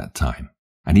at that time,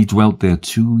 and he dwelt there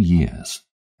 2 years.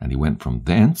 And he went from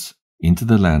thence into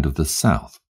the land of the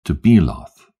south, to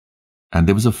Bealoth. And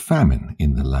there was a famine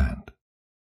in the land.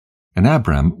 And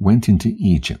Abram went into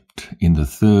Egypt in the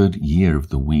 3rd year of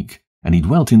the week, and he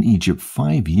dwelt in Egypt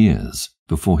 5 years,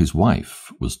 before his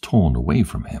wife was torn away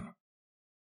from him.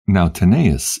 Now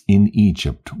Taneas in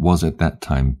Egypt was at that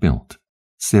time built,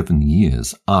 7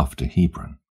 years after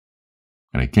Hebron.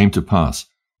 And it came to pass,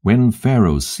 when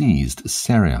Pharaoh seized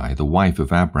Sarai the wife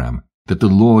of Abram, that the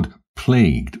Lord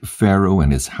plagued Pharaoh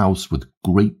and his house with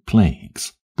great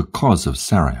plagues, because of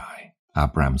Sarai,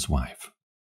 Abram's wife.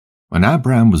 And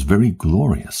Abram was very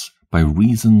glorious, by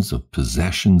reasons of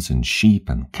possessions in sheep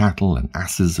and cattle and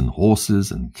asses and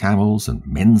horses and camels and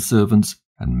menservants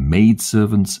and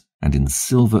maidservants, and in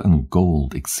silver and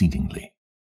gold exceedingly.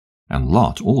 and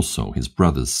Lot also his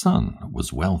brother's son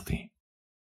was wealthy.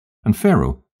 And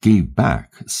Pharaoh gave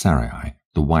back Sarai,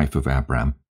 the wife of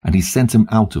Abram, and he sent him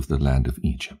out of the land of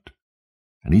Egypt.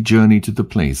 And he journeyed to the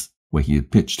place where he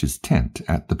had pitched his tent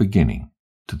at the beginning,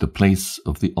 to the place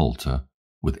of the altar,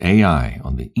 with Ai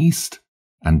on the east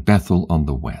and Bethel on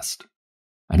the west.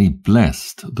 And he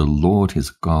blessed the Lord his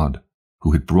God,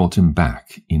 who had brought him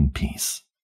back in peace.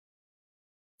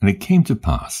 And it came to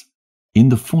pass, in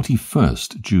the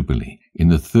 41st Jubilee, in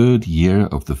the 3rd year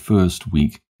of the 1st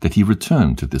week, that he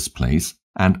returned to this place,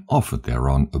 and offered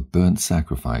thereon a burnt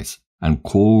sacrifice, and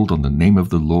called on the name of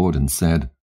the Lord, and said,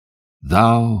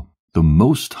 Thou, the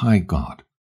Most High God,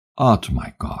 art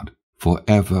my God, for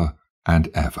ever and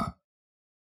ever.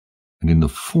 And in the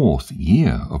 4th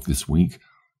year of this week,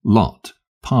 Lot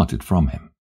parted from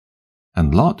him.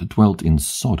 And Lot dwelt in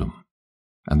Sodom,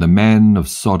 and the men of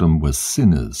Sodom were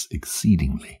sinners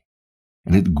exceedingly.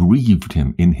 And it grieved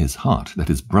him in his heart that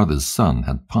his brother's son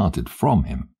had parted from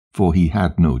him, for he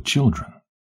had no children.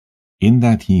 In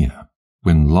that year,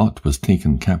 when Lot was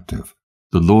taken captive,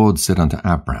 the Lord said unto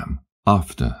Abram,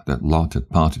 after that Lot had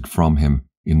parted from him,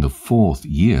 in the 4th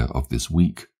year of this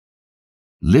week,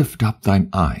 Lift up thine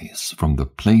eyes from the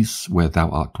place where thou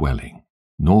art dwelling,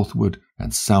 northward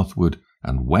and southward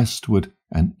and westward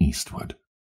and eastward.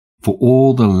 For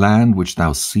all the land which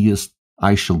thou seest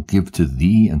I shall give to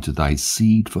thee and to thy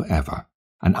seed forever,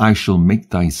 and I shall make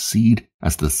thy seed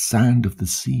as the sand of the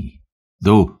sea.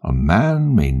 Though a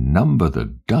man may number the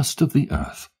dust of the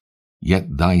earth,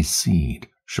 yet thy seed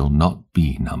shall not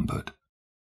be numbered.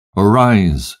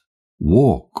 Arise,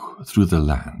 walk through the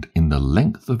land in the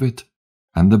length of it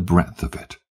and the breadth of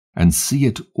it, and see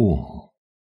it all,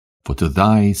 for to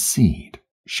thy seed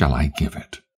shall I give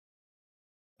it.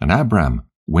 And Abram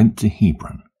went to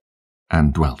Hebron,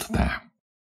 and dwelt there.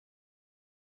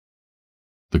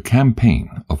 The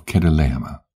campaign of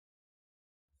Chedorlaomer.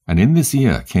 And in this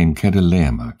year came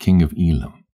Chedorlaomer king of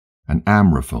Elam, and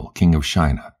Amraphel king of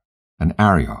Shinar, and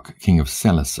Arioch king of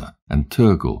Selassar, and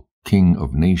Turgal king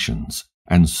of nations,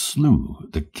 and slew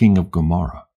the king of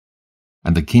Gomorrah.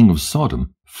 And the king of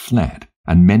Sodom fled,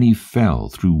 and many fell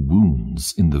through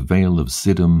wounds in the vale of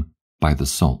Siddim by the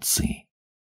salt sea.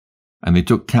 And they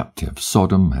took captive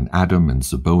Sodom and Adam and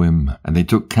Zeboim, and they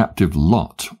took captive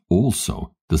Lot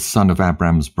also, the son of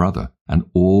Abram's brother, and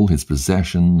all his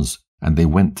possessions, and they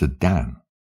went to Dan.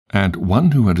 And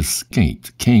one who had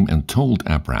escaped came and told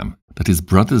Abram that his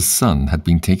brother's son had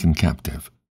been taken captive.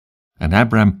 And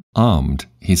Abram armed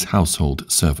his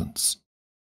household servants.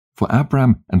 For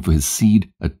Abram and for his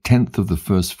seed 1/10 of the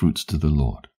firstfruits to the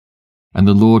Lord. And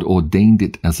the Lord ordained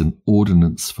it as an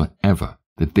ordinance forever,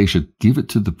 that they should give it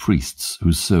to the priests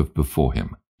who served before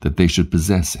him, that they should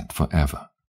possess it forever.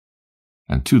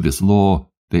 And to this law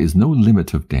there is no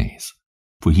limit of days,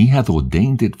 for he hath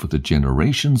ordained it for the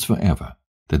generations forever,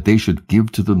 that they should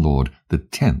give to the Lord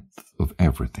 1/10 of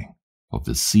everything, of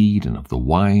the seed and of the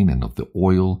wine and of the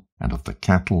oil and of the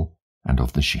cattle and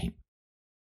of the sheep.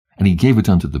 And he gave it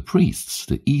unto the priests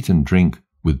to eat and drink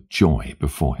with joy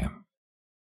before him.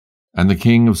 And the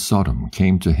king of Sodom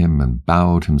came to him and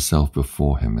bowed himself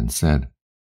before him and said,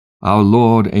 Our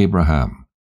Lord Abraham,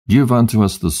 give unto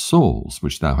us the souls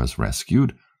which thou hast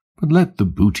rescued, but let the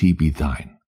booty be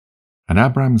thine. And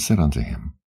Abram said unto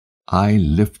him, I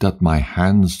lift up my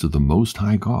hands to the Most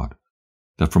High God,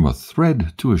 that from a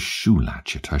thread to a shoe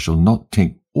latchet I shall not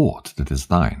take aught that is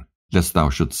thine, lest thou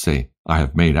shouldst say, I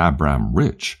have made Abram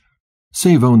rich,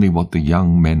 save only what the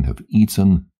young men have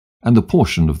eaten, and the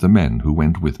portion of the men who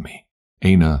went with me,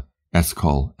 Aner,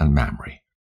 Eshcol, and Mamre.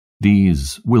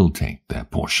 These will take their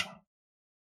portion.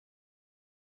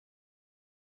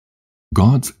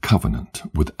 God's covenant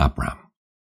with Abram.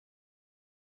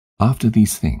 After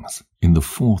these things, in the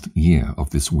 4th year of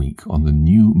this week, on the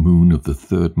new moon of the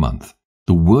 3rd month,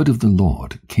 the word of the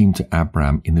Lord came to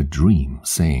Abram in a dream,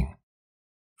 saying,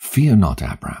 Fear not,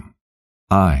 Abram,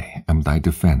 I am thy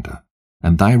defender,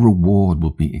 and thy reward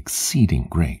will be exceeding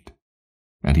great.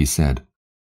 And he said,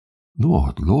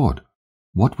 Lord, Lord,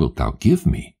 what wilt thou give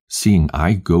me, seeing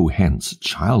I go hence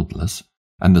childless,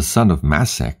 and the son of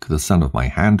Masech, the son of my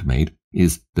handmaid,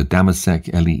 is the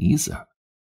Damasek Eliezer?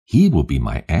 He will be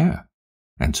my heir,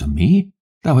 and to me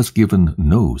thou hast given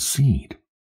no seed.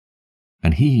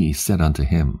 And he said unto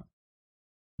him,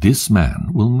 This man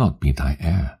will not be thy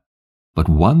heir, but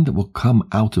one that will come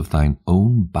out of thine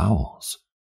own bowels.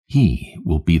 He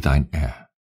will be thine heir.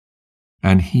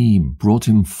 And he brought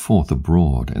him forth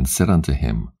abroad, and said unto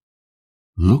him,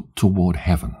 Look toward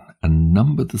heaven, and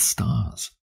number the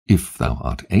stars, if thou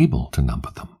art able to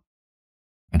number them.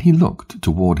 And he looked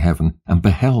toward heaven, and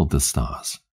beheld the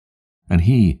stars. And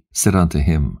he said unto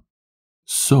him,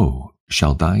 so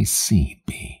shall thy seed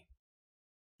be.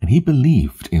 And he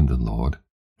believed in the Lord,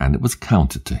 and it was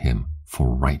counted to him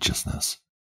for righteousness.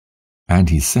 And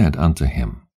he said unto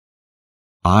him,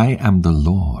 I am the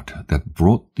Lord that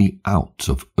brought thee out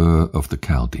of Ur of the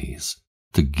Chaldees,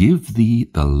 to give thee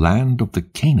the land of the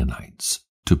Canaanites,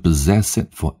 to possess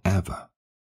it forever.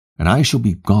 And I shall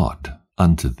be God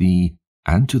unto thee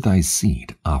and to thy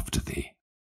seed after thee.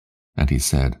 And he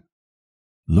said,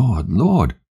 Lord,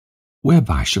 Lord,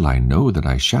 whereby shall I know that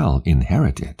I shall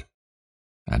inherit it?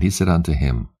 And he said unto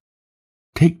him,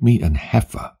 Take me an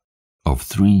heifer of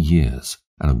 3 years,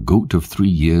 and a goat of 3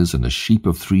 years, and a sheep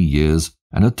of 3 years,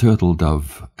 and a turtle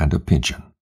dove, and a pigeon.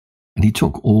 And he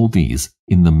took all these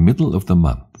in the middle of the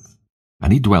month.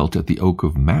 And he dwelt at the oak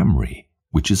of Mamre,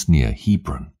 which is near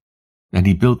Hebron. And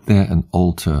he built there an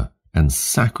altar, and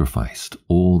sacrificed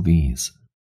all these.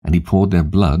 And he poured their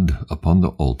blood upon the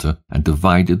altar, and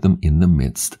divided them in the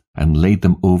midst, and laid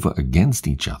them over against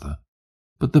each other.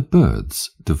 But the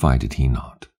birds divided he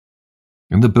not.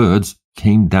 And the birds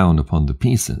came down upon the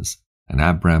pieces, and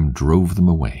Abram drove them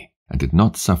away, and did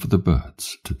not suffer the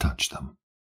birds to touch them.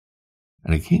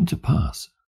 And it came to pass,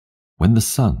 when the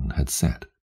sun had set,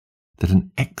 that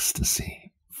an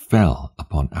ecstasy fell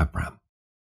upon Abram.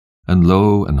 And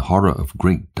lo, an horror of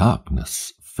great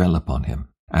darkness fell upon him.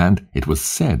 And it was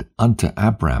said unto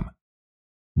Abram,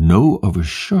 Know of a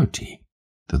surety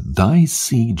that thy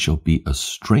seed shall be a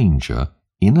stranger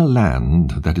in a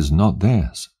land that is not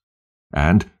theirs,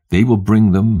 and they will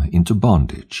bring them into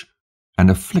bondage, and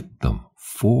afflict them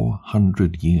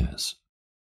 400 years.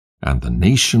 And the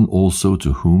nation also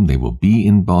to whom they will be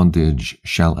in bondage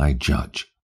shall I judge,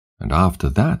 and after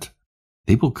that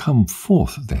they will come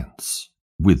forth thence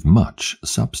with much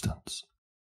substance.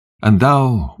 And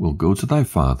thou wilt go to thy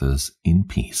fathers in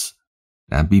peace,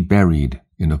 and be buried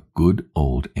in a good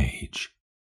old age.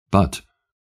 But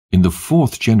in the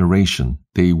 4th generation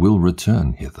they will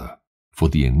return hither, for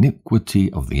the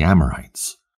iniquity of the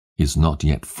Amorites is not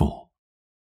yet full.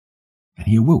 And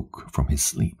he awoke from his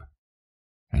sleep.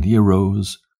 And he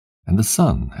arose, and the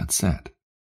sun had set,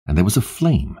 and there was a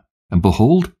flame, and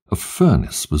behold, a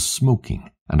furnace was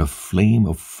smoking, and a flame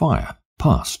of fire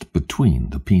passed between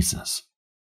the pieces.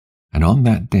 And on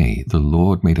that day the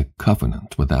Lord made a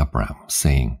covenant with Abram,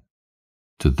 saying,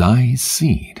 To thy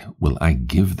seed will I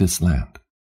give this land,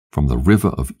 from the river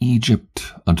of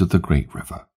Egypt unto the great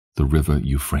river, the river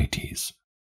Euphrates.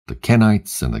 The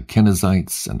Kenites and the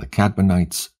Kenizzites and the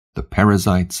Cadmonites, the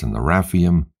Perizzites and the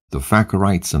Raphaim, the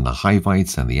Phacharites and the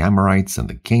Hivites and the Amorites and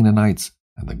the Canaanites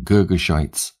and the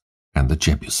Girgashites and the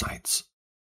Jebusites.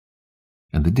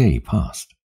 And the day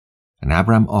passed, and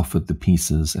Abram offered the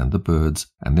pieces and the birds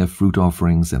and their fruit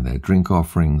offerings and their drink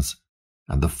offerings,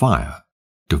 and the fire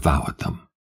devoured them.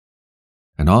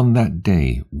 And on that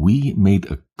day we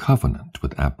made a covenant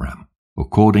with Abram,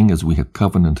 according as we had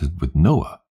covenanted with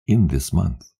Noah in this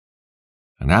month.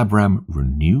 And Abram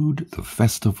renewed the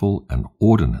festival and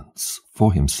ordinance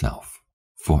for himself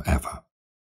forever.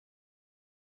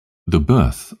 The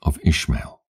birth of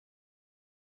Ishmael.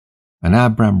 And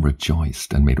Abram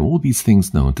rejoiced and made all these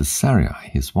things known to Sarai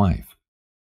his wife.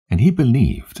 And he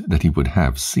believed that he would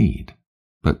have seed,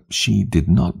 but she did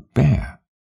not bear.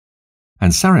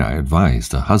 And Sarai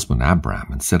advised her husband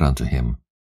Abram, and said unto him,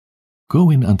 Go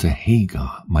in unto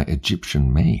Hagar my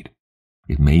Egyptian maid.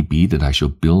 It may be that I shall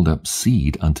build up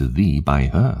seed unto thee by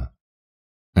her.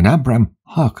 And Abram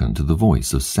hearkened to the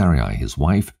voice of Sarai his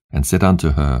wife, and said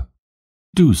unto her,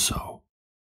 Do so.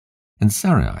 And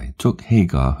Sarai took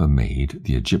Hagar her maid,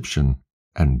 the Egyptian,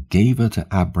 and gave her to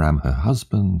Abram her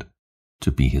husband,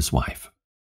 to be his wife.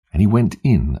 And he went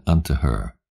in unto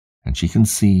her, and she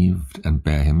conceived, and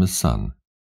bare him a son,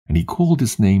 and he called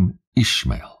his name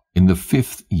Ishmael, in the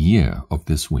 5th year of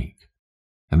this week.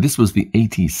 And this was the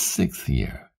 86th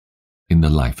year in the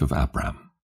life of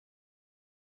Abram.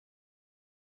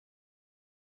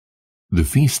 The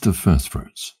Feast of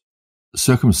Firstfruits.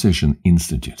 Circumcision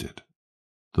instituted.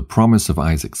 The promise of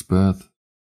Isaac's birth.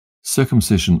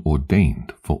 Circumcision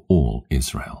ordained for all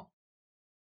Israel.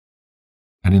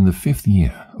 And in the 5th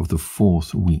year of the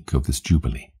 4th week of this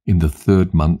Jubilee, in the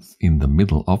 3rd month, in the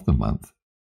middle of the month,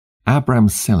 Abram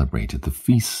celebrated the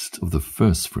feast of the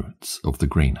firstfruits of the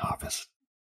grain harvest.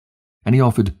 And he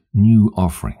offered new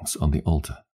offerings on the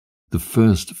altar, the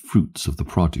first fruits of the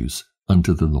produce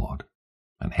unto the Lord,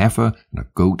 an heifer and a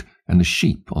goat and a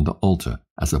sheep on the altar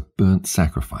as a burnt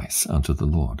sacrifice unto the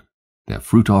Lord. Their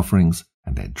fruit offerings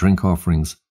and their drink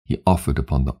offerings he offered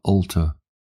upon the altar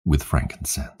with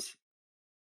frankincense.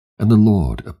 And the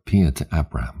Lord appeared to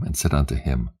Abram and said unto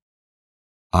him,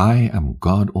 I am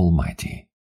God Almighty.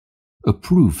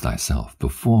 Approve thyself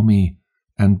before me,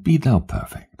 and be thou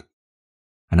perfect.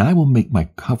 And I will make my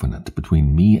covenant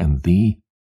between me and thee,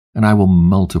 and I will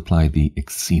multiply thee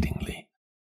exceedingly.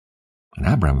 And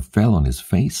Abram fell on his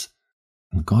face,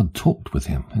 and God talked with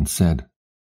him, and said,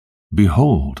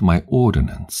 Behold, my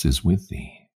ordinance is with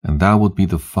thee, and thou wilt be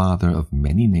the father of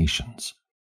many nations.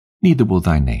 Neither will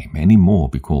thy name any more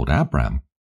be called Abram,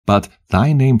 but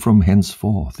thy name from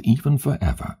henceforth, even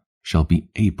forever, shall be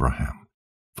Abraham,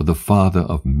 for the father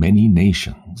of many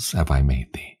nations have I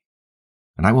made thee.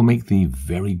 And I will make thee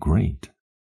very great,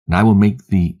 and I will make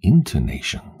thee into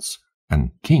nations,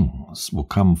 and kings will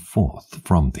come forth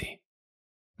from thee.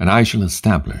 And I shall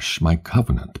establish my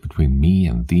covenant between me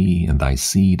and thee and thy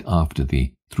seed after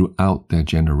thee throughout their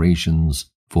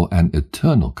generations for an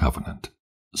eternal covenant,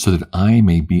 so that I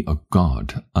may be a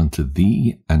God unto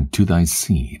thee and to thy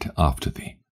seed after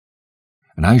thee.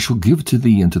 And I shall give to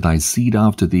thee and to thy seed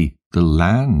after thee the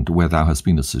land where thou hast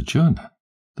been a sojourner,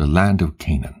 the land of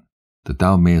Canaan, that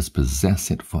thou mayest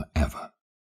possess it forever.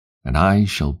 And I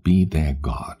shall be their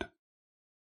God.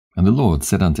 And the Lord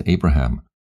said unto Abraham,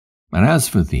 And as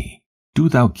for thee, do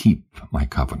thou keep my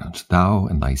covenant, thou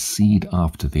and thy seed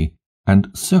after thee, and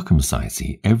circumcise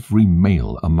ye every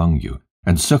male among you,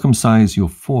 and circumcise your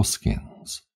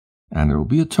foreskins, and it will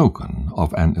be a token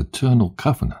of an eternal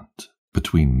covenant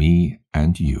between me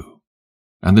and you.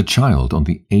 And the child on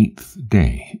the 8th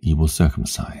day ye will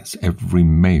circumcise, every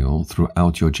male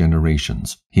throughout your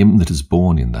generations, him that is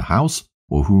born in the house,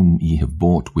 or whom ye have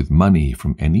bought with money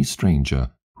from any stranger,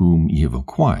 whom ye have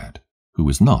acquired, who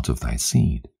is not of thy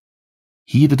seed.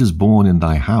 He that is born in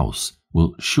thy house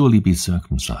will surely be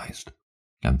circumcised,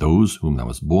 and those whom thou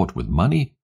hast bought with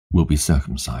money will be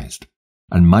circumcised,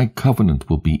 and my covenant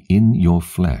will be in your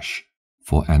flesh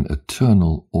for an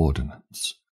eternal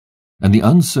ordinance. And the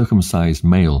uncircumcised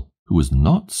male who is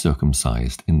not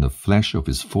circumcised in the flesh of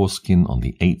his foreskin on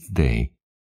the 8th day,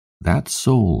 that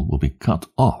soul will be cut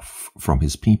off from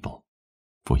his people,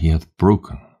 for he hath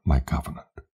broken my covenant.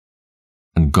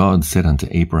 And God said unto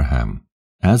Abraham,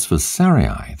 As for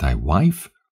Sarai thy wife,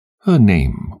 her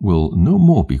name will no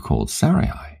more be called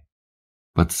Sarai,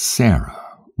 but Sarah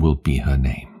will be her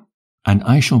name. And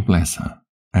I shall bless her,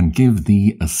 and give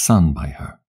thee a son by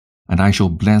her. And I shall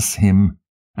bless him,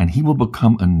 and he will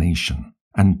become a nation,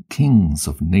 and kings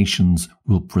of nations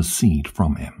will proceed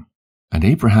from him. And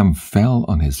Abraham fell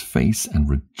on his face and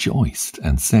rejoiced,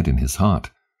 and said in his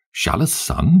heart, Shall a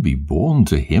son be born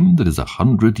to him that is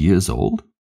 100 years old?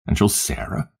 And shall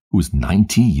Sarah, who is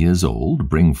 90 years old,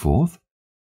 bring forth?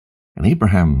 And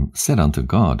Abraham said unto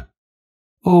God,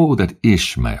 Oh, that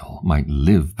Ishmael might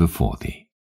live before thee.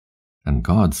 And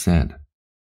God said,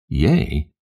 Yea,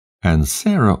 and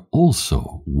Sarah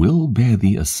also will bear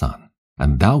thee a son,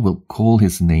 and thou wilt call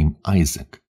his name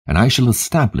Isaac, and I shall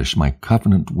establish my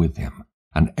covenant with him,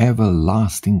 an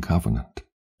everlasting covenant,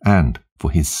 and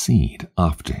for his seed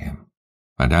after him.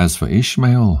 And as for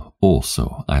Ishmael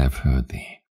also I have heard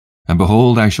thee. And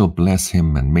behold, I shall bless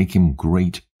him, and make him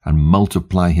great, and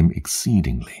multiply him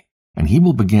exceedingly, and he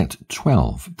will beget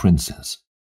 12 princes,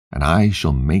 and I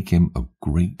shall make him a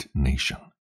great nation.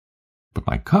 But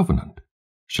my covenant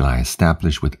shall I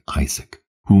establish with Isaac,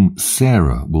 whom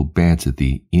Sarah will bear to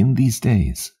thee in these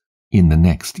days, in the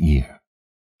next year.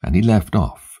 And he left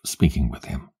off speaking with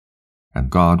him, and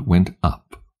God went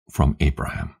up from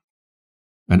Abraham.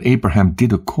 And Abraham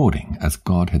did according as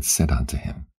God had said unto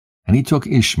him. And he took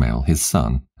Ishmael his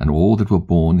son, and all that were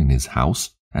born in his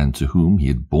house, and to whom he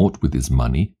had bought with his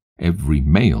money, every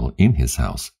male in his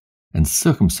house, and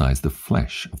circumcised the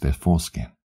flesh of their foreskin.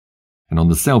 And on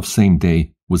the selfsame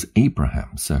day was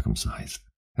Abraham circumcised,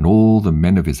 and all the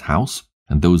men of his house,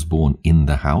 and those born in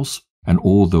the house, and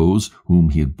all those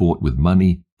whom he had bought with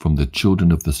money from the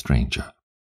children of the stranger,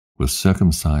 were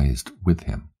circumcised with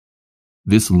him.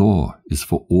 This law is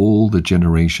for all the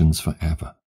generations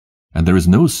forever. And there is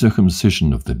no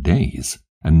circumcision of the days,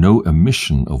 and no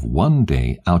omission of 1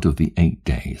 day out of the 8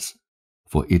 days,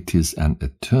 for it is an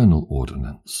eternal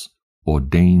ordinance,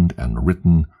 ordained and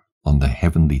written on the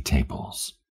heavenly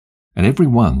tables. And every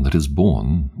one that is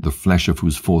born, the flesh of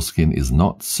whose foreskin is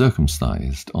not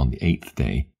circumcised on the 8th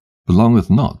day, belongeth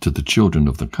not to the children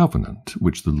of the covenant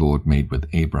which the Lord made with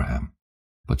Abraham,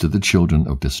 but to the children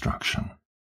of destruction.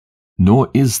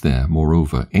 Nor is there,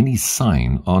 moreover, any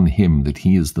sign on him that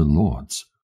he is the Lord's,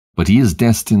 but he is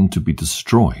destined to be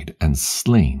destroyed and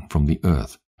slain from the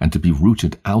earth, and to be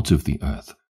rooted out of the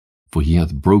earth, for he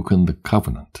hath broken the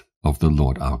covenant of the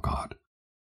Lord our God.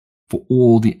 For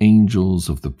all the angels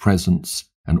of the presence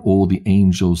and all the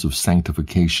angels of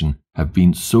sanctification have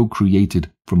been so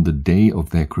created from the day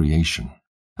of their creation,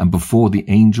 and before the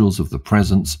angels of the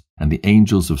presence and the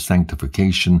angels of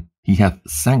sanctification he hath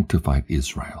sanctified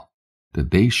Israel,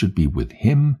 that they should be with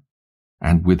him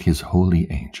and with his holy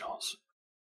angels.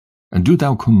 And do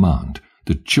thou command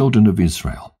the children of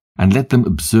Israel, and let them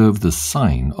observe the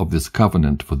sign of this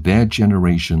covenant for their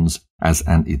generations as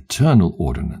an eternal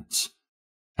ordinance,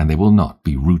 and they will not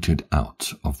be rooted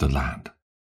out of the land.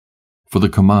 For the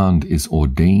command is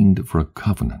ordained for a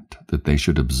covenant, that they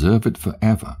should observe it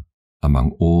forever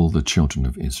among all the children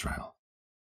of Israel.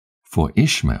 For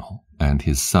Ishmael and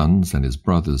his sons and his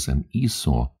brothers and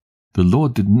Esau, the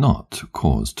Lord did not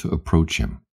cause to approach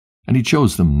him, and he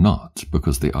chose them not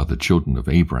because they are the children of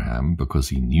Abraham, because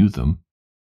he knew them,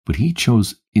 but he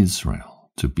chose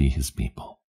Israel to be his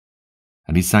people.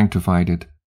 And he sanctified it,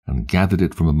 and gathered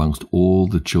it from amongst all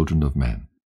the children of men.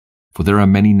 For there are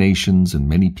many nations and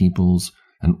many peoples,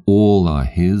 and all are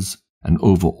his, and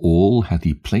over all hath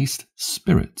he placed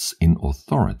spirits in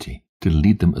authority to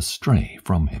lead them astray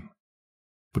from him.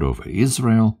 But over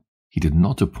Israel he did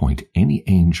not appoint any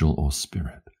angel or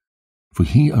spirit, for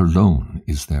he alone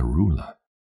is their ruler,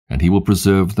 and he will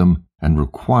preserve them and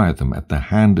require them at the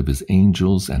hand of his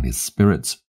angels and his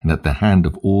spirits, and at the hand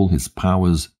of all his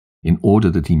powers, in order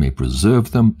that he may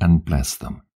preserve them and bless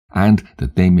them, and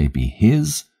that they may be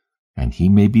his, and he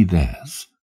may be theirs,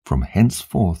 from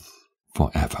henceforth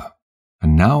forever.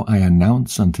 And now I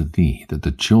announce unto thee that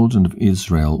the children of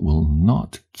Israel will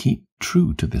not keep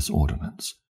true to this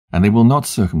ordinance, and they will not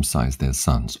circumcise their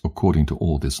sons according to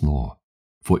all this law.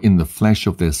 For in the flesh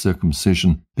of their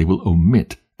circumcision they will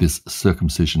omit this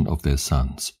circumcision of their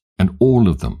sons, and all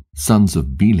of them, sons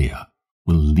of Belial,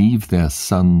 will leave their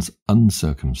sons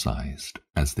uncircumcised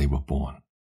as they were born.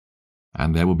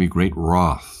 And there will be great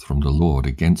wrath from the Lord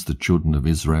against the children of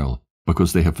Israel,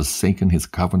 because they have forsaken his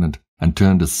covenant, and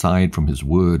turned aside from his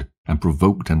word, and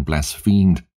provoked and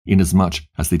blasphemed, inasmuch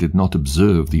as they did not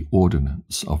observe the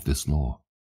ordinance of this law.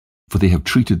 For they have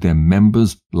treated their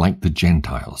members like the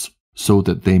Gentiles, so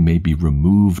that they may be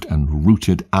removed and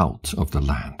rooted out of the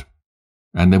land.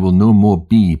 And there will no more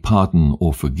be pardon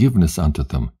or forgiveness unto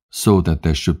them, so that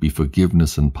there should be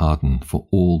forgiveness and pardon for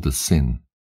all the sin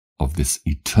of this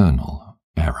eternal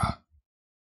era.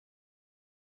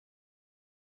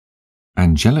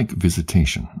 Angelic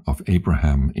visitation of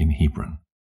Abraham in Hebron.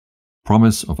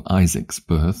 Promise of Isaac's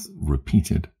birth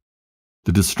repeated.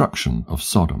 The destruction of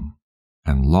Sodom,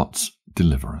 and Lot's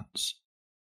deliverance.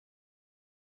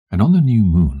 And on the new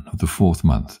moon of the 4th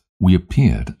month we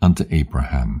appeared unto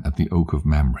Abraham at the oak of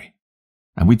Mamre,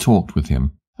 and we talked with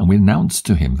him, and we announced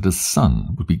to him that a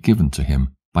son would be given to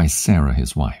him by Sarah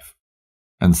his wife.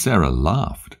 And Sarah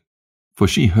laughed, for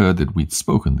she heard that we'd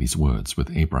spoken these words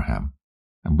with Abraham.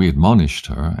 And we admonished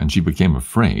her, and she became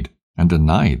afraid, and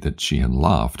denied that she had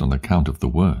laughed on account of the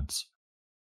words.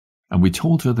 And we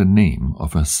told her the name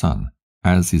of her son,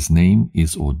 as his name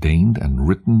is ordained and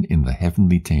written in the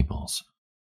heavenly tables,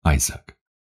 Isaac.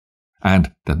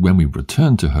 And that when we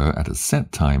returned to her at a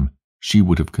set time, she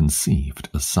would have conceived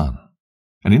a son.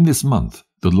 And in this month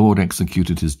the Lord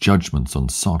executed his judgments on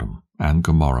Sodom and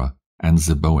Gomorrah and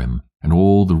Zeboim and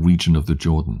all the region of the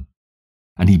Jordan.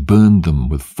 And he burned them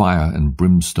with fire and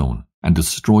brimstone, and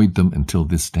destroyed them until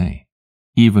this day,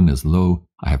 even as, lo,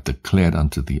 I have declared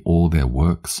unto thee all their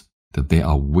works, that they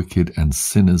are wicked and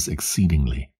sinners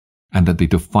exceedingly, and that they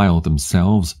defile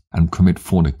themselves, and commit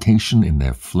fornication in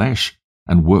their flesh,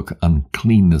 and work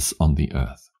uncleanness on the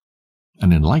earth.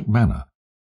 And in like manner,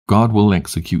 God will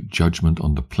execute judgment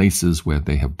on the places where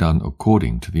they have done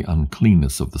according to the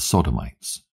uncleanness of the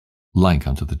Sodomites, like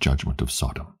unto the judgment of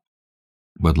Sodom.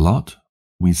 But Lot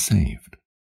we saved,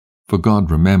 for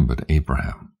God remembered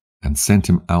Abraham, and sent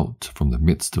him out from the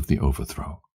midst of the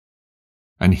overthrow.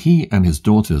 And he and his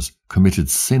daughters committed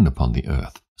sin upon the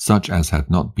earth, such as had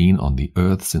not been on the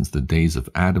earth since the days of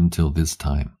Adam till this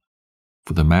time.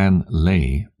 For the man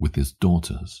lay with his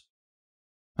daughters.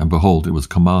 And behold, it was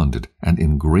commanded and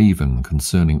engraven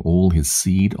concerning all his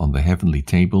seed on the heavenly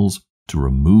tables, to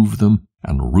remove them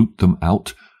and root them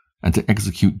out, and to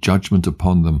execute judgment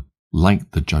upon them,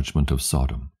 like the judgment of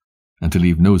Sodom, and to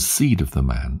leave no seed of the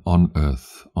man on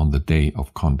earth on the day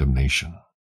of condemnation.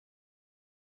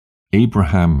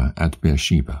 Abraham at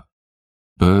Beersheba,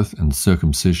 birth and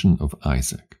circumcision of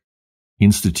Isaac,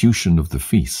 institution of the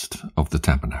feast of the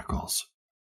tabernacles.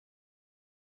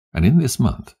 And in this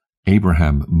month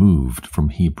Abraham moved from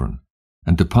Hebron,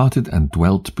 and departed and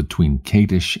dwelt between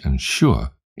Kadesh and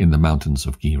Shur in the mountains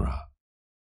of Gerar.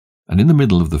 And in the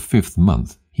middle of the 5th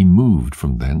month he moved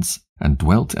from thence, and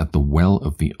dwelt at the well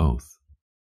of the oath.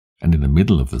 And in the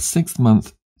middle of the 6th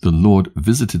month the Lord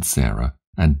visited Sarah,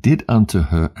 and did unto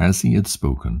her as he had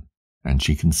spoken, and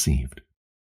she conceived.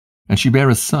 And she bare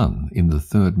a son in the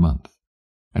 3rd month.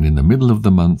 And in the middle of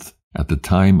the month, at the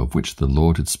time of which the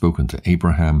Lord had spoken to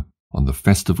Abraham, on the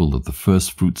festival of the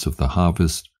first fruits of the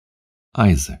harvest,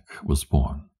 Isaac was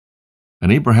born.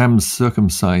 And Abraham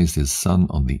circumcised his son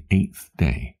on the 8th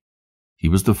day. He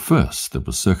was the first that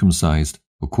was circumcised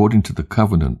according to the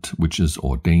covenant which is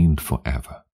ordained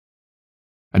forever.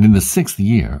 And in the 6th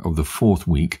year of the 4th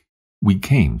week, we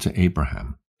came to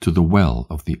Abraham, to the well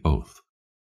of the oath.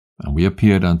 And we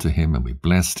appeared unto him, and we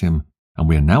blessed him, and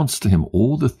we announced to him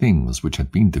all the things which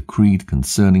had been decreed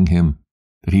concerning him,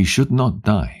 that he should not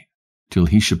die, till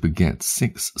he should beget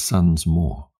 6 sons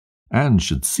more, and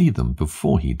should see them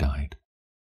before he died,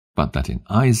 but that in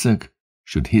Isaac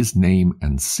should his name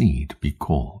and seed be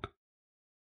called,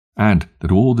 and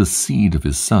that all the seed of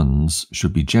his sons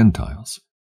should be Gentiles,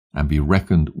 and be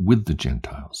reckoned with the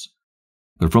Gentiles.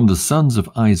 But from the sons of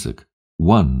Isaac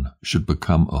one should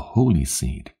become a holy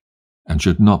seed, and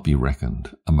should not be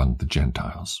reckoned among the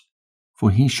Gentiles,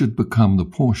 for he should become the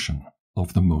portion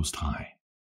of the Most High.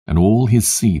 And all his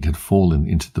seed had fallen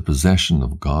into the possession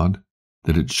of God,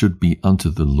 that it should be unto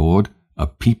the Lord a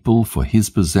people for his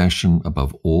possession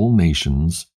above all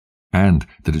nations, and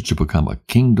that it should become a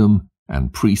kingdom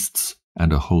and priests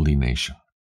and a holy nation.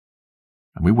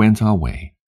 And we went our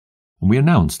way, and we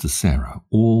announced to Sarah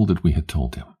all that we had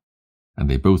told him, and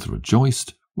they both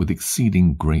rejoiced with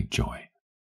exceeding great joy.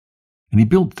 And he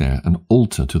built there an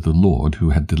altar to the Lord who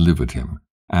had delivered him,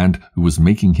 and who was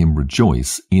making him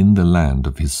rejoice in the land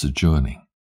of his sojourning.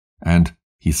 And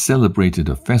he celebrated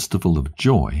a festival of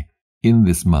joy in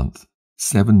this month,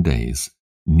 7 days,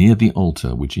 near the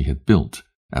altar which he had built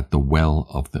at the well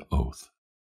of the oath.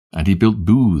 And he built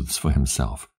booths for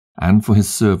himself and for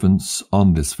his servants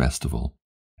on this festival,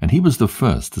 and he was the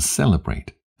first to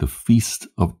celebrate the Feast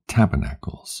of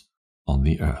Tabernacles on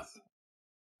the earth.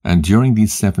 And during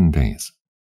these 7 days,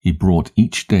 he brought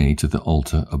each day to the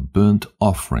altar a burnt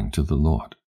offering to the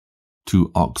Lord,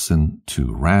 2 oxen,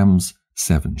 2 rams,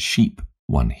 7 sheep,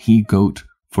 1 he-goat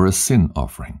for a sin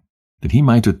offering, that he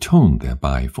might atone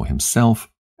thereby for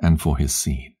himself and for his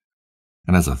seed.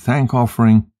 And as a thank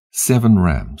offering, 7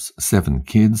 rams, 7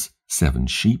 kids, 7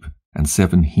 sheep, and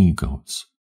 7 he-goats,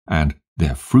 and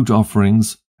their fruit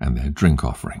offerings and their drink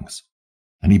offerings.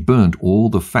 And he burnt all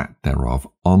the fat thereof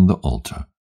on the altar,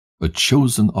 a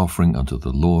chosen offering unto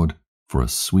the Lord for a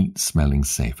sweet-smelling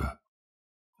savour.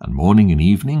 And morning and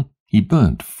evening he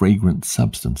burnt fragrant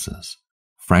substances,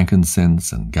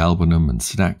 frankincense and galbanum and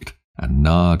stacte, and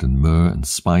nard and myrrh and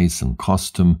spice and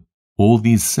costum. All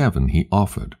these 7 he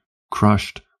offered,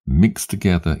 crushed, mixed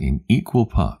together in equal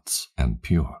parts and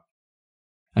pure.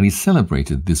 And he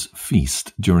celebrated this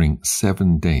feast during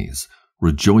 7 days,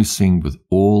 rejoicing with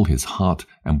all his heart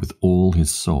and with all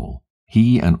his soul,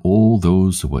 he and all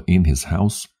those who were in his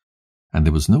house, and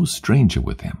there was no stranger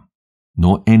with him,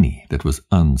 nor any that was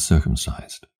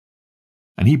uncircumcised.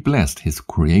 And he blessed his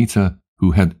Creator,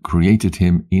 who had created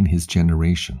him in his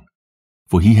generation,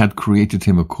 for he had created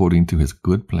him according to his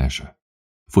good pleasure.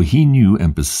 For he knew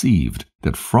and perceived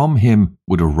that from him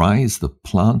would arise the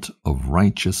plant of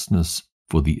righteousness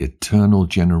for the eternal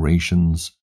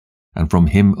generations, and from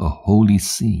him a holy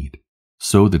seed,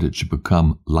 so that it should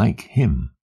become like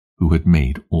him who had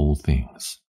made all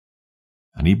things.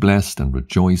 And he blessed and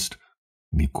rejoiced,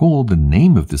 and he called the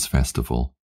name of this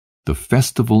festival the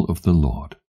Festival of the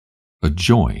Lord, a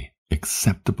joy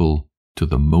acceptable to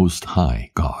the Most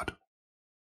High God.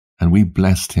 And we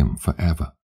blessed him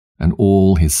forever, and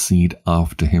all his seed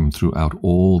after him throughout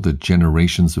all the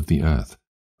generations of the earth,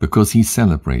 because he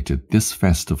celebrated this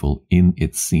festival in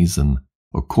its season,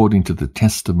 according to the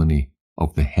testimony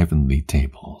of the heavenly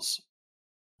tables.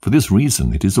 For this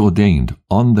reason it is ordained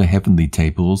on the heavenly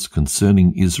tables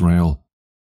concerning Israel,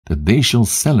 that they shall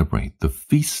celebrate the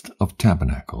Feast of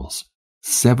Tabernacles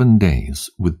 7 days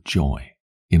with joy,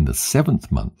 in the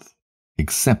 7th month,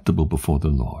 acceptable before the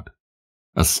Lord,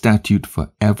 a statute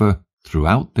forever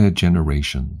throughout their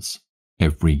generations,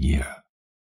 every year.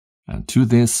 And to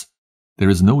this there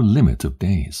is no limit of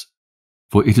days,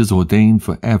 for it is ordained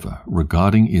forever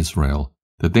regarding Israel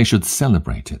that they should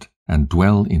celebrate it, and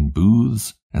dwell in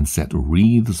booths, and set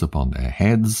wreaths upon their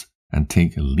heads, and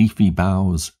take leafy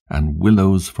boughs and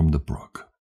willows from the brook.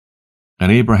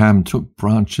 And Abraham took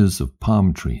branches of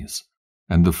palm trees,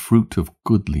 and the fruit of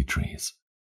goodly trees,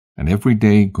 and every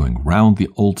day going round the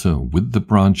altar with the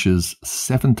branches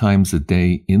 7 times a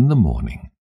day in the morning,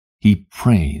 he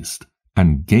praised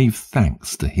and gave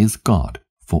thanks to his God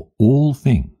for all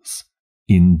things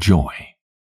in joy.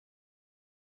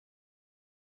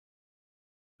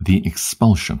 The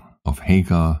expulsion of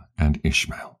Hagar and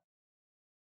Ishmael.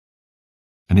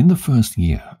 And in the 1st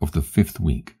year of the 5th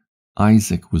week,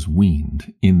 Isaac was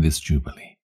weaned in this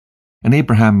Jubilee. And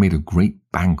Abraham made a great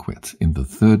banquet in the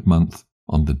 3rd month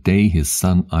on the day his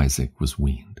son Isaac was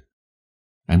weaned.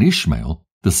 And Ishmael,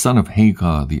 the son of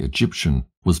Hagar the Egyptian,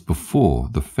 was before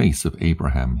the face of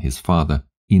Abraham his father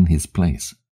in his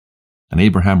place. And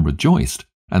Abraham rejoiced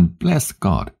and blessed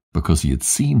God because he had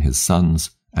seen his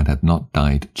sons and had not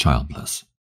died childless.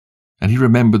 And he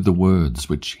remembered the words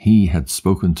which he had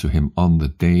spoken to him on the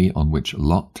day on which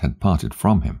Lot had parted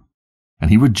from him.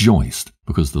 And he rejoiced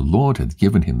because the Lord had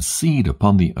given him seed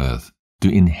upon the earth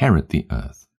to inherit the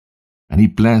earth. And he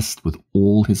blessed with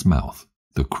all his mouth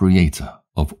the Creator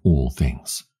of all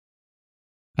things.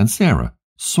 And Sarah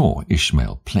saw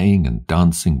Ishmael playing and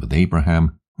dancing with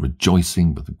Abraham,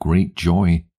 rejoicing with great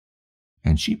joy.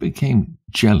 And she became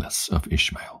jealous of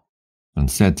Ishmael,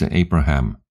 and said to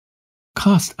Abraham,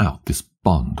 "Cast out this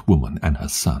bondwoman and her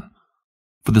son,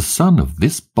 for the son of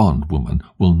this bondwoman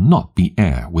will not be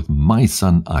heir with my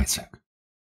son Isaac."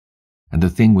 And the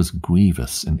thing was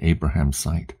grievous in Abraham's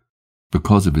sight,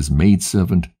 because of his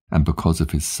maidservant and because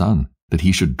of his son, that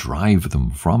he should drive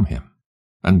them from him.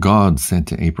 And God said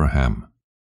to Abraham,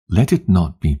 "Let it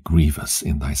not be grievous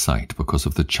in thy sight because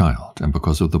of the child and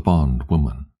because of the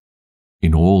bondwoman.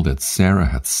 In all that Sarah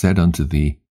hath said unto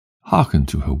thee, hearken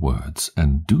to her words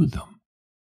and do them.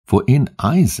 For in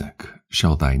Isaac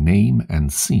shall thy name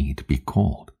and seed be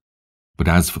called. But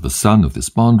as for the son of this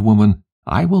bondwoman,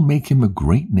 I will make him a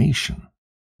great nation,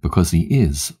 because he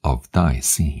is of thy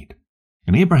seed."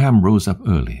 And Abraham rose up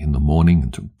early in the morning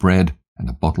and took bread and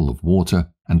a bottle of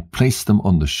water and placed them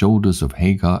on the shoulders of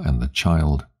Hagar and the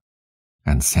child,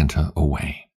 and sent her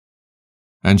away.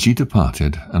 And she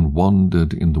departed and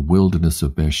wandered in the wilderness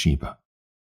of Beersheba.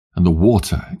 And the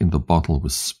water in the bottle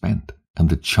was spent, and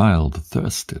the child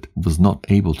thirsted, was not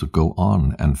able to go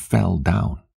on, and fell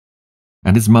down.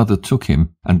 And his mother took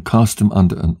him and cast him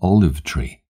under an olive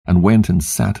tree, and went and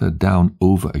sat her down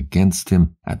over against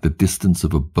him at the distance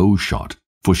of a bowshot,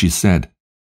 for she said,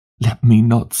 "Let me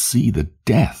not see the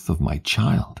death of my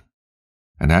child."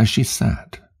 And as she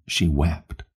sat, she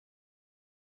wept.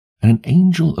 And an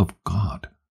angel of God,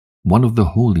 one of the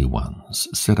holy ones,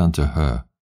 said unto her,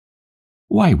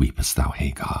 "Why weepest thou,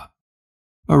 Hagar?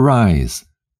 Arise,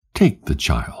 take the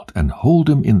child, and hold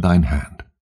him in thine hand,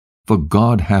 for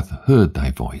God hath heard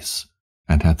thy voice,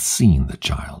 and hath seen the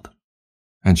child."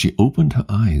 And she opened her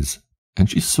eyes, and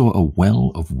she saw a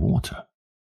well of water.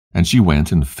 And she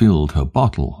went and filled her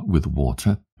bottle with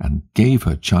water, and gave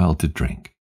her child to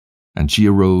drink. And she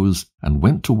arose, and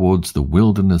went towards the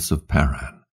wilderness of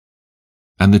Paran.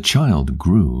 And the child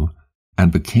grew,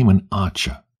 and became an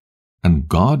archer, and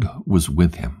God was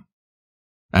with him.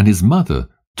 And his mother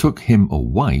took him a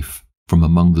wife from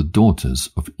among the daughters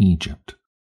of Egypt.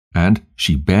 And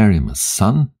she bare him a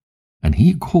son, and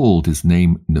he called his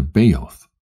name Nebaioth,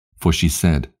 for she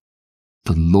said,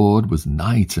 "The Lord was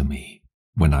nigh to me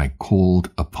when I called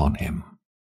upon him."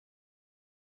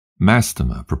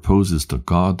 Mastema proposes to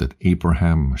God that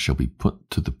Abraham shall be put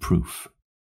to the proof.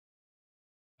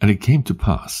 And it came to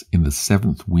pass in the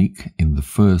 7th week, in the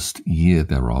 1st year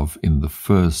thereof, in the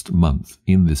 1st month,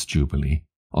 in this Jubilee,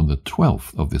 on the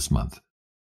 12th of this month,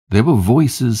 there were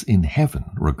voices in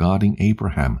heaven regarding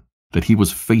Abraham, that he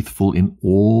was faithful in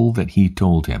all that he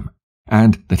told him,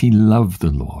 and that he loved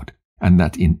the Lord, and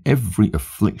that in every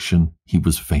affliction he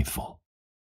was faithful.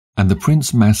 And the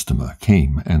prince Mastema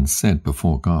came and said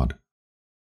before God,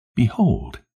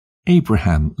 "Behold,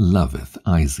 Abraham loveth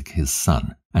Isaac his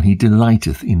son, and he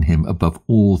delighteth in him above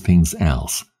all things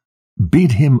else.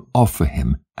 Bid him offer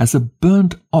him as a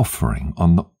burnt offering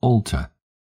on the altar,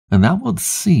 and thou wilt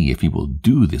see if he will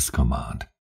do this command,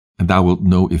 and thou wilt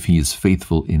know if he is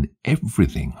faithful in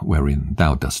everything wherein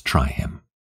thou dost try him."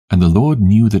 And the Lord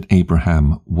knew that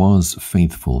Abraham was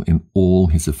faithful in all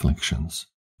his afflictions,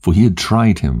 for he had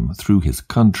tried him through his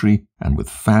country and with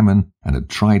famine, and had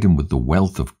tried him with the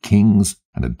wealth of kings,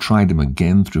 and had tried him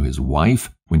again through his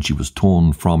wife when she was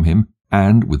torn from him,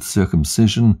 and with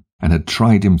circumcision, and had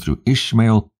tried him through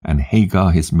Ishmael and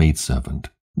Hagar his maidservant,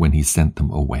 when he sent them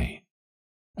away.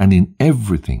 And in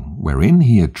everything wherein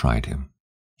he had tried him,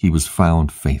 he was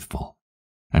found faithful,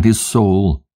 and his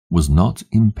soul was not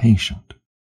impatient,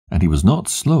 and he was not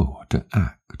slow to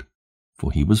act,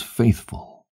 for he was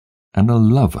faithful and a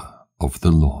lover of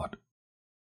the Lord.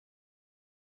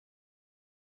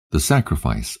 The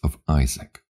sacrifice of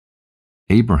Isaac.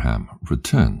 Abraham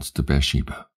returns to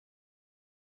Beersheba.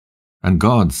 And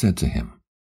God said to him,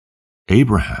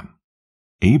 "Abraham,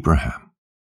 Abraham."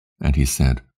 And he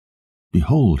said,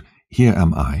 "Behold, here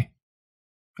am I."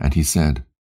 And he said,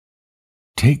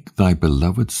 "Take thy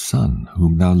beloved son,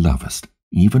 whom thou lovest,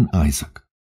 even Isaac,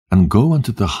 and go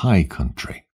unto the high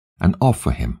country, and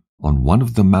offer him on one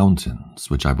of the mountains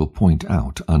which I will point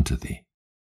out unto thee.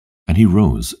 And he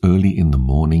rose early in the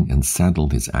morning, and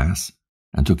saddled his ass,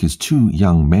 and took his 2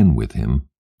 young men with him,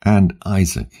 and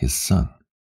Isaac his son,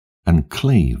 and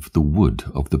clave the wood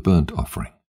of the burnt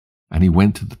offering. And he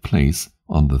went to the place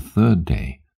on the 3rd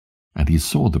day, and he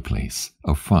saw the place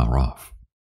afar off.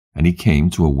 And he came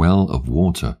to a well of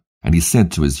water, and he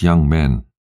said to his young men,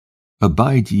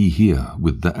 Abide ye here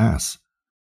with the ass,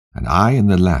 and I and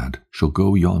the lad shall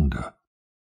go yonder,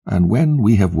 and when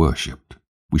we have worshipped,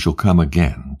 we shall come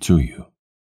again to you.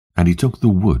 And he took the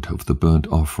wood of the burnt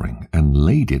offering, and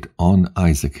laid it on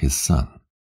Isaac his son.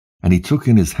 And he took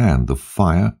in his hand the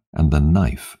fire and the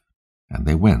knife, and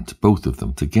they went both of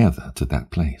them together to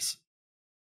that place.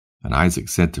 And Isaac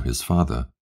said to his father,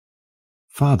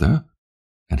 Father?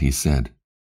 And he said,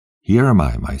 Here am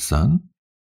I, my son.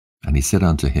 And he said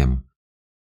unto him,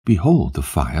 Behold the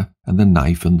fire and the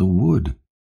knife and the wood,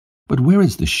 but where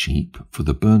is the sheep for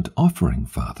the burnt offering,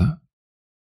 father?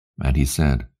 And he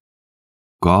said,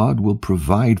 God will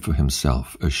provide for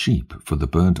himself a sheep for the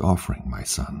burnt offering, my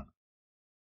son.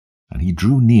 And he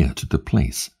drew near to the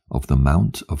place of the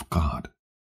mount of God.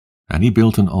 And he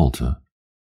built an altar,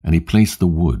 and he placed the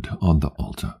wood on the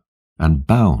altar, and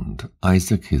bound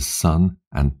Isaac his son,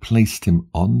 and placed him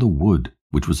on the wood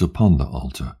which was upon the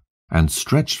altar, and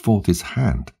stretched forth his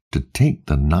hand to take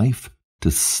the knife to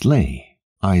slay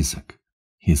Isaac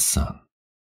his son.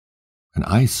 And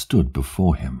I stood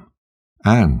before him,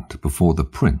 and before the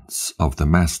prince of the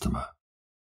Mastema.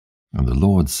 And the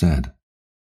Lord said,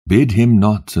 Bid him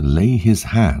not to lay his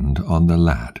hand on the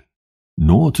lad,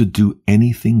 nor to do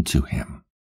anything to him,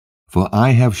 for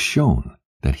I have shown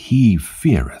that he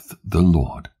feareth the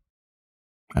Lord.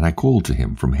 And I called to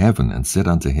him from heaven, and said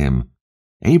unto him,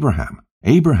 Abraham,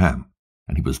 Abraham.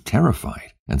 And he was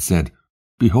terrified, and said,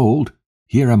 Behold,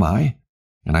 here am I.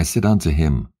 And I said unto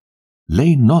him,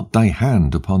 Lay not thy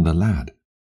hand upon the lad,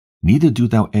 neither do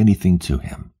thou anything to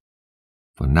him.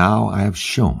 For now I have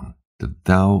shown that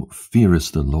thou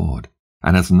fearest the Lord,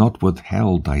 and hast not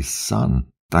withheld thy son,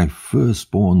 thy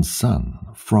firstborn son,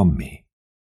 from me.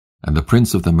 And the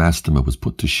prince of the Mastema was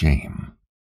put to shame.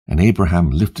 And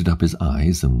Abraham lifted up his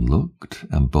eyes, and looked,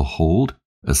 and behold,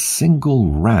 a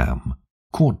single ram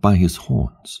caught by his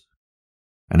horns.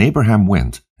 And Abraham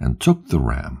went and took the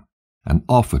ram, and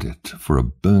offered it for a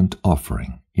burnt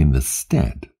offering in the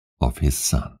stead of his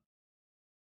son.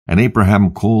 And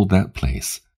Abraham called that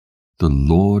place, The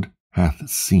Lord hath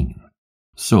seen,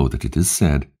 so that it is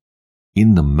said,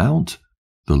 In the mount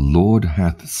the Lord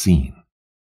hath seen,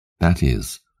 that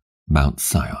is, Mount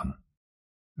Sion.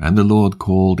 And the Lord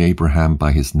called Abraham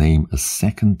by his name a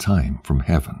second time from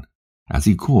heaven, as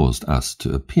he caused us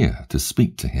to appear to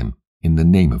speak to him in the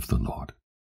name of the Lord.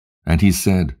 And he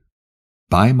said,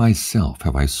 By myself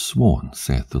have I sworn,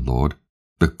 saith the Lord,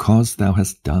 because thou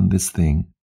hast done this thing,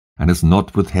 and hast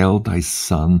not withheld thy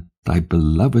son, thy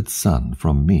beloved son,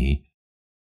 from me,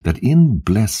 that in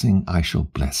blessing I shall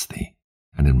bless thee,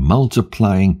 and in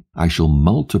multiplying I shall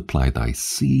multiply thy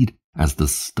seed as the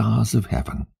stars of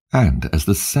heaven, and as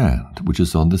the sand which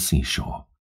is on the seashore.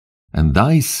 And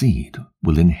thy seed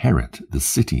will inherit the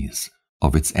cities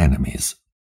of its enemies.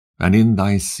 And in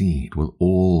thy seed will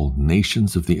all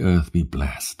nations of the earth be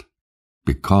blessed,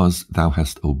 because thou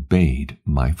hast obeyed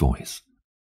my voice.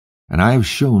 And I have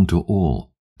shown to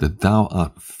all that thou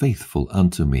art faithful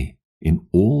unto me in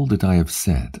all that I have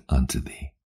said unto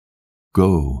thee.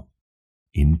 Go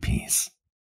in peace.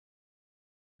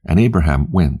 And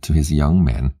Abraham went to his young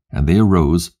men, and they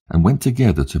arose and went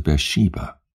together to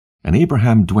Beersheba. And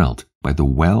Abraham dwelt by the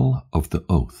well of the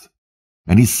oath.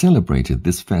 And he celebrated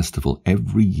this festival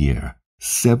every year,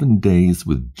 7 days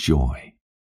with joy.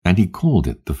 And he called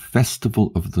it the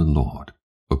festival of the Lord,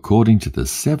 according to the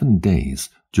 7 days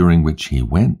during which he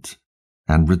went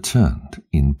and returned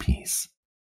in peace.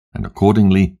 And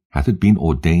accordingly hath it been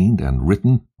ordained and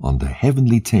written on the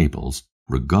heavenly tables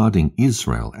regarding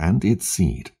Israel and its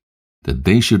seed, that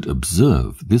they should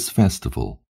observe this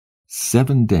festival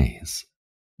 7 days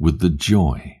with the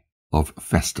joy of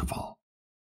festival.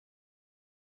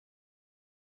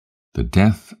 The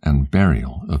death and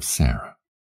burial of Sarah.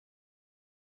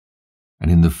 And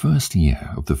in the 1st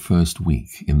year of the 1st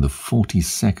week, in the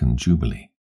 42nd Jubilee,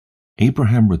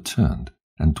 Abraham returned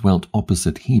and dwelt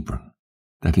opposite Hebron,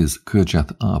 that is,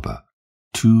 Kirjath Arba,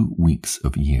 2 weeks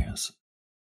of years.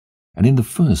 And in the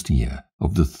 1st year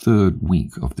of the 3rd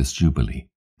week of this Jubilee,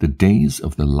 the days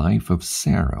of the life of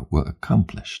Sarah were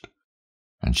accomplished,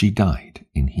 and she died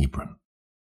in Hebron.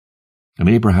 And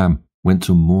Abraham went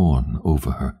to mourn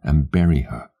over her and bury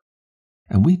her.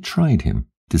 And we tried him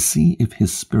to see if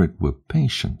his spirit were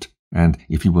patient and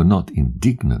if he were not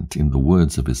indignant in the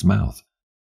words of his mouth.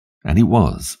 And he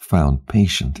was found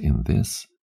patient in this,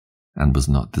 and was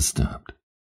not disturbed.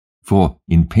 For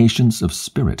in patience of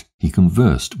spirit he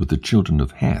conversed with the children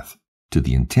of Heth, to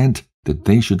the intent that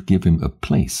they should give him a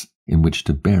place in which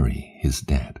to bury his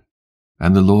dead.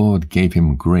 And the Lord gave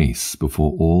him grace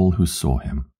before all who saw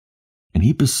him. And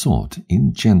he besought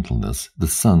in gentleness the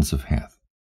sons of Heth,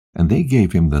 and they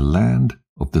gave him the land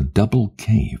of the double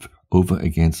cave over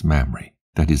against Mamre,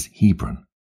 that is Hebron,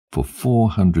 for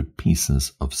 400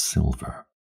 pieces of silver.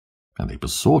 And they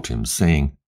besought him,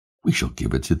 saying, We shall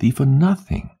give it to thee for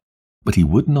nothing. But he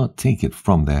would not take it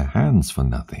from their hands for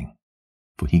nothing,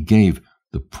 for he gave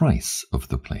the price of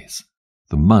the place,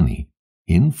 the money,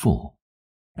 in full.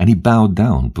 And he bowed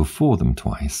down before them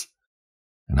twice,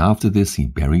 and after this he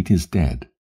buried his dead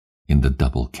in the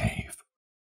double cave.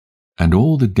 And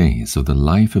all the days of the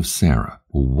life of Sarah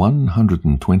were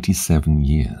 127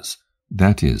 years,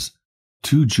 that is,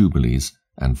 2 jubilees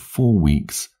and 4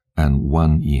 weeks and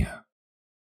 1 year.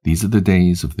 These are the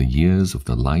days of the years of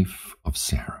the life of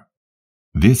Sarah.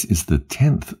 This is the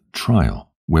 10th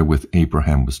trial wherewith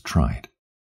Abraham was tried,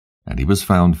 and he was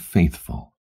found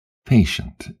faithful,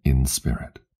 patient in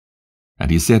spirit. And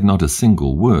he said not a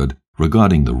single word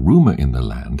regarding the rumor in the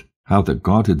land, how that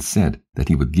God had said that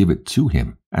he would give it to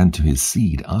him and to his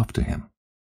seed after him.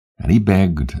 And he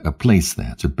begged a place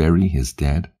there to bury his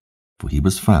dead, for he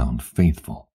was found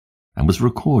faithful, and was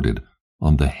recorded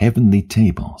on the heavenly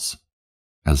tables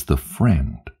as the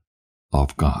friend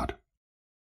of God.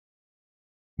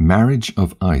 Marriage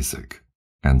of Isaac,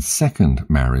 and second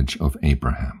marriage of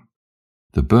Abraham,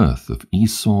 the birth of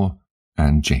Esau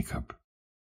and Jacob.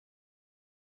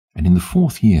 And in the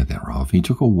 4th year thereof he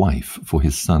took a wife for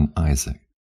his son Isaac,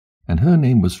 and her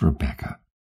name was Rebekah,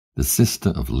 the sister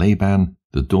of Laban,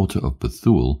 the daughter of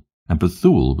Bethuel, and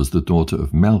Bethuel was the daughter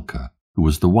of Milcah, who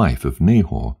was the wife of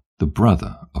Nahor, the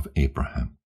brother of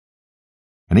Abraham.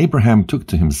 And Abraham took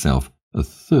to himself a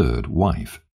 3rd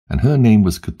wife, and her name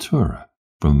was Keturah,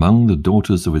 from among the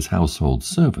daughters of his household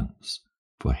servants,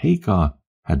 for Hagar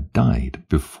had died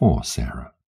before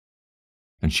Sarah.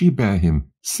 And she bare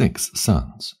him 6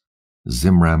 sons,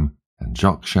 Zimram, and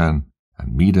Jokshan,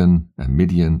 and Medan, and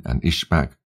Midian, and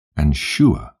Ishbak, and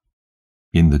Shua,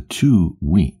 in the 2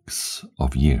 weeks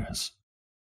of years.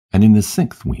 And in the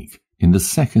 6th week, in the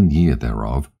 2nd year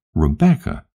thereof,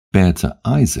 Rebekah bare to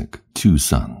Isaac 2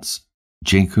 sons,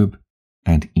 Jacob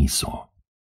and Esau.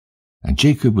 And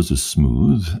Jacob was a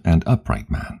smooth and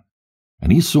upright man,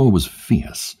 and Esau was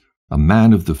fierce, a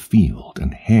man of the field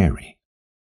and hairy.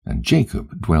 And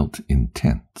Jacob dwelt in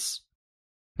tents.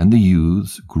 And the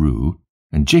youths grew,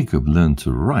 and Jacob learned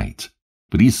to write,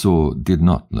 but Esau did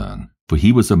not learn, for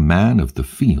he was a man of the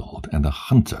field and a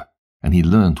hunter, and he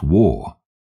learnt war,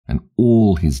 and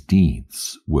all his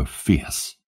deeds were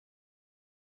fierce.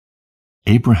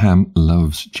 Abraham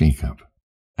loves Jacob,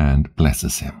 and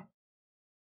blesses him.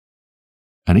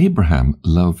 And Abraham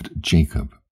loved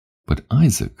Jacob, but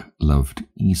Isaac loved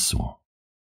Esau.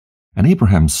 And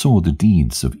Abraham saw the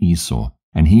deeds of Esau,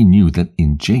 and he knew that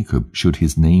in Jacob should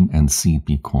his name and seed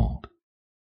be called.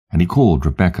 And he called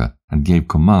Rebekah, and gave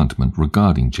commandment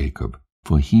regarding Jacob,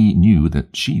 for he knew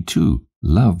that she too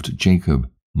loved Jacob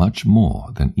much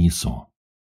more than Esau.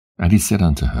 And he said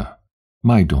unto her,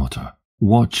 My daughter,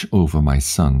 watch over my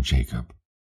son Jacob,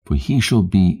 for he shall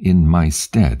be in my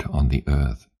stead on the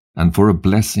earth, and for a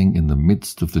blessing in the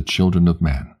midst of the children of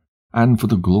men, and for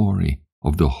the glory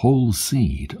of the whole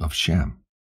seed of Shem.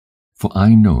 For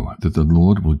I know that the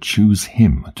Lord will choose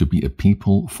him to be a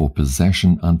people for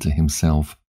possession unto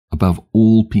himself above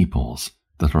all peoples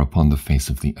that are upon the face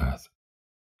of the earth.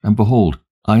 And behold,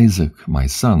 Isaac my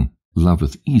son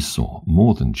loveth Esau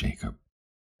more than Jacob,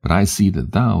 but I see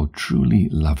that thou truly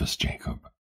lovest Jacob.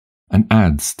 And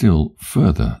add still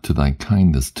further to thy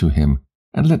kindness to him,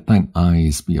 and let thine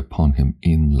eyes be upon him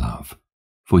in love.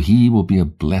 For he will be a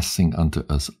blessing unto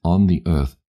us on the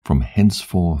earth from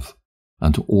henceforth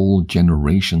unto all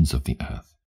generations of the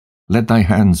earth. Let thy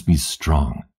hands be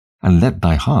strong, and let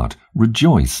thy heart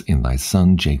rejoice in thy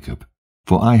son Jacob,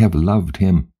 for I have loved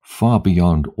him far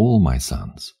beyond all my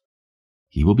sons.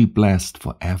 He will be blessed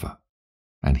forever,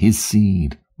 and his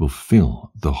seed will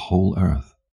fill the whole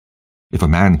earth. If a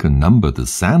man can number the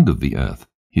sand of the earth,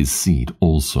 his seed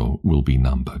also will be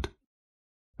numbered.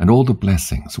 And all the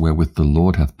blessings wherewith the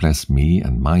Lord hath blessed me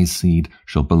and my seed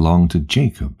shall belong to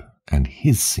Jacob and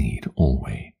his seed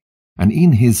alway. And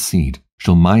in his seed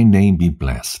shall my name be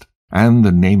blessed, and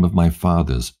the name of my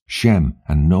fathers, Shem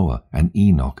and Noah and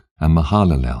Enoch and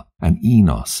Mahalalel and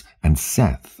Enos and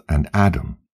Seth and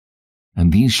Adam.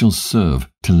 And these shall serve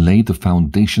to lay the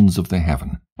foundations of the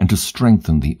heaven, and to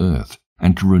strengthen the earth,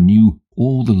 and to renew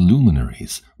all the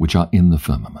luminaries which are in the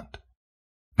firmament.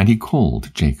 And he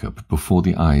called Jacob before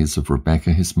the eyes of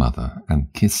Rebekah his mother,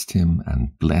 and kissed him,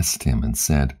 and blessed him, and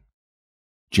said,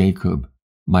 Jacob,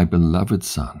 my beloved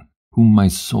son, whom my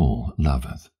soul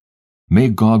loveth, may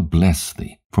God bless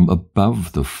thee from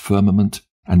above the firmament,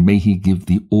 and may he give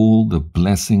thee all the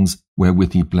blessings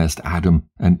wherewith he blessed Adam,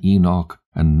 and Enoch,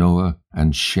 and Noah,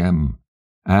 and Shem,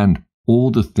 and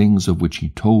all the things of which he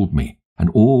told me, and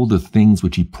all the things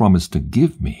which he promised to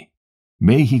give me,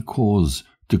 may he cause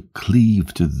to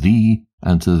cleave to thee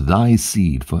and to thy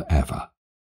seed for ever,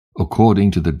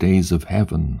 according to the days of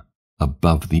heaven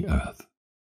above the earth.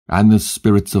 And the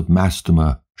spirits of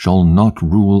Mastema shall not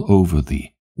rule over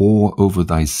thee, or over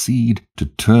thy seed, to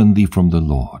turn thee from the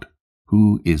Lord,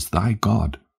 who is thy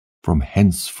God, from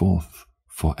henceforth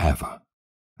forever.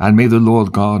 And may the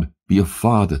Lord God be a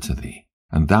father to thee,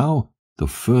 and thou the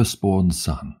firstborn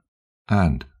son,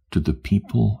 and to the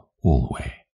people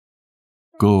alway.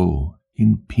 Go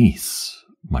in peace,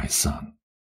 my son.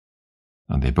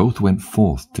 And they both went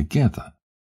forth together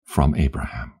from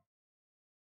Abraham.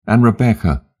 And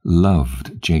Rebekah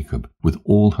loved Jacob with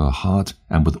all her heart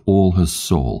and with all her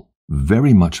soul,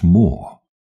 very much more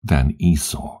than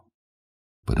Esau.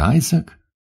 But Isaac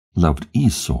loved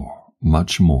Esau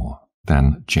much more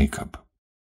than Jacob.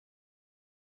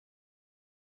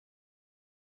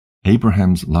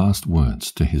 Abraham's last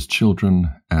words to his children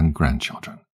and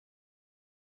grandchildren.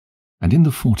 And in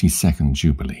the 42nd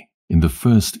Jubilee, in the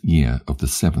first year of the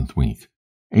 7th week,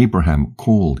 Abraham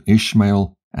called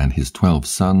Ishmael and his 12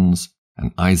 sons,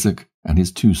 and Isaac and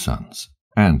his 2 sons,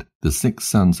 and the 6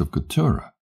 sons of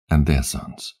Keturah and their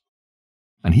sons.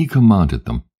 And he commanded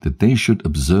them that they should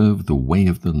observe the way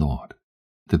of the Lord,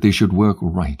 that they should work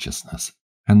righteousness,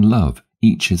 and love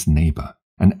each his neighbor,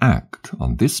 and act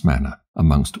on this manner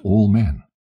amongst all men,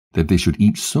 that they should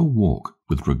each so walk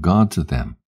with regard to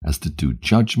them as to do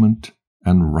judgment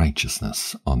and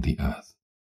righteousness on the earth,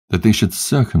 that they should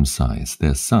circumcise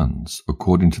their sons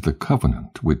according to the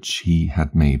covenant which he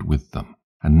had made with them,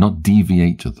 and not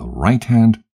deviate to the right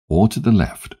hand or to the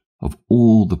left of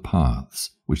all the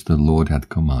paths which the Lord had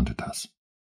commanded us,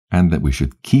 and that we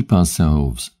should keep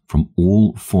ourselves from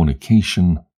all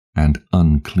fornication and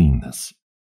uncleanness.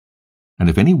 And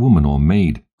if any woman or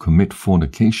maid commit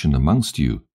fornication amongst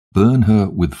you, burn her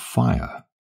with fire,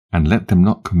 and let them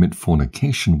not commit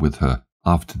fornication with her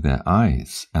after their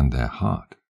eyes and their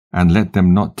heart, and let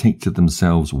them not take to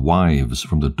themselves wives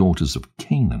from the daughters of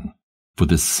Canaan, for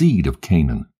the seed of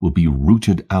Canaan will be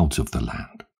rooted out of the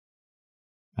land.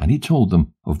 And he told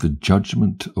them of the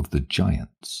judgment of the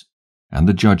giants, and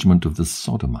the judgment of the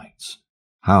Sodomites,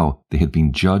 how they had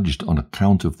been judged on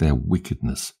account of their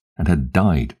wickedness, and had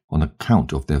died on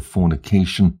account of their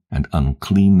fornication and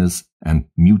uncleanness and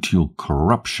mutual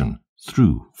corruption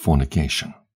through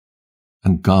fornication.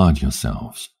 And guard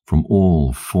yourselves from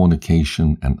all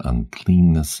fornication and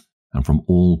uncleanness, and from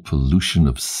all pollution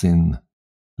of sin,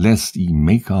 lest ye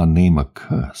make our name a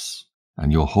curse,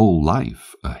 and your whole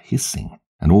life a hissing,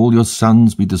 and all your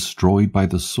sons be destroyed by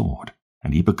the sword,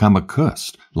 and ye become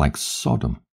accursed like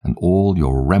Sodom, and all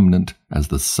your remnant as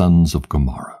the sons of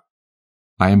Gomorrah.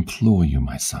 I implore you,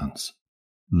 my sons,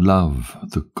 love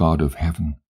the God of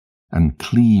heaven, and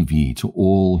cleave ye to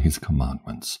all his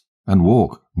commandments, and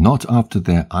walk not after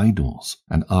their idols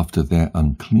and after their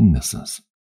uncleannesses.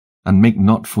 And make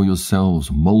not for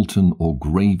yourselves molten or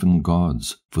graven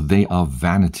gods, for they are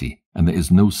vanity, and there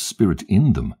is no spirit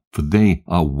in them, for they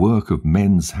are work of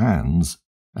men's hands,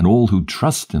 and all who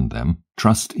trust in them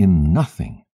trust in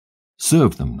nothing.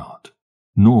 Serve them not,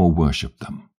 nor worship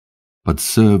them, but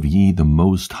serve ye the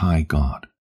Most High God,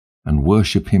 and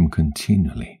worship him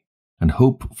continually, and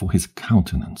hope for his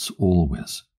countenance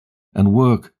always, and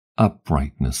work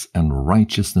uprightness and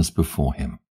righteousness before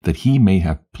him, that he may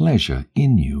have pleasure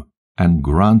in you, and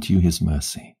grant you his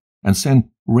mercy, and send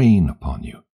rain upon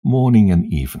you morning and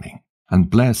evening, and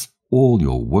bless all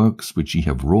your works which ye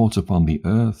have wrought upon the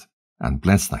earth, and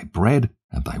bless thy bread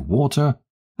and thy water,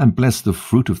 and bless the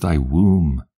fruit of thy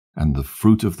womb, and the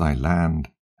fruit of thy land,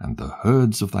 and the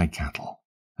herds of thy cattle,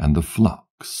 and the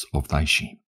flocks of thy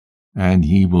sheep. And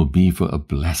ye will be for a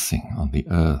blessing on the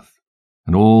earth,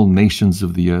 and all nations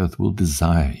of the earth will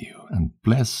desire you, and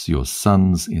bless your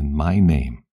sons in my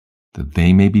name, that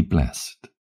they may be blessed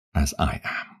as I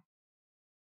am.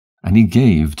 And he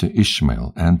gave to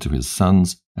Ishmael and to his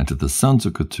sons and to the sons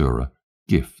of Keturah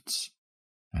gifts,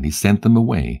 and he sent them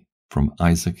away from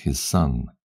Isaac his son,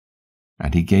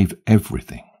 and he gave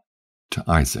everything to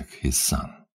Isaac his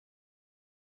son.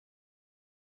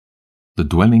 The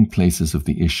dwelling places of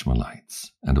the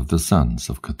Ishmaelites and of the sons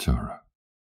of Keturah.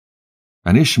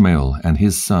 And Ishmael and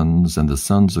his sons and the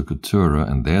sons of Keturah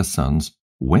and their sons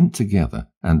went together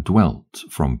and dwelt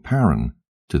from Paran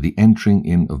to the entering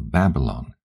in of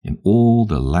Babylon in all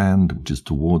the land which is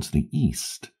towards the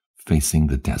east, facing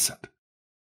the desert.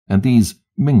 And these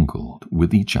mingled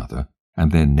with each other,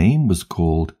 and their name was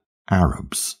called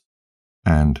Arabs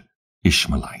and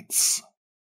Ishmaelites.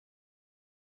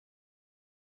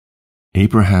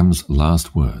 Abraham's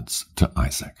last words to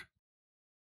Isaac.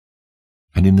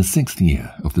 And in the 6th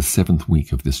year of the 7th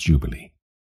week of this Jubilee,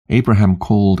 Abraham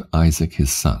called Isaac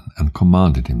his son, and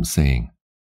commanded him, saying,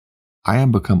 I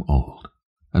am become old,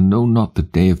 and know not the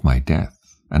day of my death,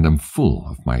 and am full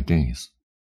of my days.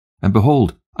 And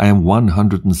behold, I am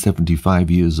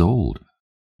 175 years old,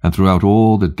 and throughout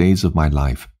all the days of my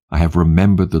life I have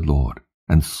remembered the Lord,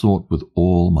 and sought with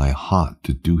all my heart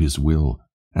to do his will,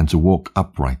 and to walk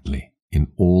uprightly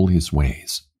in all his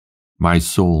ways. My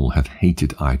soul hath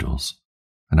hated idols,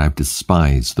 and I have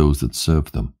despised those that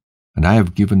serve them. And I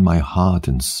have given my heart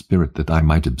and spirit that I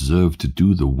might observe to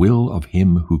do the will of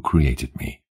him who created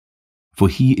me. For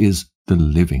he is the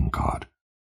living God,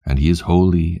 and he is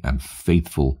holy and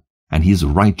faithful, and he is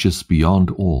righteous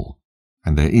beyond all.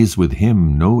 And there is with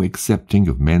him no accepting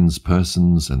of men's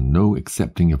persons, and no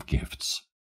accepting of gifts.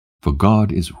 For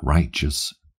God is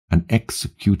righteous, and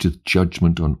executeth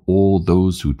judgment on all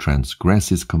those who transgress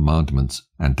his commandments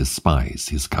and despise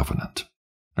his covenant.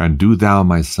 And do thou,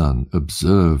 my son,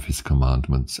 observe his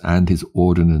commandments, and his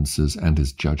ordinances, and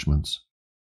his judgments.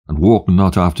 And walk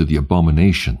not after the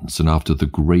abominations, and after the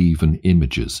graven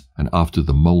images, and after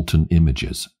the molten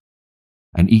images.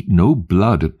 And eat no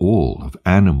blood at all of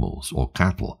animals or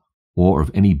cattle, or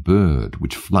of any bird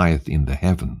which flieth in the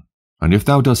heaven. And if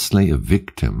thou dost slay a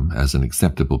victim as an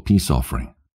acceptable peace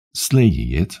offering, slay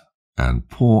ye it, and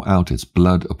pour out its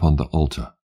blood upon the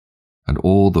altar. And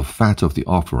all the fat of the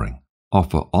offering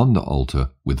offer on the altar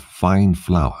with fine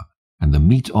flour, and the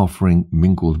meat offering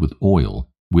mingled with oil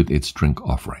with its drink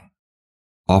offering.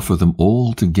 Offer them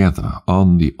all together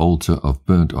on the altar of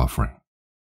burnt offering,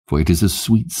 for it is a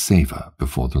sweet savour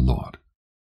before the Lord.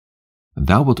 And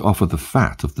thou wilt offer the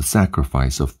fat of the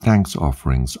sacrifice of thanks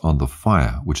offerings on the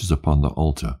fire which is upon the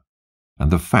altar,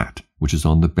 and the fat which is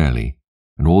on the belly,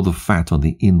 and all the fat on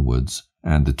the inwards,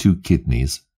 and the 2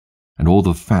 kidneys, and all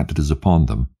the fat that is upon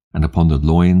them, and upon the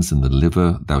loins and the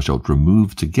liver thou shalt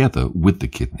remove together with the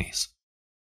kidneys.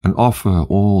 And offer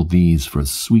all these for a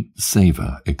sweet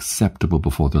savour acceptable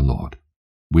before the Lord,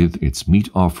 with its meat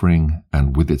offering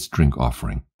and with its drink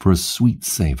offering, for a sweet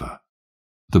savour,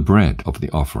 the bread of the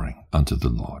offering unto the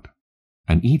Lord.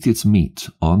 And eat its meat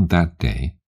on that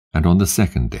day, and on the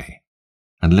 2nd day.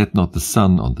 And let not the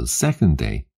sun on the 2nd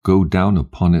day go down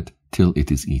upon it till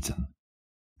it is eaten.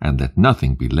 And let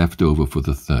nothing be left over for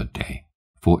the 3rd day,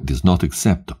 for it is not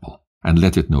acceptable, and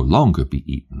let it no longer be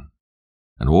eaten.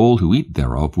 And all who eat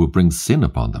thereof will bring sin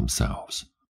upon themselves.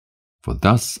 For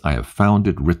thus I have found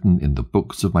it written in the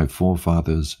books of my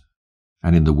forefathers,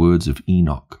 and in the words of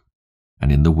Enoch,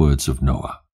 and in the words of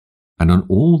Noah. And on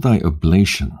all thy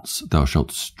oblations thou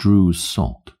shalt strew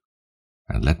salt,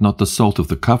 and let not the salt of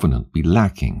the covenant be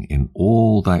lacking in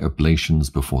all thy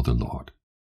oblations before the Lord.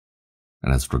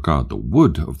 And as regard the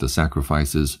wood of the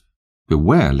sacrifices,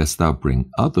 beware lest thou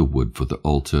bring other wood for the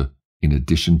altar in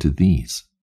addition to these: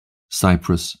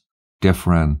 cypress,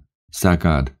 dephran,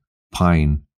 sagad,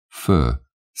 pine, fir,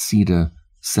 cedar,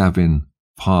 savin,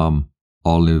 palm,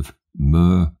 olive,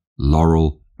 myrrh,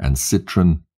 laurel, and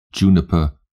citron,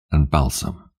 juniper, and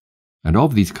balsam. And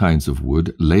of these kinds of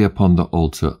wood lay upon the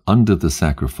altar under the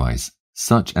sacrifice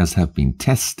such as have been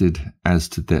tested as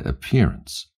to their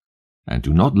appearance, and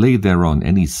do not lay thereon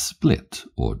any split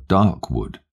or dark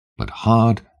wood, but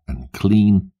hard and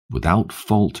clean, without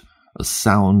fault, a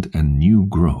sound and new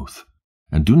growth.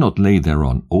 And do not lay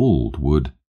thereon old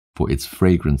wood, for its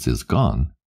fragrance is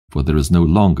gone, for there is no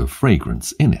longer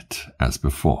fragrance in it as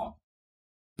before.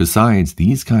 Besides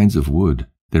these kinds of wood,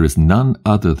 there is none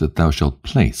other that thou shalt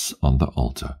place on the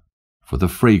altar, for the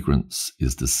fragrance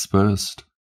is dispersed,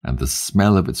 and the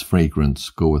smell of its fragrance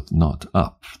goeth not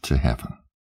up to heaven.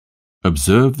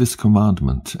 Observe this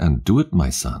commandment, and do it, my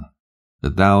son,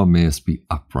 that thou mayest be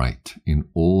upright in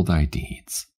all thy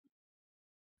deeds.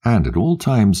 And at all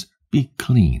times be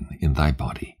clean in thy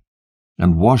body,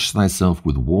 and wash thyself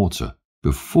with water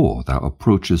before thou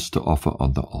approachest to offer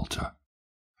on the altar.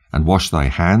 And wash thy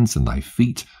hands and thy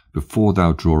feet before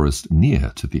thou drawest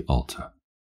near to the altar.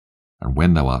 And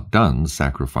when thou art done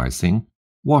sacrificing,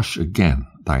 wash again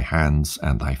thy hands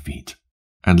and thy feet.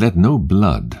 And let no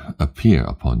blood appear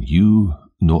upon you,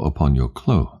 nor upon your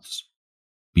clothes.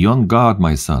 Be on guard,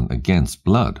 my son, against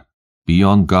blood. Be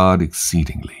on guard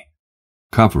exceedingly.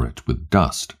 Cover it with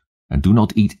dust, and do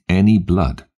not eat any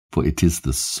blood, for it is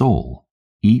the soul.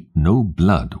 Eat no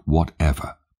blood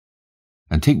whatever.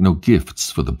 And take no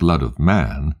gifts for the blood of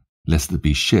man, lest it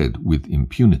be shed with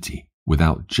impunity,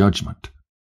 without judgment.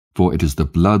 For it is the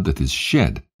blood that is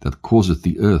shed that causeth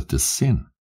the earth to sin.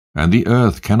 And the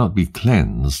earth cannot be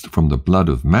cleansed from the blood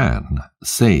of man,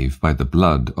 save by the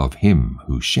blood of him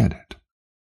who shed it.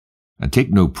 And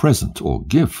take no present or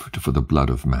gift for the blood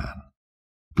of man.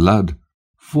 Blood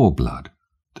for blood,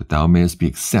 that thou mayest be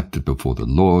accepted before the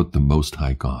Lord, the Most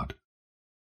High God.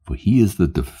 For he is the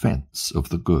defense of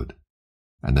the good,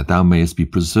 and that thou mayest be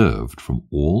preserved from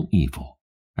all evil,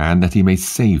 and that he may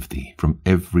save thee from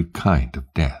every kind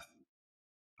of death.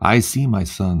 I see, my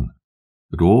son,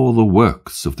 that all the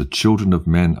works of the children of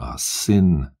men are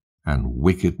sin and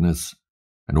wickedness,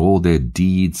 and all their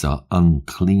deeds are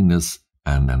uncleanness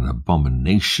and an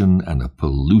abomination and a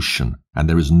pollution, and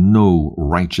there is no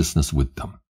righteousness with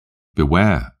them.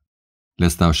 Beware,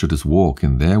 lest thou shouldest walk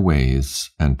in their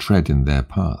ways and tread in their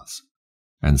paths,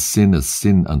 and sin a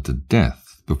sin unto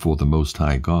death before the Most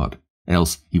High God,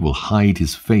 else he will hide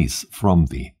his face from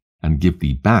thee, and give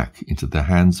thee back into the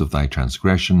hands of thy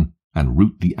transgression, and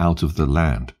root thee out of the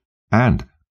land, and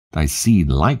thy seed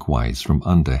likewise from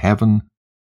under heaven,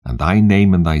 and thy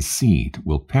name and thy seed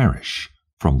will perish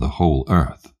from the whole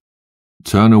earth.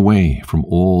 Turn away from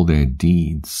all their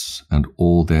deeds and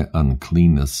all their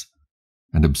uncleanness,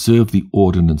 and observe the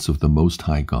ordinance of the Most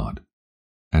High God,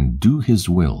 and do his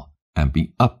will, and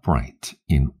be upright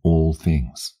in all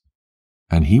things.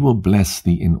 And he will bless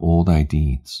thee in all thy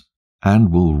deeds,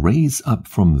 and will raise up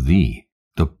from thee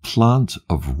the plant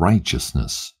of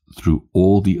righteousness through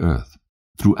all the earth,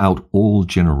 throughout all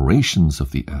generations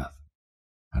of the earth.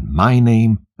 And my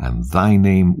name and thy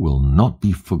name will not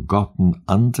be forgotten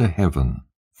under heaven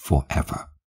forever.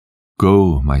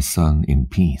 Go, my son, in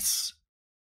peace.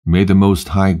 May the Most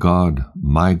High God,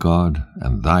 my God,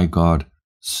 and thy God,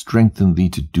 strengthen thee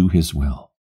to do his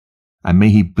will. And may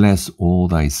he bless all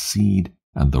thy seed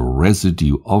and the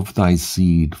residue of thy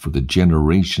seed for the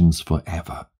generations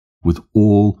forever, with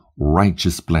all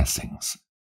righteous blessings,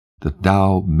 that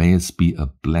thou mayest be a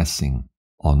blessing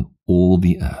on all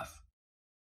the earth.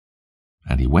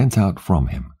 And he went out from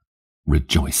him,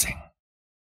 rejoicing.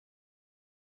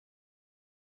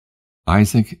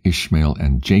 Isaac, Ishmael,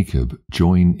 and Jacob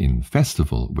join in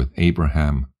festival with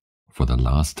Abraham for the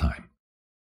last time.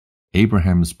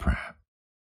 Abraham's prayer.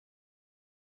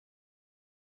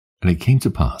 And it came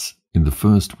to pass, in the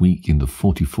first week in the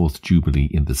 44th Jubilee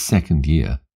in the 2nd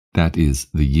year, that is,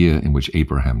 the year in which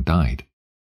Abraham died,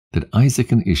 that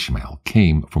Isaac and Ishmael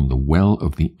came from the well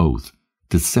of the oath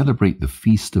to celebrate the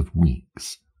Feast of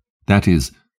Weeks, that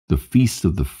is, the feast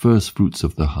of the firstfruits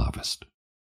of the harvest,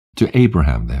 to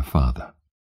Abraham their father.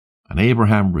 And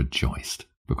Abraham rejoiced,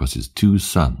 because his 2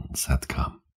 sons had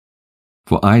come.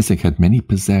 For Isaac had many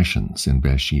possessions in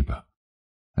Beersheba,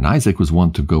 and Isaac was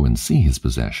wont to go and see his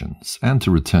possessions, and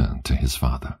to return to his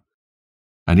father.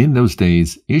 And in those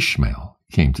days Ishmael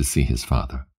came to see his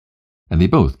father, and they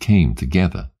both came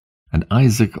together, and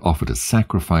Isaac offered a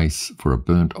sacrifice for a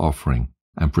burnt offering,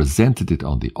 and presented it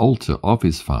on the altar of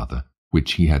his father,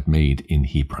 which he had made in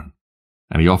Hebron.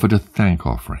 And he offered a thank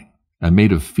offering, and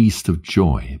made a feast of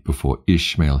joy before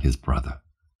Ishmael his brother.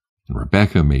 And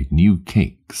Rebekah made new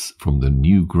cakes from the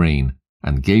new grain,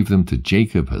 and gave them to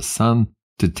Jacob her son,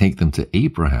 to take them to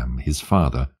Abraham his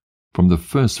father, from the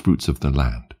firstfruits of the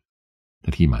land,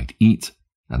 that he might eat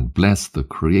and bless the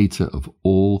Creator of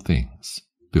all things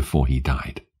before he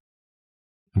died.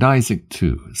 And Isaac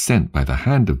too sent by the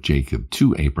hand of Jacob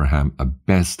to Abraham a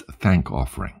best thank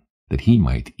offering, that he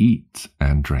might eat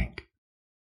and drink.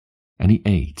 And he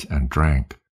ate and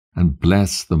drank, and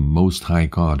blessed the Most High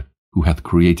God, who hath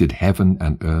created heaven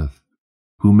and earth,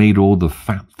 who made all the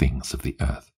fat things of the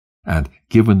earth, and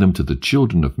given them to the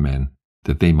children of men,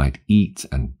 that they might eat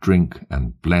and drink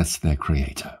and bless their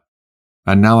Creator.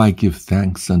 And now I give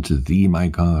thanks unto thee, my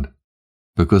God,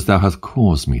 because thou hast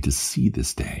caused me to see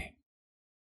this day.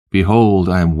 Behold,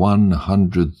 I am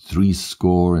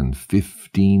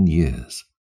 163 years,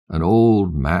 an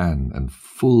old man and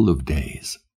full of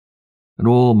days, and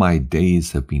all my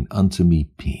days have been unto me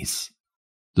peace.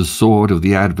 The sword of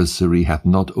the adversary hath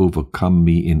not overcome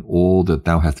me in all that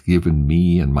thou hast given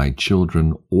me and my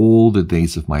children all the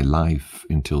days of my life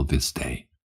until this day.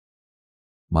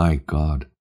 My God,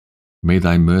 may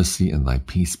thy mercy and thy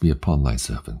peace be upon thy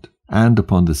servant, and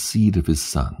upon the seed of his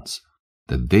sons,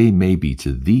 that they may be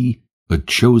to thee a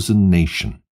chosen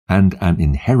nation, and an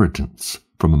inheritance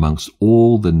from amongst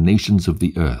all the nations of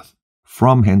the earth,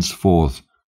 from henceforth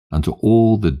unto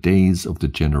all the days of the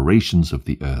generations of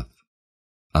the earth.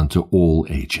 unto all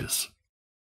ages.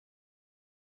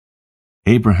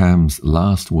 Abraham's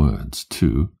last words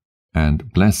to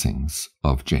and blessings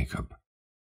of Jacob.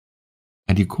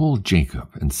 And he called Jacob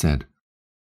and said,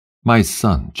 My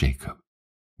son Jacob,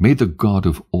 may the God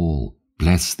of all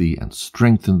bless thee and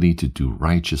strengthen thee to do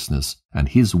righteousness and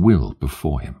his will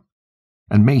before him.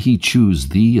 And may he choose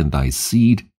thee and thy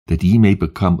seed, that ye may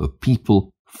become a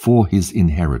people for his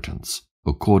inheritance,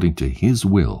 according to his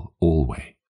will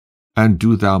alway. And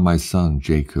do thou, my son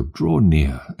Jacob, draw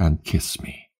near and kiss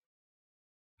me.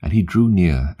 And he drew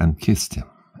near and kissed him,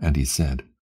 and he said,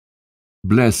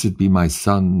 Blessed be my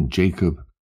son Jacob,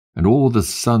 and all the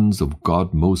sons of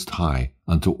God Most High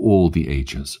unto all the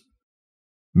ages.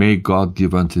 May God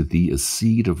give unto thee a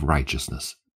seed of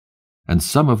righteousness, and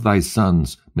some of thy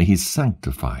sons may he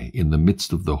sanctify in the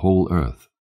midst of the whole earth.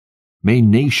 May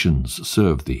nations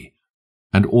serve thee,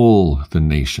 and all the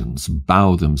nations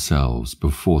bow themselves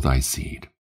before thy seed.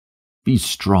 Be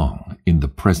strong in the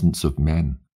presence of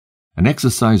men, and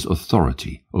exercise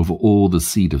authority over all the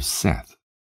seed of Seth.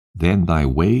 Then thy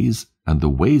ways and the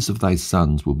ways of thy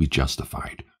sons will be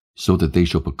justified, so that they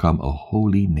shall become a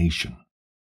holy nation.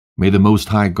 May the Most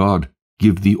High God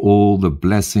give thee all the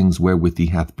blessings wherewith he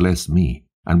hath blessed me,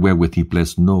 and wherewith he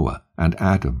blessed Noah and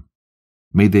Adam.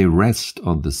 May they rest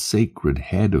on the sacred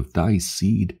head of thy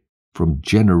seed from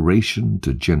generation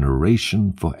to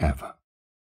generation forever.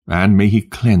 And may he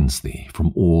cleanse thee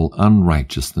from all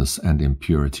unrighteousness and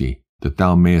impurity, that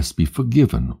thou mayest be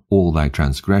forgiven all thy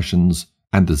transgressions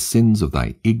and the sins of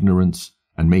thy ignorance,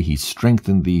 and may he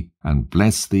strengthen thee and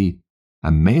bless thee,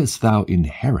 and mayest thou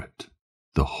inherit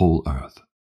the whole earth.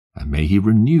 And may he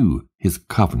renew his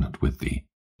covenant with thee,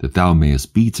 that thou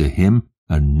mayest be to him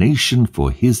a nation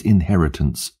for his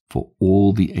inheritance for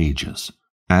all the ages,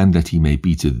 and that he may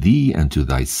be to thee and to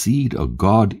thy seed a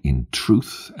God in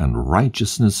truth and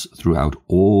righteousness throughout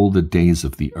all the days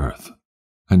of the earth.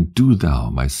 And do thou,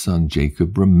 my son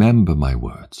Jacob, remember my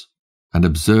words, and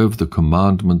observe the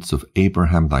commandments of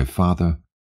Abraham thy father.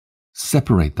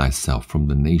 Separate thyself from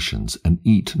the nations, and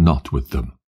eat not with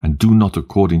them, and do not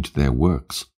according to their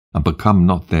works, and become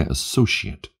not their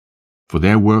associate. For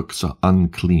their works are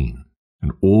unclean,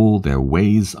 and all their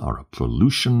ways are a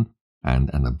pollution,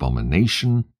 and an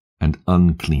abomination, and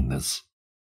uncleanness.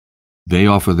 They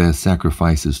offer their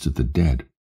sacrifices to the dead,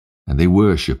 and they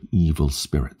worship evil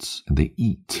spirits, and they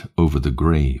eat over the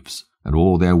graves, and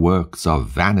all their works are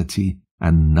vanity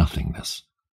and nothingness.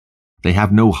 They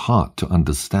have no heart to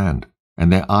understand,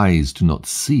 and their eyes do not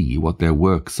see what their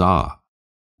works are,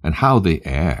 and how they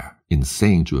err in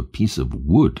saying to a piece of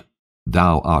wood,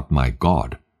 Thou art my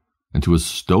God, and to a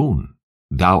stone,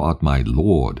 Thou art my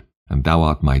Lord, and thou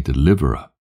art my deliverer.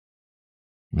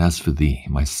 And as for thee,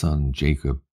 my son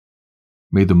Jacob,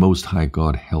 may the Most High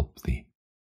God help thee,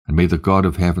 and may the God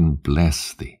of heaven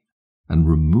bless thee, and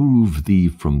remove thee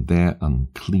from their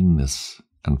uncleanness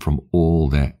and from all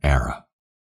their error.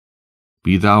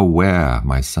 Be thou ware,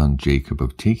 my son Jacob,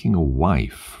 of taking a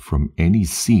wife from any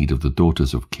seed of the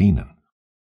daughters of Canaan,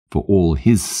 for all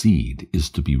his seed is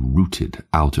to be rooted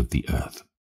out of the earth.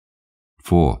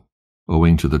 For,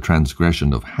 owing to the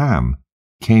transgression of Ham,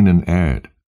 Canaan erred,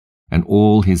 and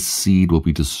all his seed will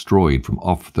be destroyed from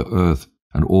off the earth,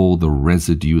 and all the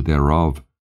residue thereof,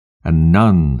 and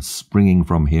none springing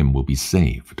from him will be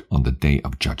saved on the day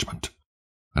of judgment.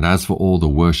 And as for all the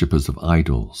worshippers of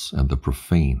idols and the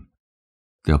profane,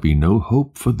 there'll be no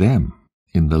hope for them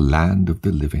in the land of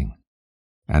the living,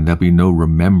 and there'll be no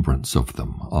remembrance of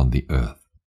them on the earth.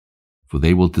 For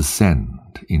they will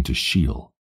descend into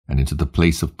Sheol, and into the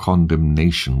place of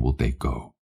condemnation will they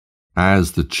go.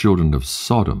 As the children of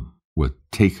Sodom were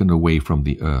taken away from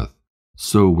the earth,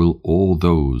 so will all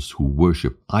those who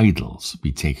worship idols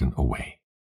be taken away.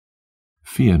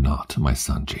 Fear not, my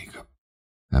son Jacob,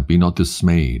 and be not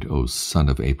dismayed, O son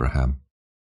of Abraham.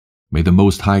 May the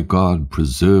Most High God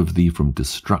preserve thee from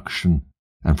destruction,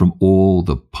 and from all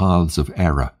the paths of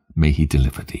error may he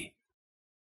deliver thee.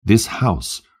 This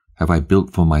house have I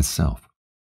built for myself,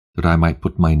 that I might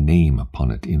put my name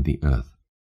upon it in the earth.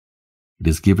 It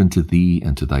is given to thee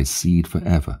and to thy seed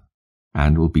forever,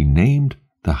 and will be named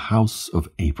the house of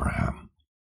Abraham.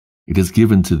 It is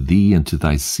given to thee and to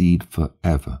thy seed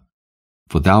forever,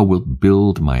 for thou wilt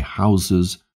build my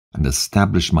houses and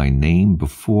establish my name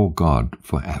before God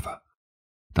forever.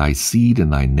 Thy seed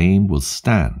and thy name will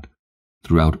stand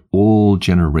throughout all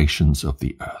generations of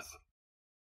the earth.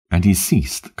 And he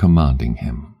ceased commanding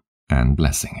him and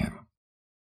blessing him.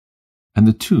 And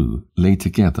the two lay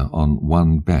together on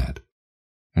one bed,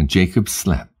 and Jacob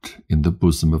slept in the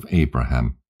bosom of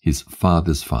Abraham, his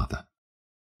father's father.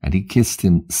 And he kissed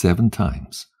him 7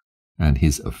 times, and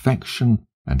his affection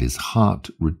and his heart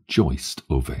rejoiced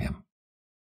over him.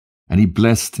 And he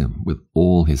blessed him with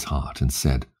all his heart, and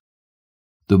said,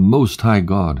 The Most High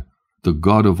God, the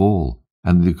God of all,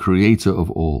 and the Creator of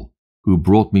all, who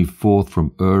brought me forth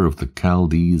from Ur of the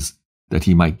Chaldees, that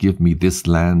he might give me this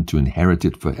land to inherit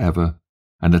it forever,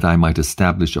 and that I might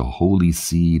establish a holy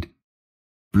seed,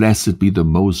 blessed be the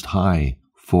Most High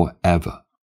forever.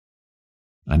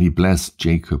 And he blessed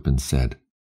Jacob and said,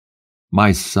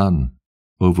 My son,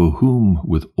 over whom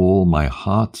with all my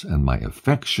heart and my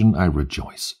affection I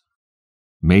rejoice,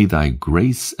 may thy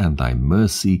grace and thy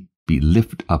mercy be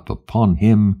lifted up upon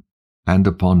him and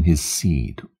upon his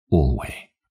seed always.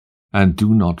 And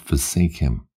do not forsake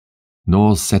him,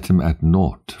 nor set him at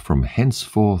naught from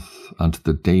henceforth unto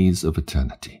the days of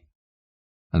eternity.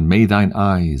 And may thine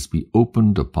eyes be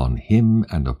opened upon him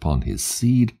and upon his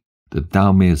seed, that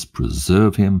thou mayest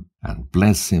preserve him and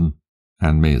bless him,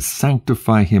 and mayest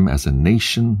sanctify him as a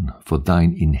nation for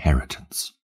thine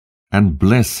inheritance. And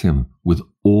bless him with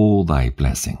all thy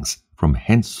blessings from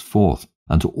henceforth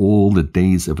unto all the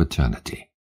days of eternity,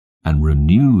 and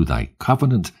renew thy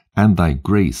covenant and thy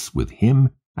grace with him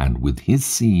and with his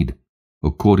seed,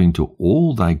 according to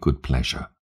all thy good pleasure,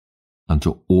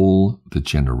 unto all the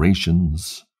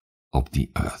generations of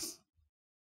the earth.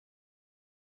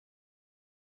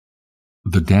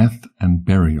 The death and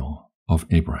burial of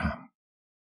Abraham.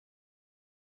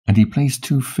 And he placed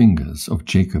 2 fingers of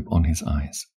Jacob on his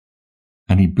eyes,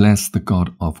 and he blessed the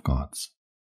God of gods.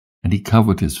 And he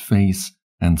covered his face,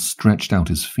 and stretched out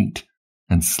his feet,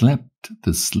 and slept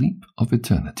the sleep of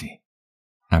eternity,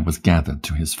 and was gathered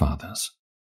to his fathers.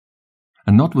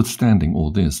 And notwithstanding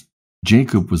all this,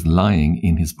 Jacob was lying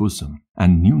in his bosom,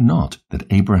 and knew not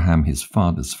that Abraham his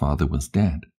father's father was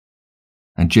dead.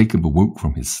 And Jacob awoke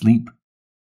from his sleep,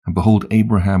 and behold,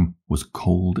 Abraham was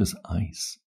cold as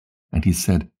ice. And he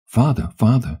said, Father,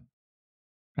 Father.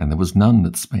 And there was none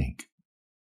that spake,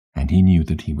 and he knew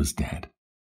that he was dead.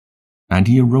 And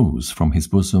he arose from his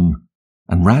bosom,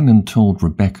 and ran and told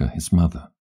Rebekah his mother.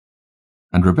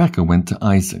 And Rebekah went to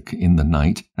Isaac in the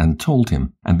night, and told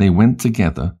him, and they went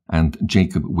together, and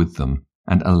Jacob with them,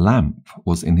 and a lamp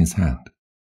was in his hand.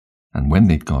 And when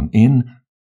they'd gone in,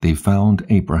 they found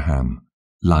Abraham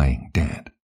lying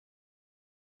dead.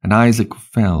 And Isaac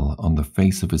fell on the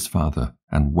face of his father,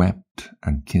 and wept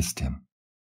and kissed him.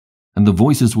 And the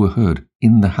voices were heard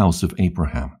in the house of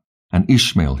Abraham. And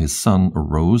Ishmael his son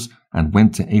arose, and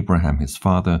went to Abraham his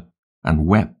father, and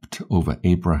wept over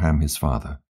Abraham his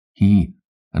father, he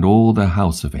and all the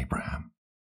house of Abraham.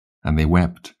 And they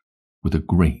wept with a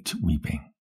great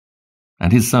weeping.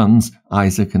 And his sons,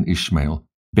 Isaac and Ishmael,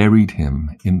 buried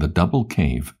him in the double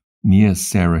cave near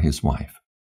Sarah his wife.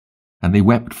 And they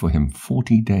wept for him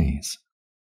 40 days,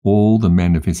 all the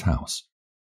men of his house,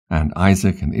 and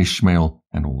Isaac and Ishmael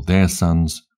and all their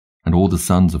sons, and all the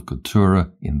sons of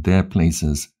Keturah in their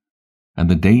places, and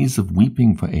the days of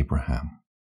weeping for Abraham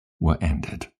were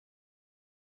ended.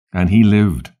 And he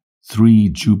lived 3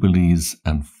 jubilees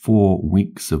and 4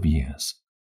 weeks of years,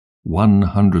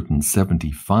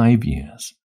 175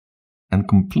 years, and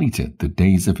completed the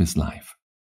days of his life,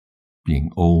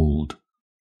 being old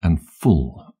and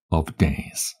full of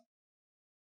days.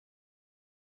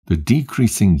 The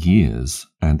decreasing years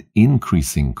and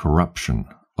increasing corruption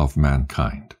of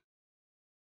mankind.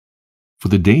 For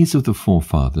the days of the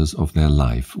forefathers of their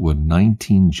life were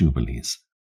 19 jubilees,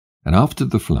 and after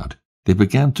the flood they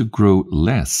began to grow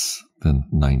less than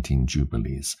 19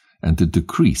 jubilees, and to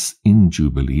decrease in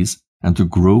jubilees, and to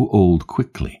grow old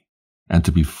quickly, and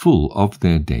to be full of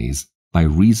their days by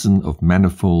reason of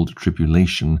manifold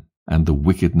tribulation and the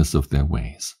wickedness of their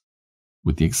ways,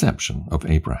 with the exception of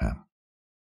Abraham.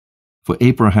 For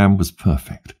Abraham was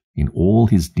perfect in all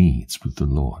his deeds with the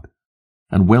Lord,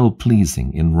 and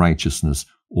well-pleasing in righteousness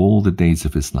all the days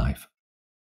of his life.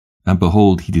 And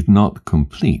behold, he did not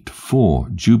complete 4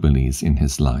 jubilees in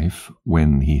his life,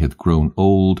 when he had grown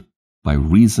old by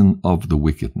reason of the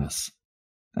wickedness,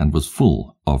 and was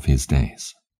full of his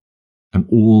days. And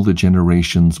all the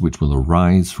generations which will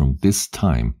arise from this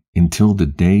time until the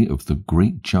day of the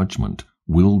great judgment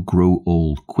will grow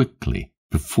old quickly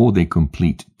before they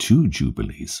complete 2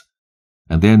 jubilees,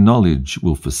 and their knowledge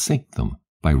will forsake them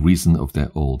by reason of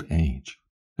their old age.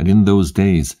 And in those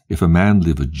days, if a man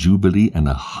live a jubilee and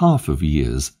a half of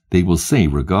years, they will say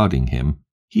regarding him,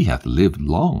 He hath lived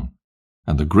long,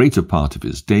 and the greater part of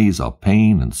his days are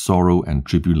pain and sorrow and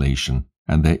tribulation,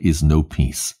 and there is no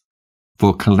peace.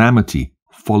 For calamity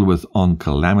followeth on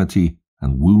calamity,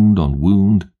 and wound on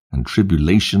wound, and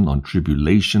tribulation on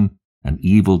tribulation, and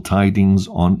evil tidings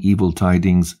on evil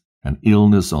tidings, and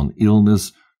illness on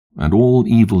illness, and all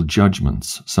evil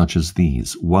judgments such as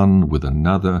these, one with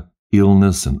another,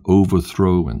 illness and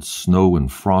overthrow and snow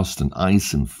and frost and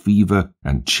ice and fever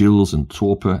and chills and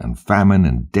torpor and famine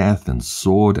and death and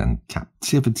sword and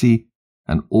captivity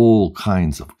and all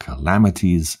kinds of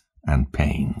calamities and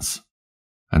pains.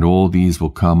 And all these will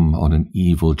come on an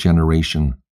evil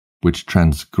generation which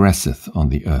transgresseth on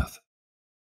the earth.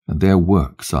 And their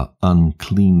works are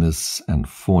uncleanness and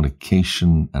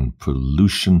fornication and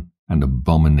pollution and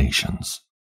abominations.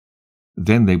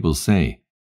 Then they will say,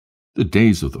 The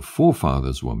days of the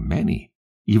forefathers were many,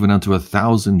 even unto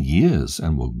 1,000 years,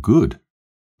 and were good.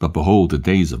 But behold, the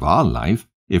days of our life,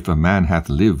 if a man hath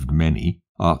lived many,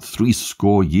 are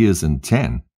 60 years and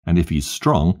 10, and if he's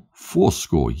strong,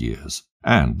 80 years,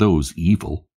 and those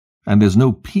evil. And there's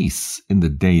no peace in the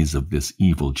days of this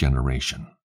evil generation.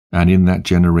 And in that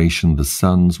generation the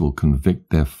sons will convict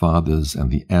their fathers and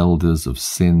the elders of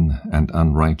sin and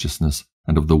unrighteousness,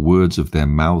 and of the words of their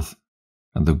mouth,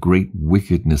 and the great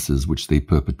wickednesses which they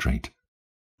perpetrate,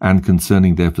 and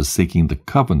concerning their forsaking the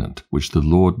covenant which the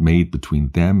Lord made between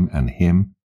them and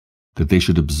him, that they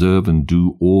should observe and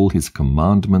do all his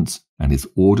commandments and his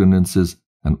ordinances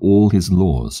and all his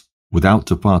laws, without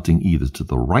departing either to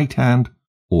the right hand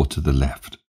or to the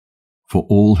left. For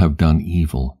all have done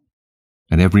evil,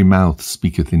 and every mouth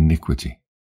speaketh iniquity,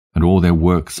 and all their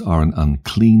works are an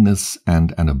uncleanness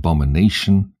and an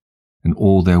abomination, and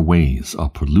all their ways are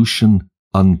pollution,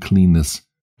 uncleanness,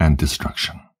 and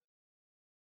destruction.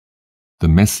 The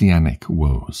Messianic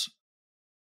woes.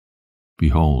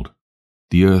 Behold,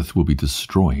 the earth will be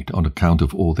destroyed on account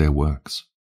of all their works,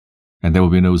 and there will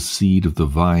be no seed of the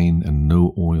vine and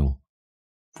no oil,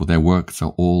 for their works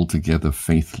are altogether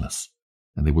faithless,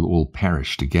 and they will all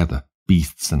perish together,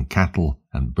 beasts and cattle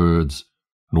and birds,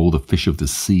 and all the fish of the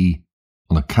sea,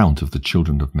 on account of the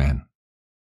children of men.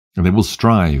 And they will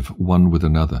strive one with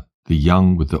another, the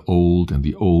young with the old, and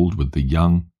the old with the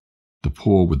young, the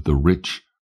poor with the rich,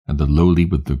 and the lowly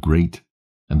with the great,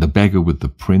 and the beggar with the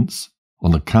prince,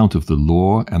 on account of the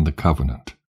law and the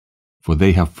covenant. For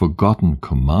they have forgotten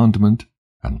commandment,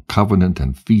 and covenant,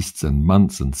 and feasts, and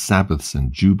months, and Sabbaths,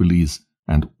 and Jubilees,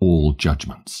 and all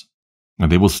judgments.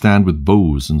 And they will stand with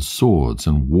bows and swords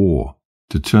and war,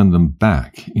 to turn them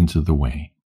back into the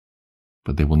way.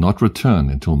 But they will not return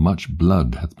until much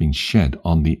blood hath been shed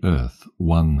on the earth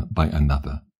one by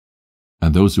another.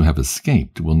 And those who have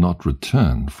escaped will not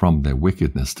return from their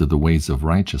wickedness to the ways of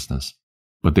righteousness,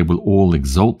 but they will all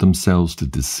exalt themselves to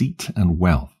deceit and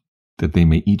wealth, that they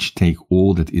may each take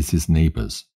all that is his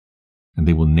neighbor's. And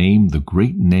they will name the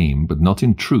great name, but not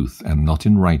in truth and not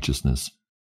in righteousness.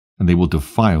 And they will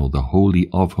defile the Holy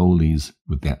of Holies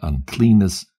with their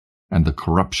uncleanness and the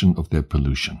corruption of their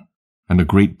pollution. And a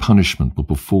great punishment will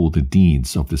befall the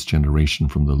deeds of this generation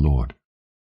from the Lord.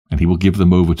 And he will give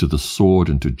them over to the sword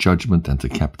and to judgment and to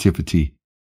captivity,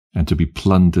 and to be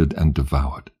plundered and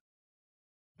devoured.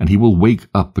 And he will wake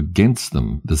up against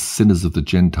them the sinners of the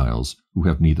Gentiles, who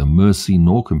have neither mercy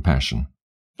nor compassion,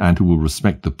 and who will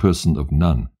respect the person of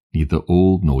none, neither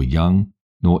old nor young,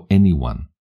 nor anyone,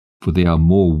 for they are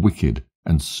more wicked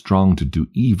and strong to do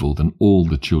evil than all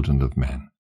the children of men.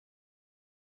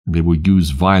 They will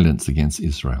use violence against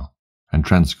Israel, and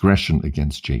transgression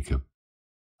against Jacob,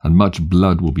 and much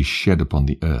blood will be shed upon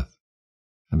the earth,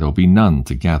 and there will be none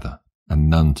to gather, and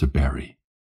none to bury.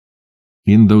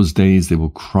 In those days they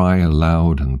will cry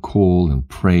aloud and call and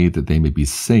pray that they may be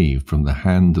saved from the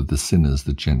hand of the sinners,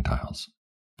 the Gentiles,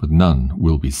 but none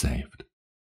will be saved.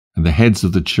 And the heads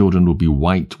of the children will be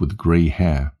white with grey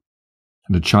hair,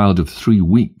 and a child of 3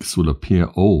 weeks will appear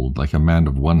old like a man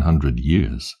of 100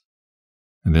 years.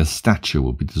 And their stature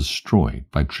will be destroyed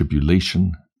by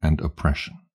tribulation and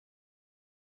oppression.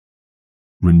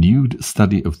 Renewed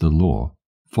study of the law,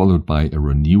 followed by a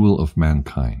renewal of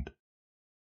mankind,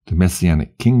 the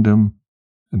Messianic kingdom,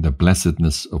 and the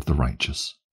blessedness of the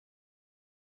righteous.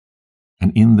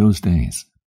 And in those days,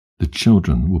 the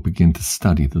children will begin to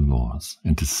study the laws,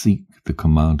 and to seek the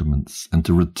commandments, and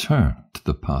to return to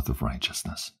the path of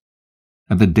righteousness.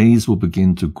 And the days will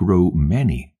begin to grow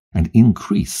many, and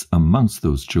increase amongst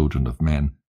those children of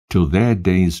men, till their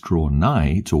days draw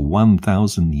nigh to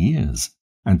 1,000 years,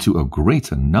 and to a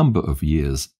greater number of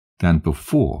years than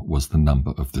before was the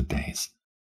number of the days.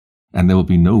 And there will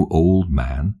be no old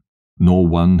man, nor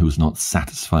one who is not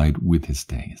satisfied with his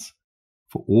days,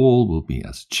 for all will be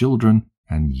as children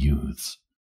and youths.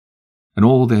 And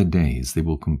all their days they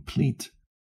will complete,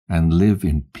 and live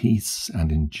in peace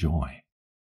and in joy.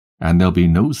 And there'll be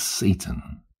no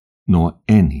Satan, nor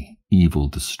any evil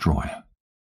destroyer,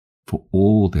 for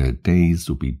all their days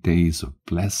will be days of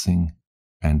blessing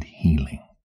and healing.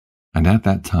 And at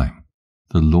that time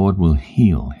the Lord will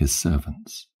heal his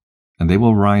servants, and they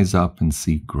will rise up and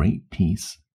see great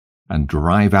peace, and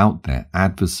drive out their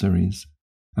adversaries,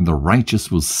 and the righteous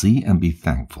will see and be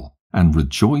thankful, and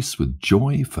rejoice with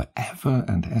joy forever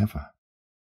and ever,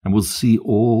 and will see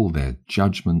all their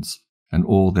judgments and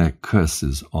all their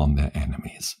curses on their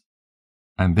enemies.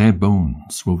 And their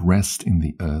bones will rest in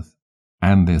the earth,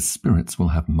 and their spirits will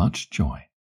have much joy.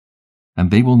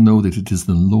 And they will know that it is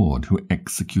the Lord who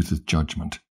executeth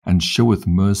judgment, and showeth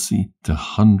mercy to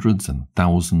hundreds and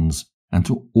thousands, and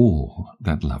to all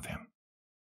that love him.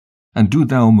 And do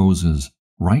thou, Moses,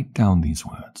 write down these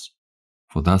words,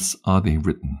 for thus are they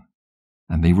written,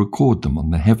 and they record them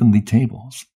on the heavenly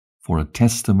tables, for a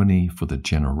testimony for the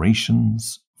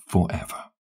generations forever.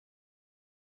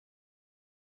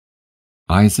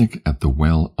 Isaac at the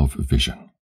well of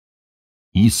vision.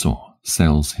 Esau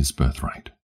sells his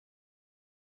birthright.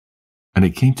 And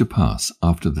it came to pass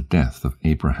after the death of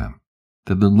Abraham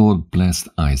that the Lord blessed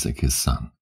Isaac his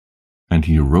son. And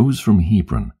he arose from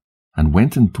Hebron, and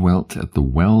went and dwelt at the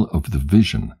well of the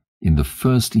vision in the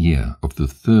 1st year of the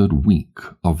 3rd week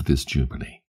of this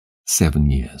Jubilee, 7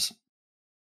 years.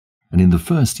 And in the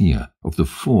 1st year of the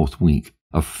 4th week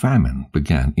a famine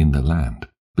began in the land,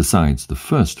 besides the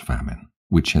first famine,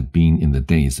 which had been in the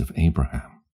days of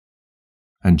Abraham.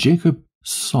 And Jacob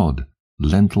sod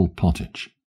lentil pottage.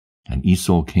 And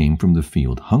Esau came from the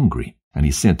field hungry, and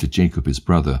he said to Jacob his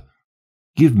brother,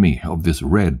 Give me of this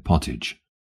red pottage.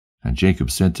 And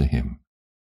Jacob said to him,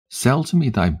 Sell to me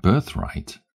thy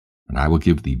birthright, and I will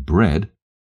give thee bread,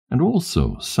 and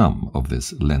also some of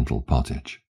this lentil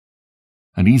pottage.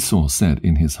 And Esau said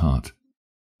in his heart,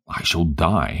 I shall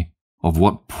die. Of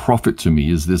what profit to me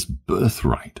is this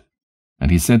birthright? And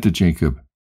he said to Jacob,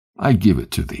 I give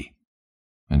it to thee.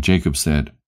 And Jacob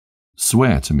said,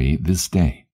 Swear to me this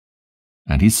day.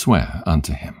 And he sware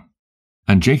unto him.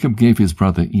 And Jacob gave his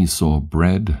brother Esau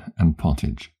bread and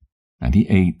pottage, and he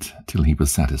ate till he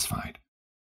was satisfied.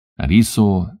 And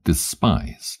Esau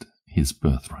despised his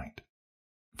birthright.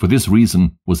 For this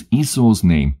reason was Esau's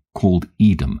name called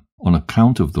Edom, on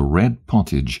account of the red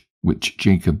pottage which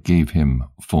Jacob gave him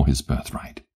for his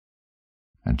birthright.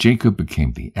 And Jacob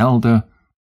became the elder,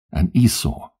 and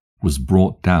Esau was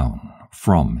brought down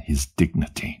from his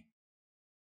dignity.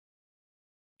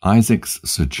 Isaac's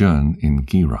sojourn in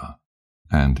Gerar,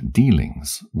 and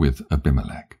dealings with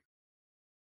Abimelech.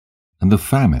 And the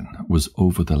famine was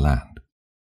over the land.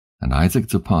 And Isaac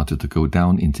departed to go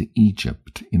down into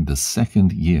Egypt in the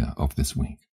 2nd year of this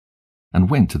week, and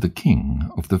went to the king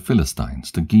of the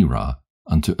Philistines to Gerar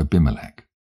unto Abimelech.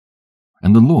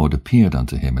 And the Lord appeared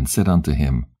unto him, and said unto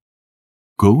him,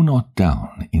 Go not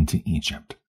down into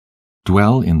Egypt.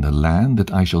 Dwell in the land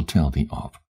that I shall tell thee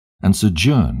of, and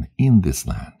sojourn in this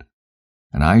land.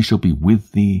 And I shall be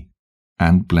with thee,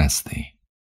 and bless thee.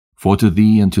 For to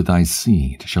thee and to thy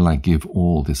seed shall I give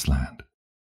all this land.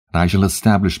 And I shall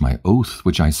establish my oath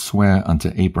which I swear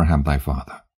unto Abraham thy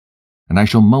father. And I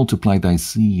shall multiply thy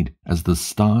seed as the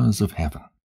stars of heaven,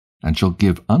 and shall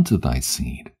give unto thy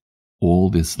seed all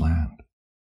this land.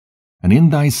 And in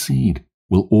thy seed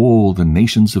will all the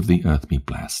nations of the earth be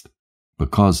blessed,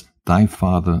 because thy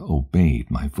father obeyed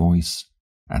my voice,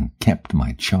 and kept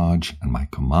my charge, and my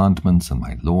commandments, and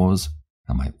my laws,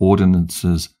 and my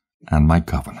ordinances, and my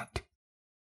covenant.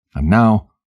 And now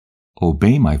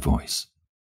obey my voice,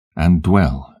 and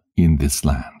dwell in this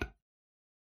land.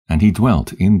 And he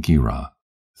dwelt in Gerar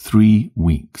 3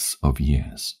 weeks of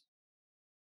years.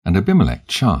 And Abimelech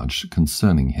charged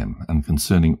concerning him, and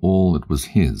concerning all that was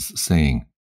his, saying,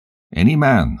 Any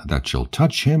man that shall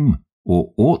touch him,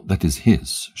 or aught that is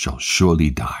his, shall surely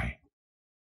die.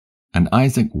 And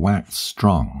Isaac waxed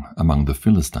strong among the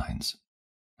Philistines,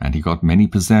 and he got many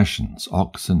possessions,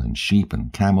 oxen and sheep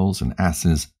and camels and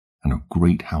asses, and a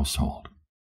great household.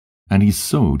 And he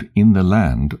sowed in the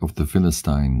land of the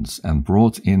Philistines, and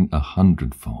brought in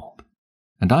 100-fold.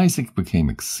 And Isaac became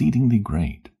exceedingly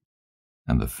great,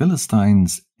 and the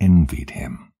Philistines envied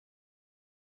him.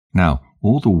 Now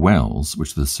all the wells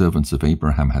which the servants of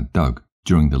Abraham had dug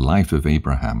during the life of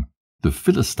Abraham, the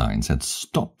Philistines had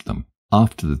stopped them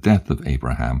after the death of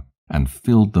Abraham, and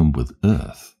filled them with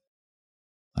earth.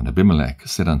 And Abimelech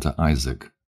said unto Isaac,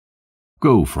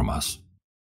 Go from us,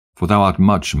 for thou art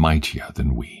much mightier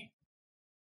than we.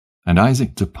 And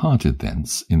Isaac departed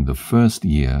thence in the 1st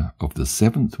year of the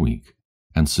 7th week,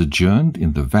 and sojourned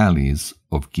in the valleys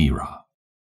of Gerar.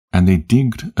 And they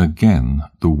digged again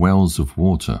the wells of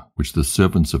water which the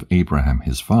servants of Abraham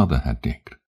his father had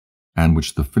digged, and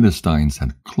which the Philistines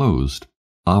had closed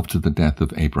after the death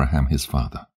of Abraham his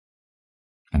father.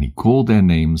 And he called their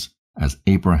names as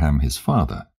Abraham his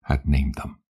father had named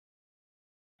them.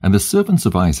 And the servants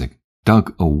of Isaac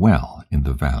dug a well in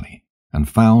the valley, and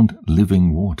found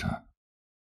living water.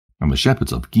 And the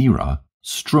shepherds of Gerar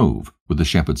strove with the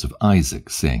shepherds of Isaac,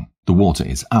 saying, The water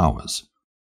is ours.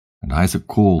 And Isaac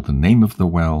called the name of the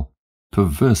well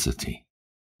Perversity,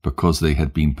 because they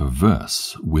had been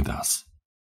perverse with us.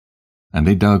 And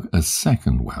they dug a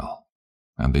second well,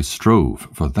 and they strove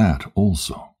for that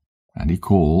also, and he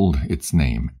called its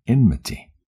name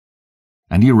Enmity.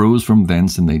 And he arose from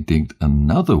thence, and they digged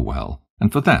another well,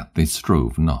 and for that they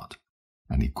strove not.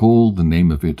 And he called the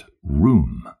name of it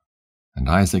Room. And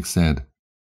Isaac said,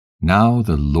 Now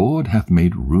the Lord hath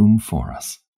made room for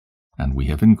us, and we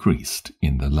have increased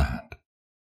in the land.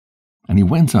 And he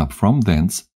went up from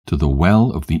thence to the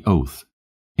well of the oath,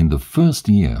 in the 1st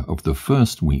year of the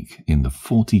 1st week, in the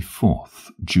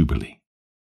 44th Jubilee.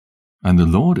 And the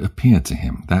Lord appeared to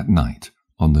him that night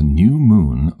on the new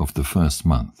moon of the 1st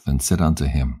month, and said unto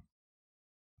him,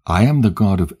 I am the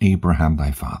God of Abraham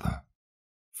thy father.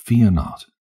 Fear not,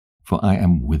 for I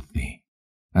am with thee,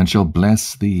 and shall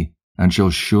bless thee, and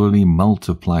shall surely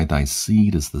multiply thy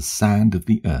seed as the sand of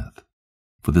the earth,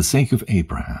 for the sake of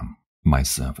Abraham my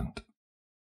servant.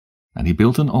 And he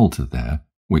built an altar there,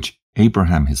 which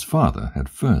Abraham his father had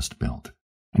first built,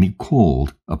 and he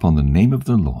called upon the name of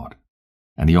the Lord,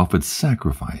 and he offered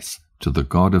sacrifice to the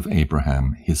God of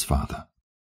Abraham his father.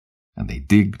 And they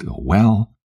digged a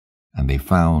well, and they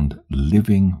found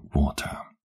living water.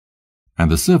 And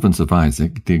the servants of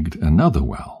Isaac digged another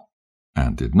well,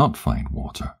 and did not find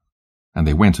water. And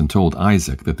they went and told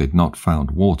Isaac that they had not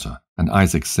found water. And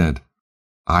Isaac said,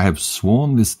 I have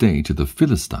sworn this day to the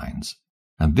Philistines,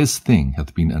 and this thing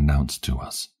hath been announced to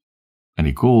us. And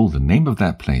he called the name of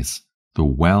that place the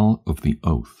Well of the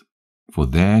Oath, for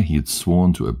there he had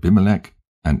sworn to Abimelech,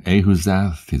 and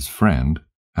Ahuzath his friend,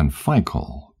 and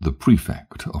Phicol the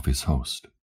prefect of his host.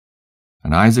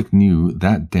 And Isaac knew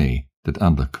that day that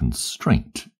under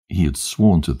constraint he had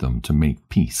sworn to them to make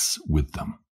peace with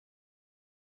them.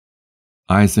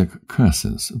 Isaac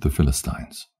curses the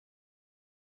Philistines.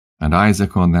 And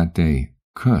Isaac on that day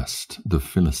cursed the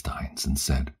Philistines, and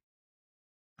said,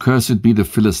 Cursed be the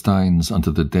Philistines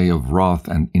unto the day of wrath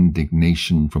and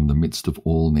indignation from the midst of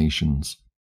all nations.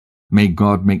 May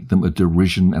God make them a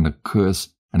derision and a curse,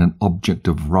 and an object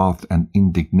of wrath and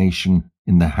indignation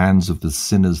in the hands of the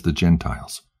sinners the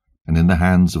Gentiles, and in the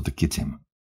hands of the Kittim.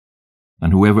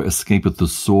 And whoever escapeth the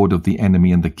sword of the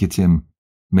enemy and the Kittim,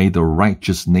 may the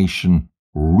righteous nation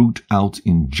root out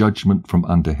in judgment from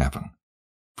under heaven.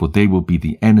 For they will be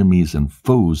the enemies and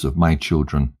foes of my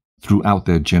children throughout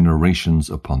their generations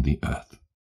upon the earth.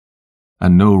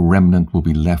 And no remnant will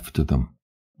be left to them,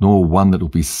 nor one that will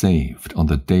be saved on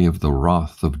the day of the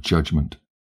wrath of judgment.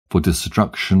 For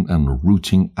destruction and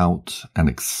rooting out and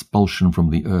expulsion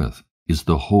from the earth is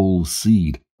the whole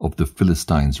seed of the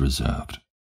Philistines reserved.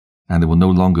 And there will no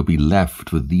longer be left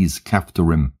for these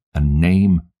Caphtorim a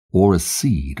name or a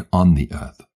seed on the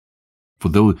earth. For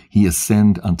though he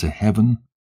ascend unto heaven,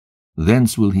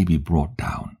 thence will he be brought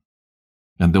down.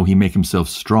 And though he make himself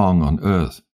strong on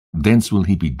earth, thence will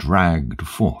he be dragged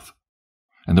forth.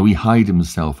 And though he hide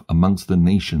himself amongst the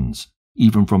nations,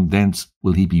 even from thence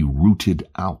will he be rooted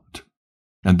out.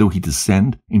 And though he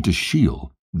descend into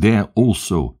Sheol, there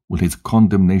also will his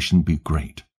condemnation be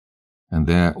great. And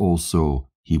there also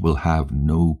he will have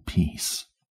no peace.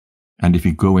 And if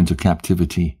he go into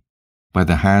captivity, by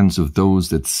the hands of those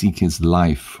that seek his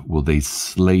life will they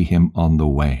slay him on the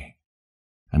way.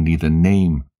 And neither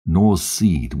name nor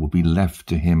seed will be left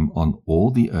to him on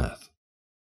all the earth,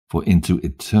 for into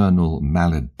eternal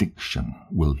malediction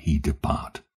will he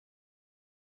depart.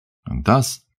 And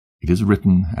thus it is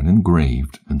written and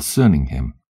engraved concerning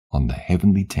him on the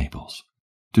heavenly tables,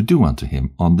 to do unto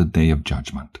him on the day of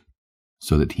judgment,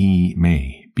 so that he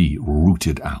may be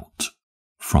rooted out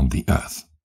from the earth.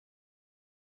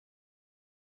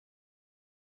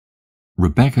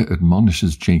 Rebekah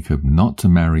admonishes Jacob not to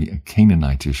marry a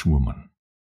Canaanitish woman.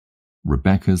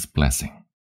 Rebekah's blessing.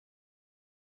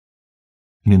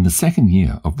 And in the 2nd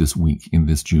year of this week in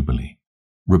this Jubilee,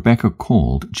 Rebekah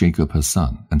called Jacob her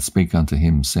son, and spake unto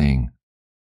him, saying,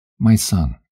 My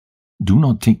son, do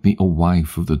not take thee a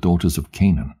wife of the daughters of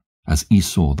Canaan, as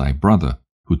Esau thy brother,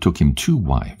 who took him 2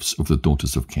 wives of the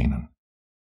daughters of Canaan.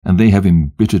 And they have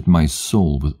embittered my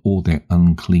soul with all their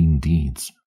unclean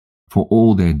deeds. For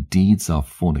all their deeds are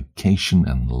fornication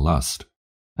and lust,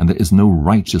 and there is no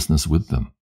righteousness with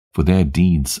them, for their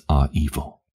deeds are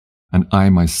evil. And I,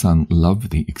 my son,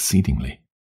 love thee exceedingly,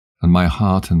 and my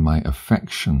heart and my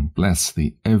affection bless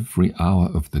thee every hour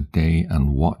of the day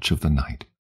and watch of the night.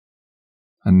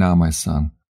 And now, my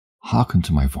son, hearken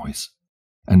to my voice,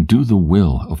 and do the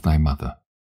will of thy mother,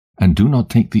 and do not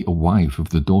take thee a wife of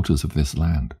the daughters of this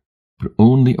land, but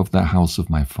only of the house of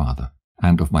my father,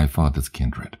 and of my father's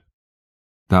kindred.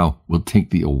 Thou wilt take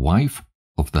thee a wife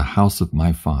of the house of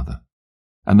my father,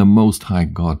 and the Most High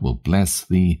God will bless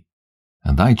thee,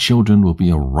 and thy children will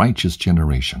be a righteous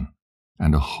generation,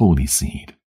 and a holy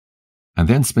seed. And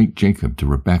then spake Jacob to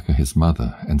Rebekah his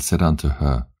mother, and said unto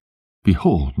her,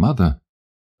 Behold, mother,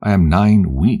 I am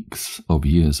 9 weeks of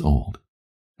years old,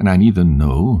 and I neither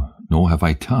know nor have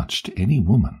I touched any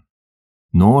woman,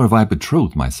 nor have I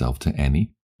betrothed myself to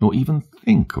any, nor even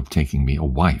think of taking me a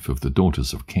wife of the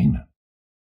daughters of Canaan.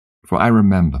 For I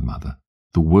remember, mother,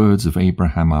 the words of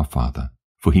Abraham our father,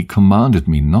 for he commanded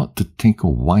me not to take a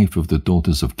wife of the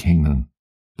daughters of Canaan,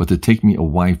 but to take me a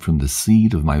wife from the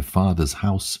seed of my father's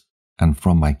house and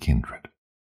from my kindred.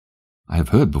 I have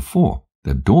heard before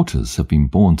that daughters have been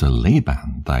born to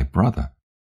Laban thy brother,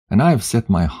 and I have set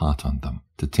my heart on them,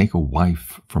 to take a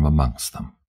wife from amongst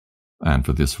them. And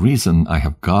for this reason I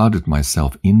have guarded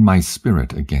myself in my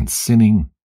spirit against sinning,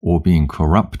 or being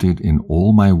corrupted in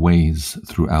all my ways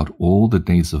throughout all the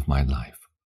days of my life.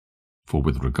 For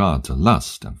with regard to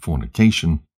lust and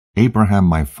fornication, Abraham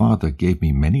my father gave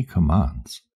me many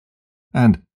commands.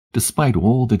 And, despite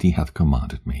all that he hath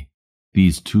commanded me,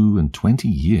 these 22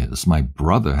 years my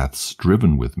brother hath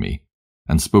striven with me,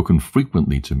 and spoken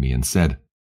frequently to me, and said,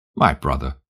 My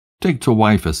brother, take to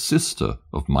wife a sister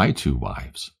of my 2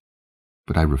 wives.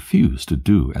 But I refuse to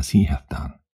do as he hath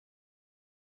done.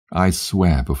 I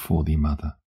swear before thee,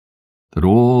 mother, that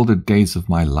all the days of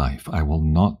my life I will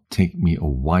not take me a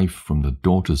wife from the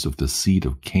daughters of the seed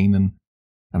of Canaan,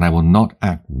 and I will not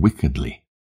act wickedly,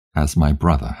 as my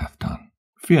brother hath done.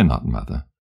 Fear not, mother.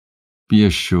 Be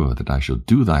assured that I shall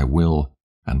do thy will,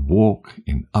 and walk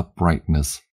in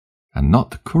uprightness, and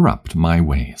not corrupt my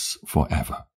ways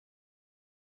forever.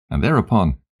 And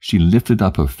thereupon she lifted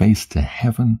up her face to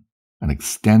heaven, and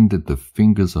extended the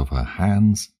fingers of her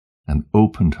hands, and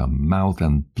opened her mouth,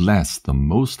 and blessed the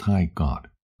Most High God,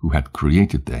 who had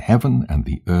created the heaven and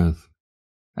the earth.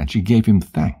 And she gave him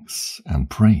thanks and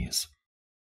praise.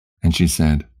 And she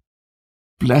said,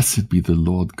 Blessed be the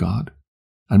Lord God,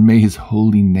 and may his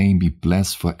holy name be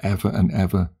blessed forever and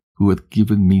ever, who hath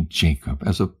given me Jacob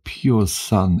as a pure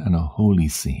son and a holy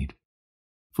seed.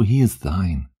 For he is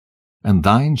thine, and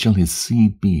thine shall his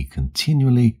seed be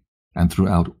continually, and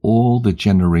throughout all the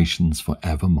generations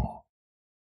forevermore.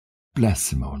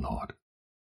 Bless him, O Lord,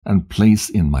 and place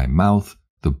in my mouth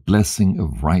the blessing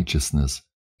of righteousness,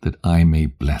 that I may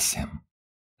bless him.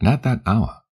 And at that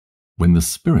hour, when the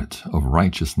spirit of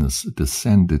righteousness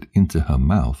descended into her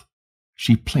mouth,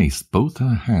 she placed both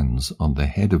her hands on the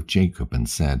head of Jacob, and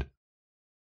said,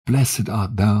 Blessed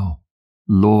art thou,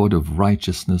 Lord of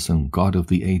righteousness and God of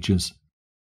the ages,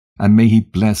 and may he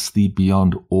bless thee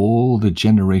beyond all the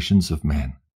generations of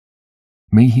men.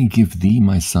 May he give thee,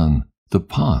 my son, the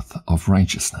path of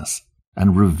righteousness,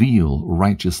 and reveal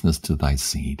righteousness to thy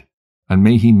seed. And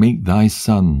may he make thy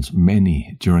sons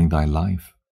many during thy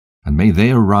life, and may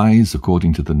they arise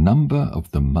according to the number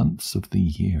of the months of the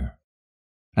year.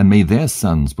 And may their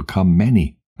sons become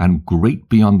many, and great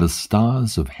beyond the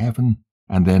stars of heaven,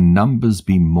 and their numbers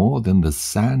be more than the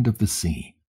sand of the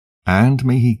sea. And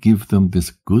may he give them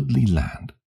this goodly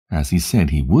land, as he said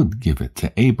he would give it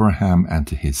to Abraham and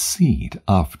to his seed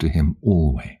after him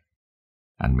alway.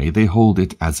 And may they hold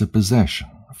it as a possession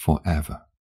forever.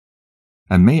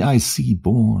 And may I see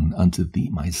born unto thee,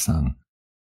 my son,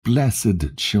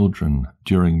 blessed children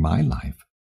during my life,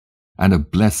 and a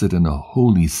blessed and a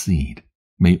holy seed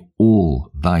may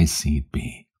all thy seed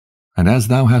be. And as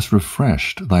thou hast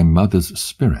refreshed thy mother's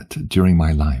spirit during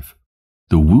my life,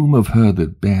 the womb of her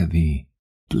that bare thee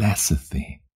blesseth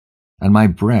thee, and my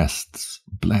breasts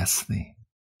bless thee,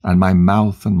 and my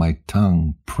mouth and my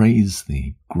tongue praise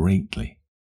thee greatly.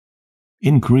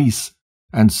 Increase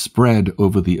and spread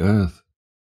over the earth,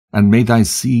 and may thy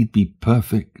seed be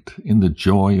perfect in the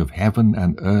joy of heaven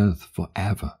and earth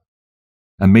forever.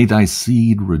 And may thy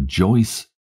seed rejoice,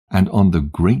 and on the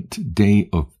great day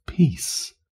of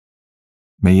peace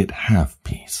may it have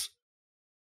peace.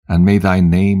 And may thy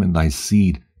name and thy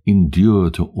seed endure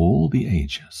to all the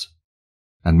ages.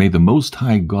 And may the Most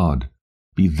High God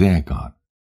be their God.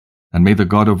 And may the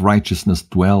God of righteousness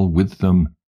dwell with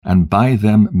them, and by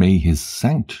them may his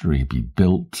sanctuary be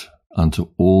built unto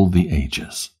all the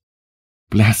ages.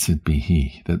 Blessed be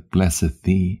he that blesseth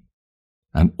thee,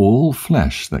 and all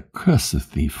flesh that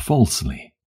curseth thee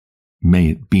falsely, may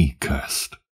it be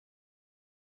cursed.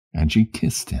 And she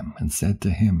kissed him, and said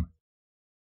to him,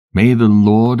 May the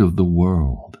Lord of the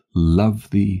world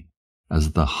love thee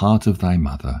as the heart of thy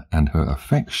mother, and her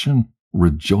affection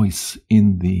rejoice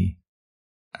in thee,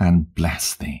 and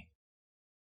bless thee.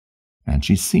 and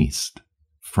she ceased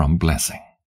from blessing.